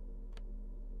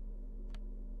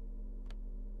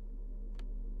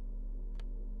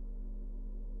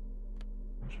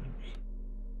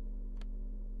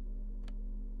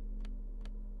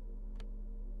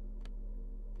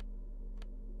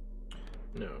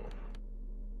 No.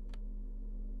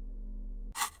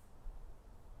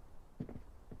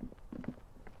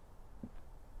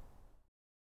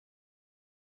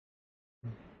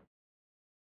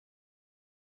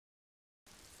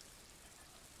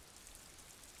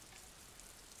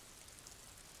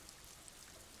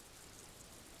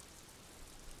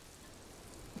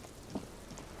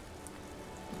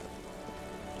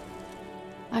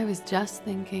 I was just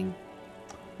thinking,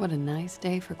 what a nice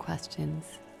day for questions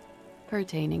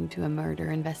pertaining to a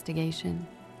murder investigation.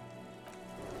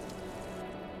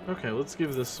 Okay, let's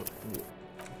give this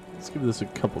a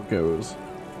couple goes.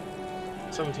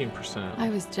 17%. I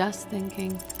was just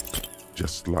thinking.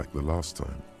 Just like the last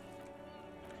time.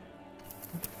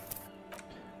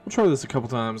 We'll try this a couple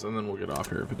times and then we'll get off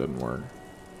here if it doesn't work.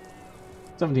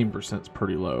 17% is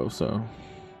pretty low, so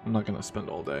I'm not gonna spend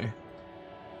all day.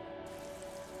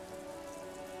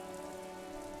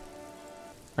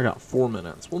 I got 4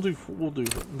 minutes. We'll do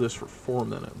this for 4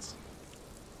 minutes.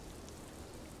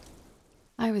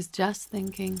 I was just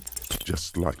thinking.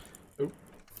 Just like. Oop.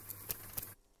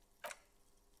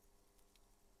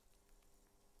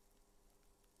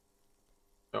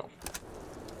 Oh.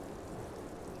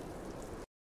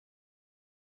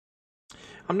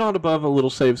 I'm not above a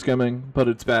little save skimming, but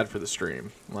it's bad for the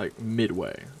stream, like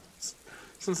midway.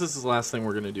 Since this is the last thing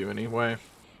we're gonna do anyway,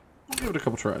 we'll give it a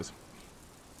couple tries.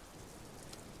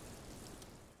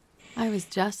 I was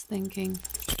just thinking.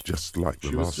 Just like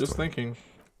the last time. She was just thinking.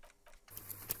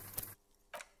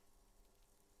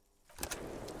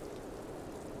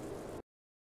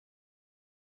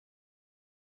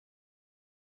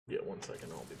 Yeah, 1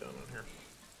 second, I'll be done on here.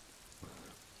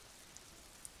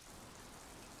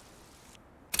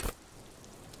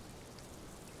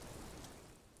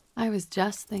 I was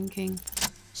just thinking.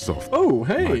 Soft, oh,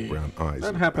 hey! light brown eyes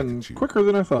That happened quicker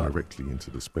than I thought. Directly into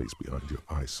the space behind your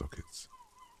eye sockets.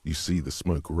 You see the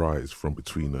smoke rise from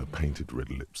between her painted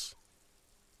red lips.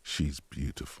 She's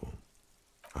beautiful.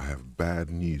 I have bad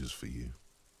news for you.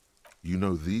 You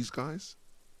know these guys?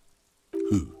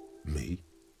 Who? Me?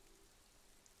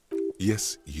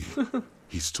 Yes, you.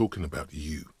 He's talking about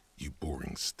you, you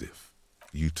boring stiff.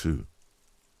 You too.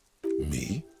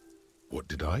 Me? What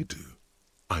did I do?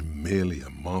 I'm merely a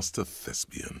master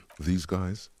thespian. These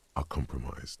guys are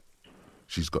compromised.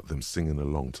 She's got them singing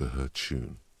along to her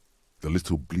tune. The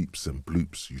little bleeps and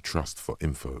bloops you trust for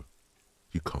info,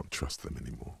 you can't trust them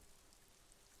anymore.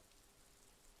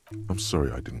 I'm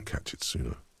sorry I didn't catch it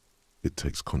sooner. It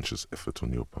takes conscious effort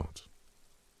on your part.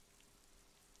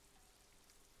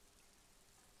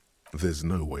 There's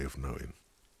no way of knowing.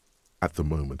 At the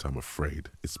moment, I'm afraid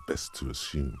it's best to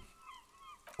assume.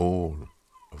 All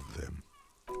of them.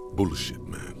 Bullshit,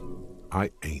 man.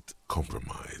 I ain't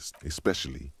compromised,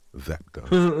 especially that guy.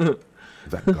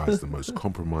 That guy's the most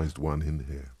compromised one in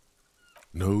here.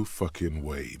 No fucking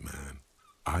way, man.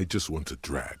 I just want a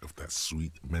drag of that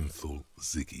sweet menthol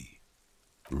Ziggy.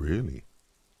 Really?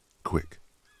 Quick.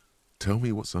 Tell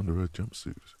me what's under her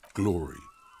jumpsuit. Glory,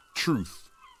 truth,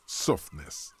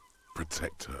 softness.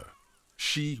 Protect her.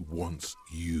 She wants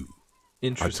you.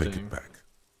 Interesting. I take it back.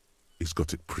 He's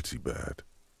got it pretty bad.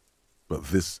 But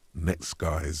this next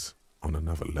guy's on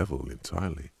another level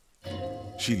entirely.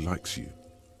 She likes you.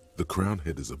 The crown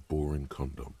head is a boring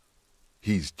condom.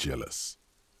 He's jealous.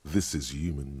 This is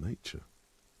human nature.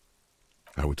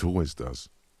 How it always does,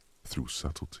 through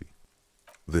subtlety.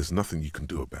 There's nothing you can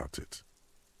do about it.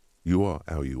 You are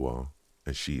how you are,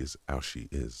 and she is how she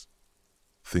is.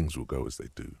 Things will go as they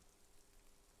do.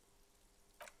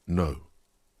 No.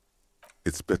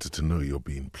 It's better to know you're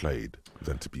being played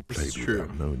than to be played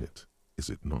without knowing it, is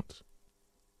it not?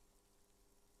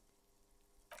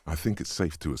 I think it's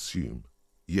safe to assume,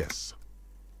 yes,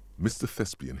 Mr.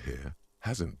 Thespian here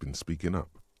hasn't been speaking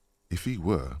up. If he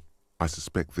were, I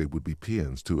suspect there would be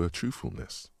paeans to her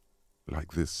truthfulness.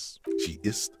 Like this, she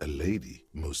is a lady,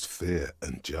 most fair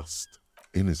and just.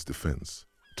 In his defense,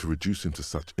 to reduce him to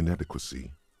such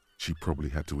inadequacy, she probably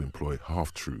had to employ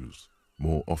half-truths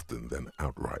more often than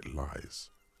outright lies.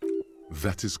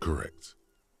 That is correct.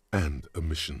 And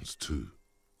omissions too.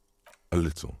 A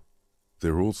little.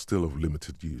 They're all still of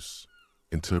limited use,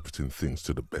 interpreting things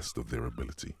to the best of their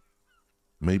ability.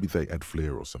 Maybe they add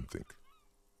flair or something.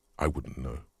 I wouldn't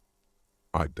know.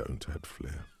 I don't add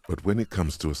flair. But when it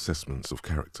comes to assessments of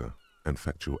character and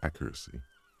factual accuracy,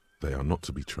 they are not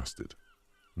to be trusted.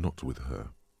 Not with her.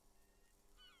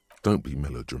 Don't be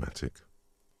melodramatic.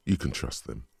 You can trust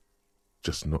them.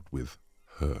 Just not with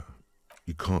her.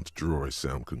 You can't draw a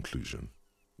sound conclusion.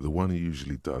 The one who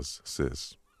usually does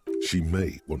says, she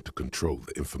may want to control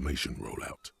the information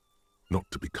rollout, not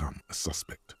to become a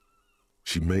suspect.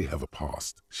 She may have a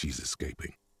past she's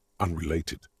escaping,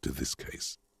 unrelated to this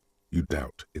case. You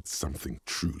doubt it's something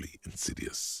truly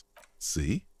insidious.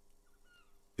 See?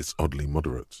 It's oddly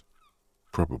moderate,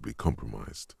 probably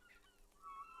compromised.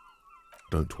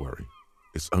 Don't worry,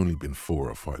 it's only been 4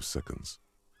 or 5 seconds.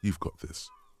 You've got this.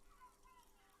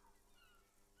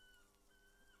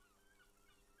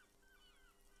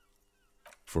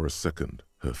 For a second,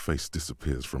 her face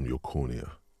disappears from your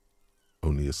cornea.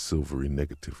 Only a silvery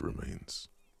negative remains.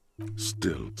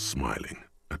 Still smiling,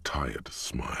 a tired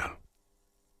smile.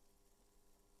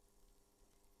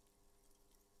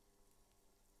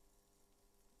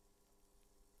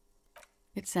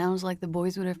 It sounds like the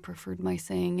boys would have preferred my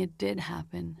saying it did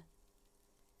happen.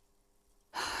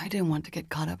 I didn't want to get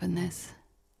caught up in this.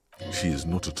 She is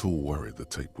not at all worried the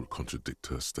tape will contradict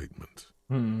her statement.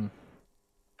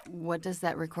 What does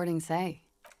that recording say?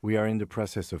 We are in the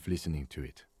process of listening to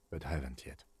it, but haven't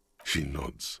yet. She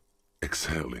nods,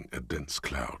 exhaling a dense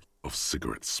cloud of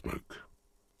cigarette smoke.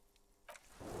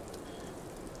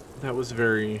 That was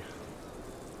very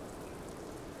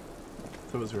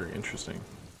interesting.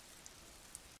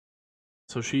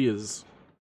 So she has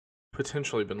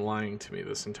potentially been lying to me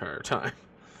this entire time.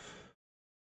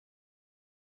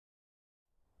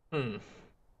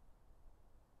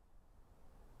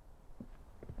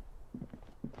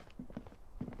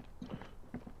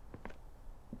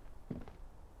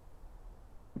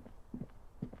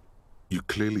 You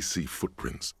clearly see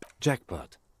footprints.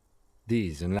 Jackpot.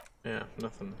 These and yeah,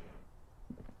 nothing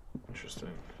interesting.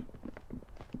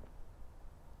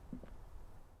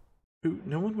 Ooh,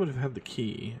 no one would have had the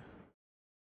key.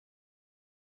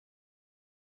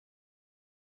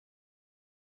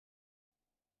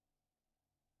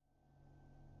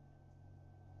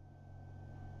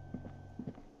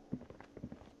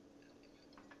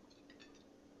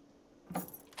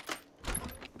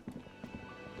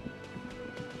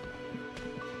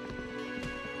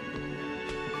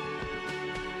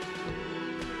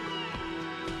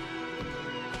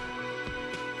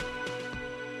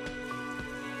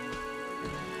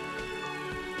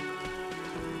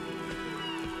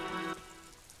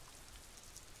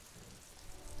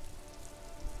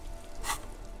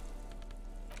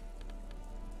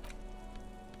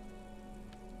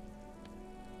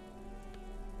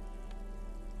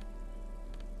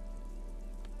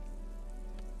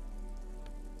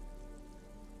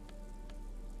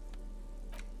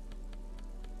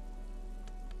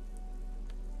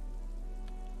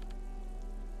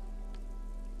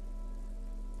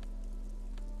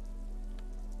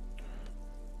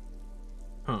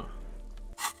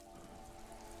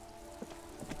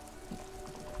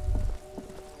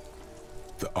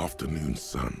 The afternoon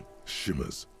sun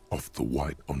shimmers off the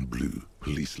white on blue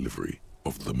police livery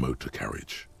of the motor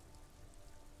carriage.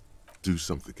 Do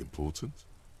something important?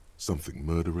 Something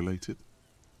murder-related?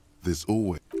 There's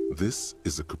always... This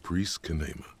is a Caprice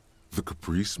Canema, the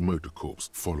Caprice Motor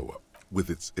Corps follow-up, with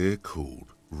its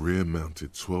air-cooled,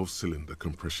 rear-mounted 12-cylinder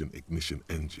compression ignition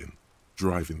engine,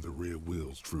 driving the rear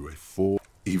wheels through a 4...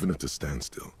 Even at a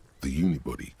standstill, the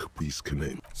unibody Caprice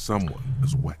Canema, someone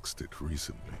has waxed it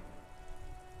recently.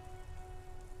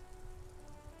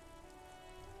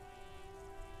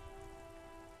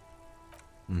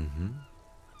 Mm-hmm.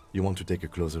 You want to take a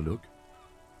closer look?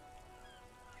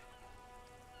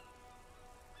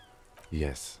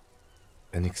 Yes.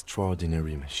 An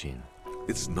extraordinary machine.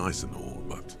 It's nice and all,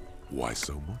 but why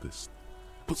so modest?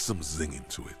 Put some zing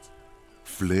into it.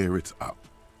 Flare it up.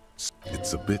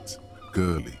 It's a bit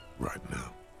girly right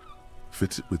now.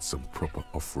 Fit it with some proper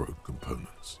off-road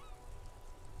components.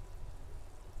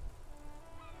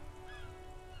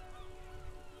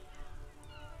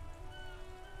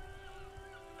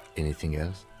 Anything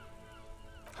else?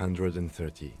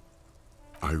 130.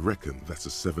 I reckon that's a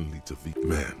 7-liter V.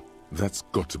 Man, that's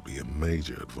got to be a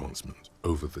major advancement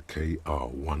over the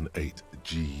KR-18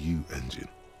 GU engine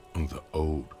on the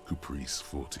old Caprice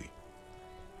 40.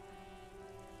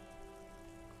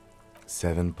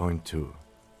 7.2.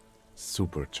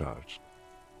 Supercharged.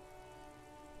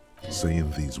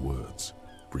 Saying these words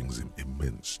brings him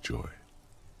immense joy.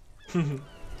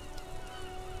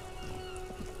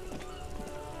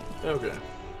 Okay.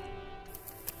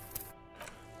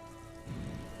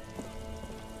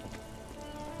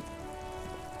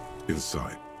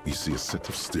 Inside, you see a set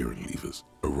of steering levers,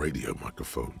 a radio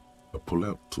microphone, a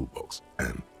pull-out toolbox,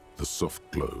 and the soft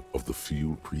glow of the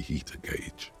fuel preheater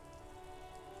gauge.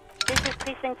 This is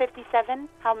Precinct 57.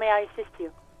 How may I assist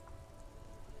you?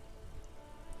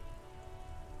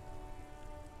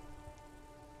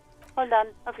 Hold on,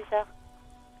 officer.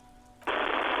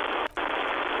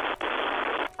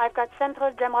 I've got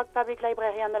Central Jamrock Public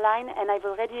Library on the line, and I've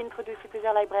already introduced you to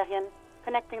their librarian.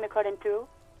 Connecting the call in 2,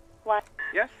 1.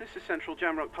 Yes, this is Central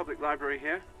Jamrock Public Library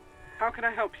here. How can I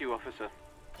help you, officer?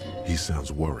 He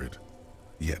sounds worried,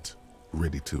 yet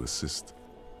ready to assist.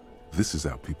 This is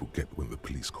how people get when the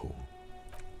police call.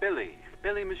 Billy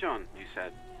Majon, you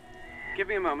said. Give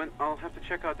me a moment, I'll have to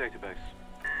check our database.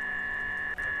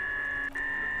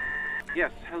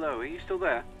 Yes, hello, are you still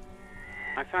there?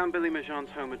 I found Billy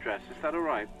Majon's home address, is that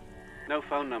alright? No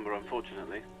phone number,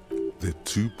 unfortunately. They're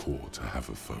too poor to have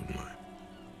a phone line.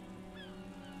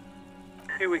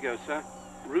 Here we go, sir.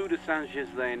 Rue de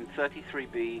Saint-Gilles Lane,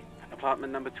 33B,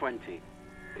 apartment number 20.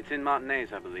 It's in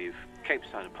Martinez, I believe. Cape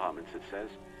Side Apartments, it says.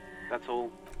 That's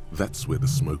all. That's where the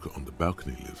smoker on the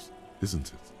balcony lives,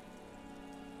 isn't it?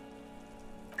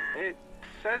 It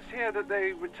says here that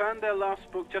they returned their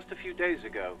last book just a few days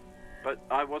ago, but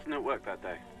I wasn't at work that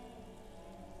day.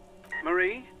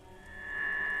 Marie?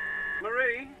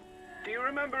 Marie? Do you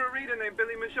remember a reader named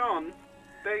Billy Majon?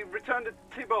 They returned a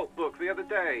Tybalt book the other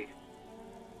day.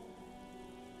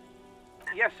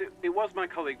 Yes, it was my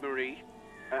colleague Marie.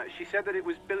 She said that it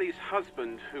was Billy's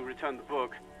husband who returned the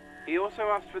book. He also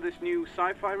asked for this new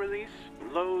sci-fi release,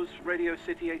 Lowe's Radio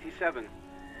City 87,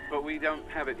 but we don't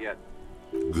have it yet.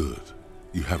 Good.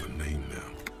 You have a name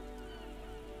now.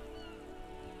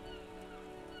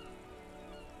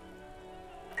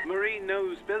 Marie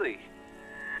knows Billy.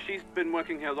 She's been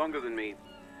working here longer than me.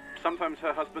 Sometimes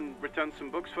her husband returns some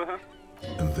books for her.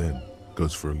 And then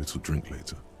goes for a little drink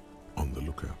later. On the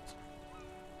lookout.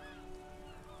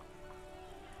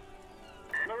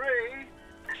 Marie!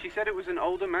 She said it was an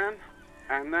older man,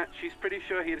 and that she's pretty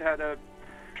sure he'd had a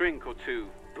drink or two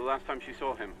the last time she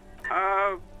saw him.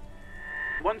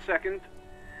 1 second.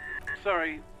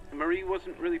 Sorry, Marie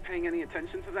wasn't really paying any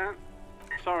attention to that.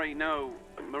 Sorry, no.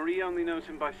 Marie only knows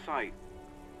him by sight.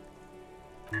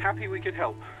 Happy we could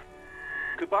help.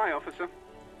 Goodbye, officer.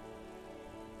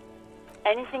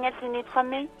 Anything else you need from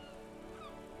me?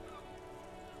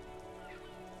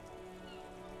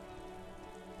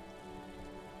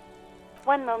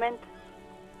 One moment.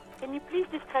 Can you please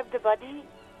describe the body?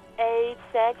 Age,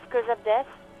 sex, cause of death?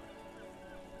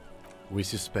 We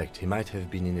suspect he might have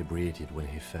been inebriated when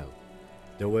he fell.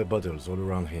 There were bottles all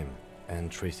around him,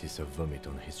 and traces of vomit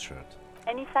on his shirt.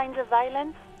 Any signs of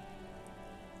violence?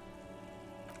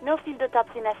 No field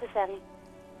autopsy necessary.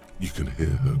 You can hear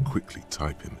her quickly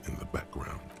typing in the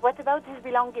background. What about his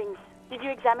belongings? Did you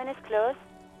examine his clothes?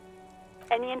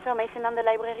 Any information on the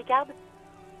library card?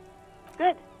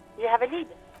 Good. You have a lead.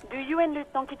 Do you and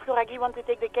Lieutenant Kitsuragi want to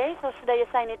take the case, or should I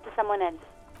assign it to someone else?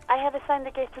 I have assigned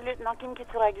the case to Lieutenant Kim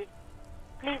Kitsuragi.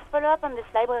 Please follow up on this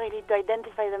library lead to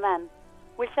identify the man.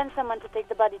 We'll send someone to take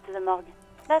the body to the morgue.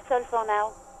 That's all for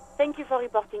now. Thank you for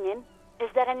reporting in. Is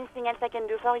there anything else I can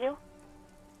do for you?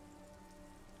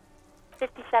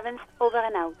 57th, over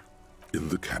and out. In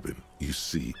the cabin, you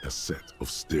see a set of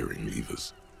steering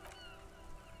levers.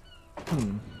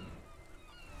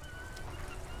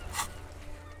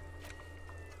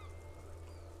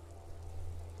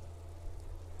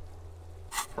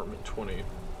 Apartment 20.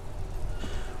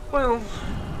 Well,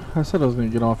 I said I was going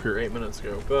to get off here 8 minutes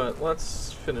ago, but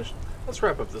let's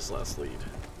wrap up this last lead.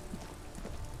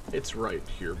 It's right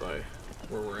here by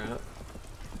where we're at.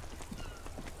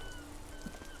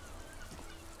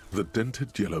 The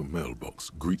dented yellow mailbox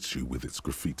greets you with its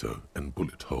graffito and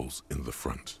bullet holes in the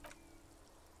front.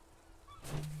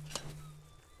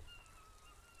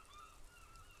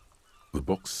 The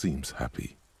box seems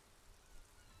happy.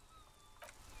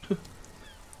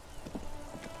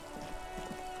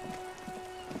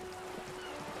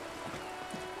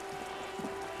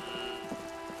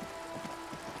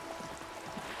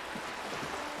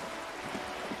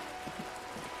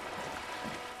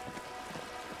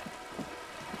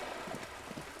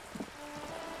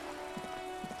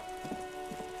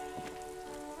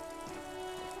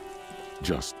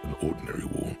 Just an ordinary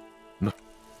wall. No.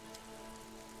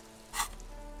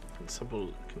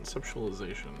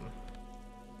 Conceptualization.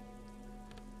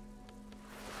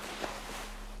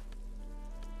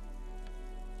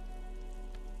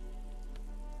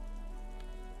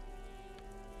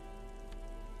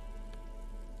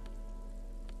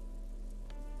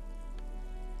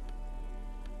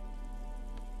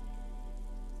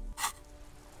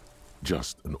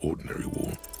 Just an ordinary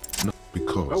wall. No,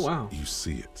 because oh, wow. You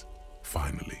see it.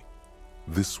 Finally,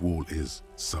 this wall is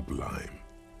sublime.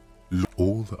 Look,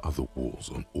 all the other walls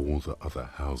on all the other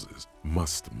houses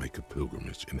must make a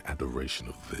pilgrimage in adoration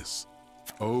of this.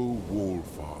 O Wall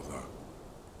Father.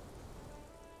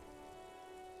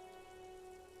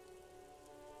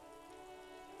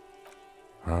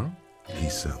 Huh? He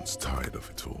sounds tired of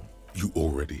it all. You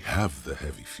already have the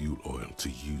heavy fuel oil to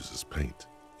use as paint.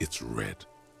 It's red.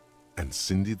 And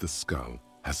Cindy the Skull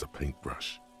has a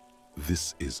paintbrush.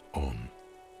 This is on.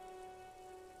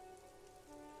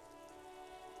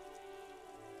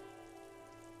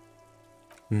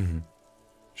 Mm-hmm.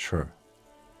 Sure.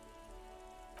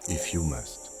 If you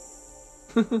must.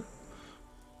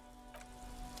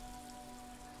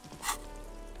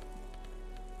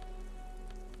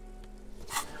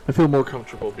 I feel more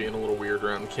comfortable being a little weird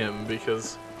around Kim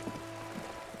because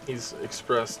he's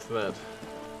expressed that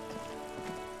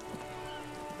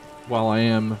while I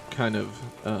am kind of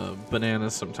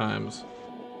bananas sometimes,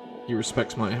 he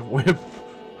respects my way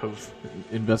of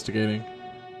investigating.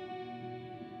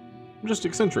 I'm just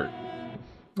eccentric.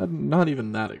 Not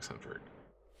even that eccentric.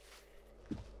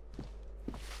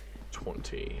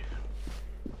 20. It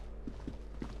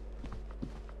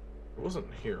wasn't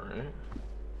here,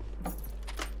 right?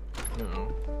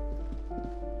 No.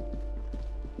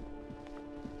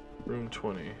 Room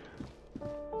 20.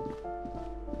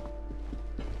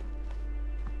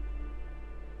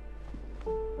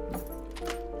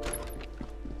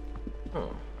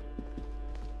 Oh.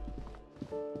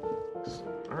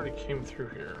 I already came through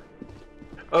here.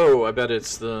 Oh, I bet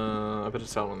it's out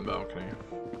on the balcony.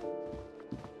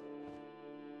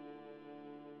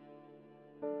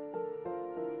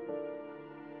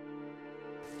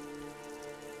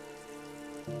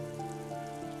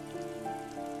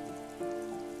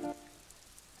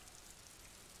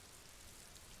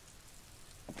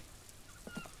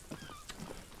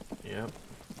 Yep.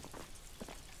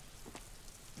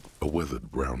 A weathered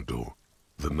brown door.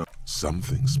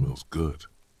 Something smells good.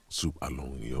 Soup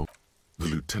allongio. The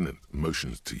lieutenant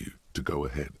motions to you to go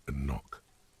ahead and knock.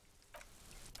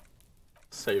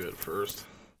 Save it first.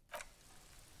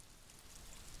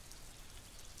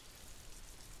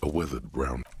 A weathered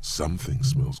brown. Something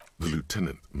smells. The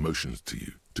lieutenant motions to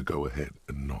you to go ahead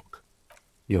and knock.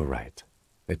 You're right.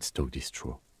 Let's talk this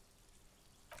through.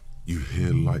 You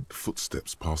hear light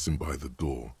footsteps passing by the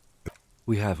door.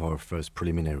 We have our first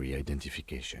preliminary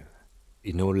identification.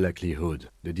 In all likelihood,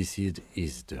 the deceased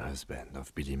is the husband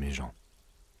of Billy Méjean.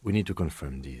 We need to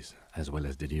confirm this, as well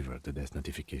as deliver the death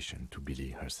notification to Billy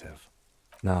herself.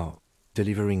 Now,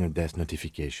 delivering a death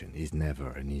notification is never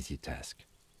an easy task.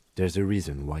 There's a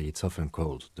reason why it's often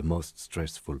called the most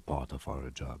stressful part of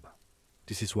our job.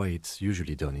 This is why it's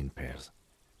usually done in pairs.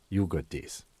 You got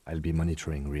this. I'll be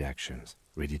monitoring reactions,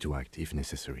 ready to act if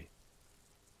necessary.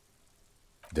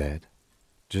 Dad,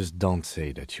 just don't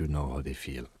say that you know how they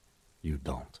feel. You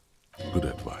don't. Good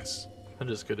advice. That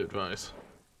is good advice.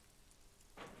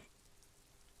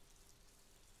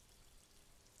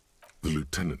 The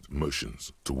lieutenant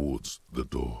motions towards the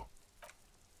door.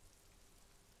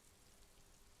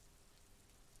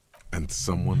 and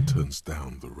someone turns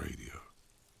down the radio.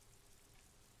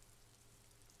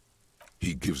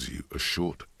 He gives you a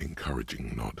short,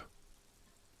 encouraging nod.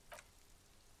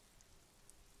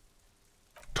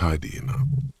 Tidying up,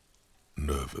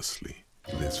 nervously.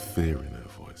 There's fear in her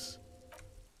voice.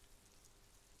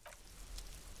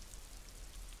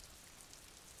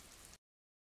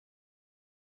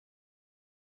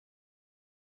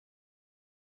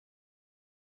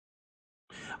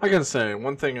 I gotta say,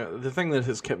 one thing, the thing that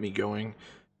has kept me going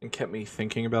and kept me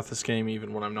thinking about this game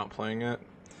even when I'm not playing it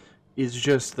is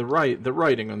just the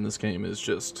writing on this game is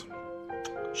just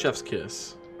chef's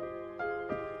kiss.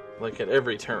 Like at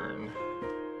every turn.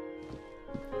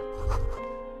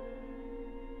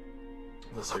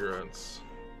 The cigarettes.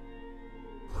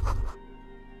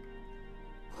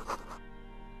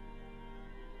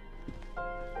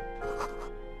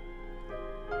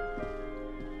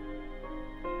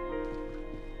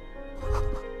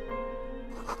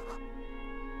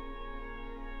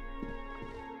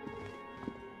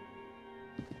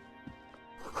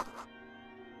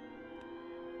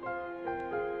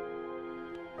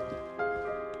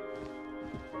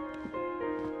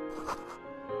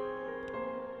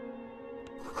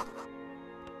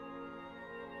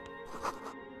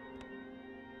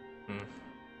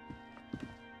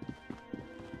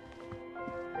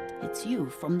 It's you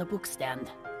from the book stand.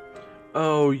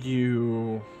 Oh,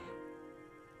 you.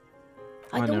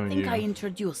 I don't think you. I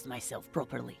introduced myself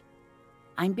properly.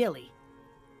 I'm Billy.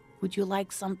 Would you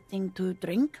like something to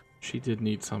drink? She did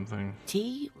need something.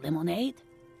 Tea? Lemonade?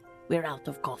 We're out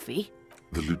of coffee.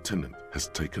 The lieutenant has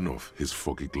taken off his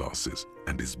foggy glasses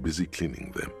and is busy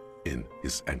cleaning them in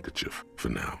his handkerchief for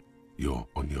now. You're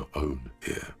on your own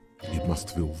here. He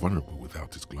must feel vulnerable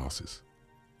without his glasses.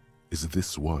 Is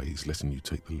this why he's letting you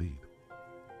take the lead?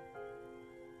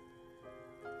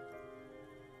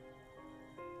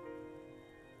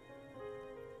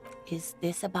 Is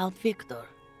this about Victor,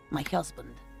 my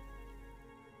husband?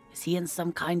 Is he in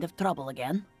some kind of trouble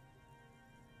again?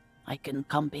 I can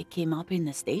come pick him up in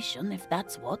the station if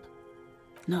that's what.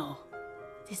 No,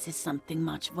 this is something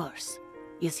much worse.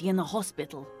 Is he in a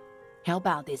hospital? How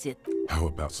bad is it? How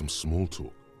about some small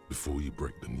talk before you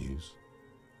break the news?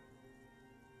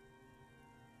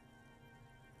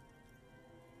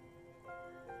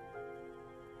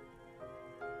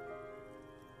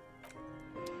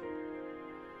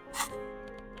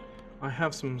 I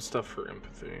have some stuff for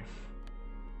empathy.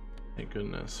 Thank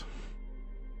goodness.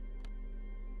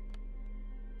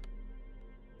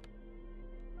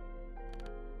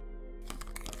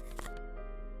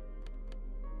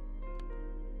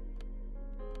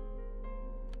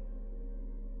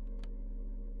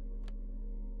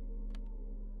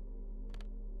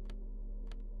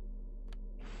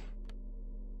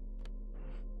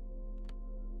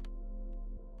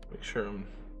 Make sure I'm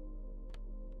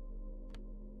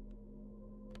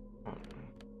not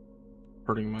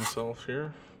hurting myself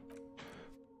here.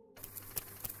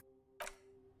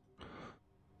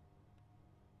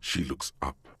 She looks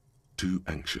up, too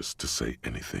anxious to say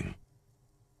anything.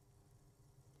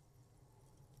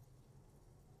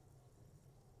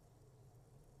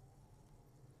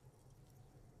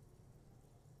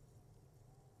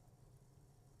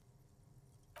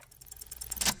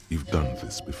 You've done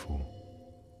this before.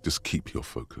 Just keep your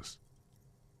focus.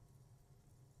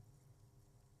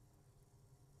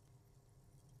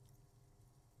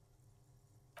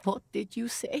 What did you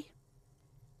say?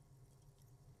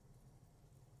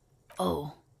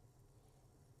 Oh.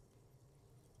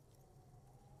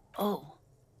 Oh.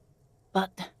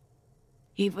 But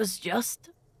he was just...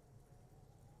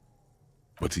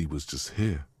 But he was just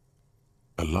here,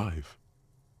 alive.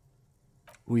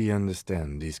 We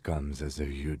understand this comes as a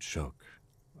huge shock.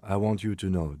 I want you to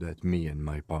know that me and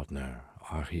my partner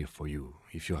are here for you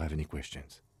if you have any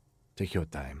questions. Take your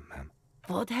time, ma'am.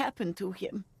 What happened to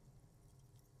him?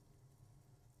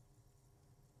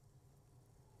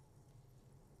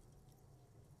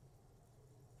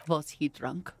 Was he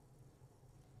drunk?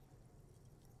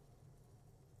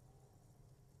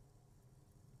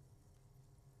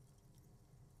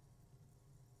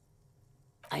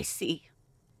 I see.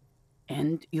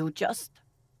 And you just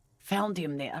found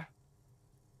him there,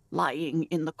 lying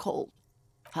in the cold.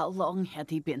 How long had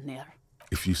he been there?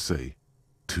 If you say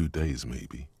 2 days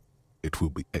maybe, it will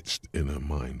be etched in her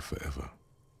mind forever.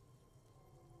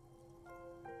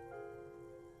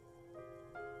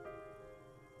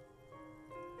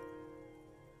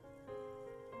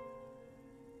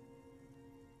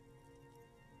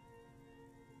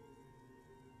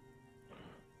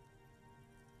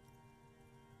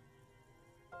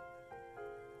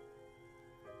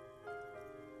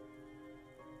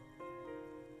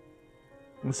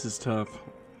 This is tough.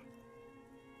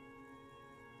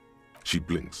 She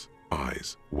blinks,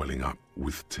 eyes welling up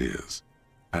with tears,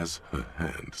 as her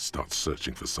hand starts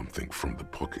searching for something from the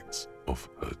pockets of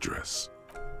her dress.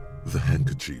 The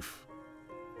handkerchief.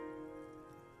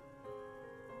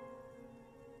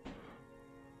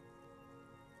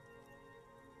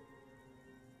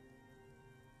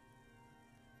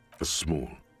 A small,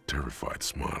 terrified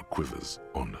smile quivers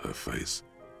on her face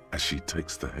as she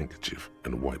takes the handkerchief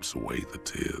and wipes away the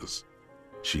tears.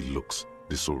 She looks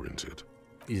disoriented.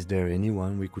 Is there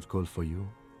anyone we could call for you?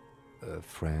 A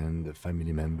friend, a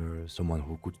family member, someone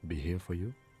who could be here for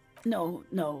you? No,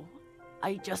 no.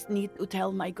 I just need to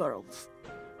tell my girls.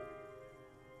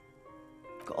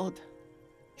 God,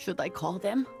 should I call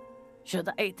them? Should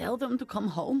I tell them to come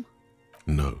home?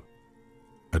 No.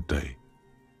 A day.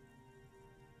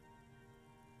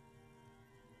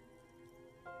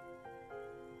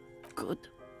 Good.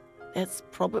 That's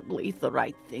probably the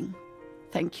right thing.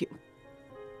 Thank you.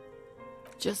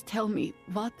 Just tell me,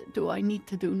 what do I need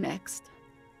to do next?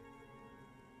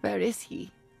 Where is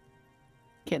he?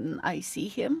 Can I see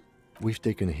him? We've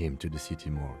taken him to the city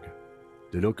morgue.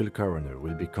 The local coroner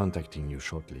will be contacting you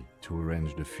shortly to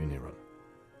arrange the funeral.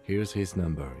 Here's his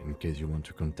number in case you want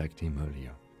to contact him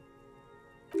earlier.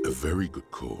 A very good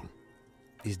call.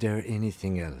 Is there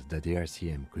anything else that the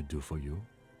RCM could do for you?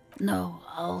 No,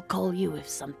 I'll call you if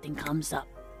something comes up.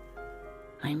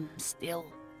 I'm still...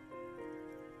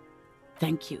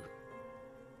 Thank you.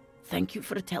 Thank you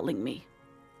for telling me.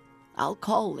 I'll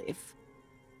call if...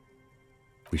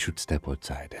 We should step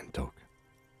outside and talk.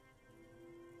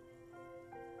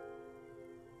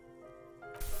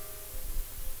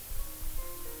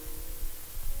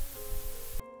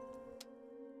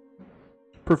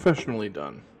 Professionally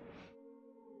done.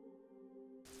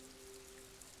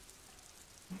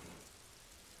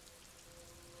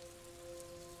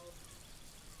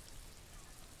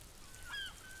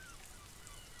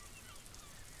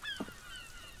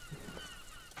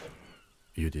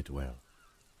 You did well.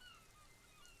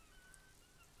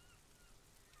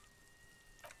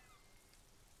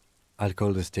 I'll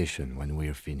call the station when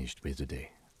we're finished with the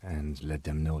day, and let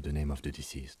them know the name of the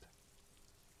deceased.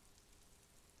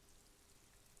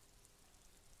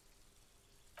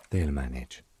 They'll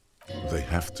manage. They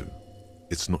have to.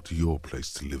 It's not your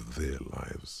place to live their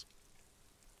lives.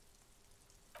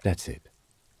 That's it.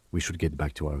 We should get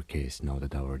back to our case now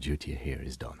that our duty here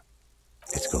is done.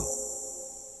 Let's go.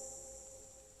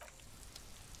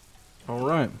 All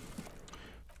right.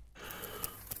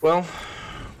 Well,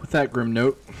 with that grim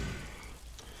note,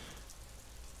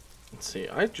 let's see.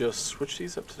 I just switched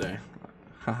these up today.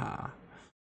 Haha.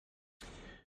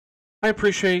 I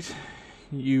appreciate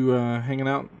you hanging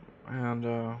out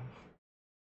and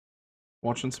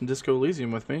watching some Disco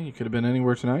Elysium with me. You could have been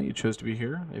anywhere tonight. You chose to be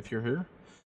here if you're here.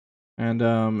 And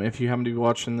if you happen to be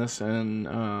watching this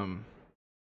in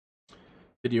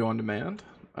video on demand,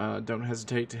 don't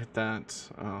hesitate to hit that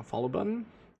follow button.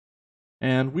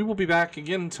 And we will be back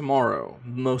again tomorrow,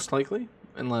 most likely,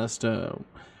 unless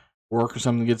work or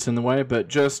something gets in the way. But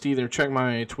just either check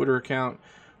my Twitter account,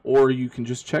 or you can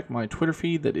just check my Twitter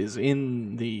feed that is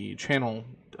in the channel.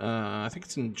 I think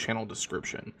it's in the channel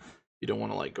description. You don't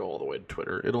want to like go all the way to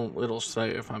Twitter. It'll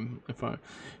say if I'm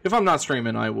not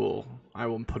streaming, I will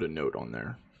put a note on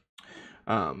there.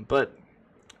 But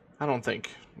I don't think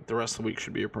the rest of the week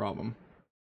should be a problem.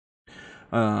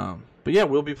 But yeah,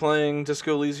 we'll be playing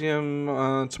Disco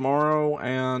Elysium tomorrow,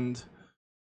 and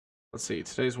let's see,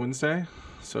 today's Wednesday,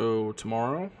 so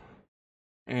tomorrow,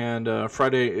 and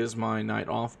Friday is my night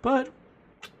off, but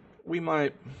we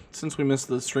might, since we missed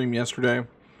the stream yesterday,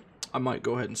 I might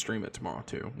go ahead and stream it tomorrow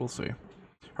too. We'll see.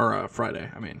 Or Friday,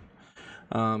 I mean.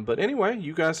 But anyway,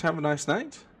 you guys have a nice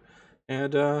night,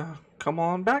 and come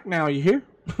on back now, you hear?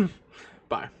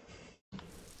 Bye.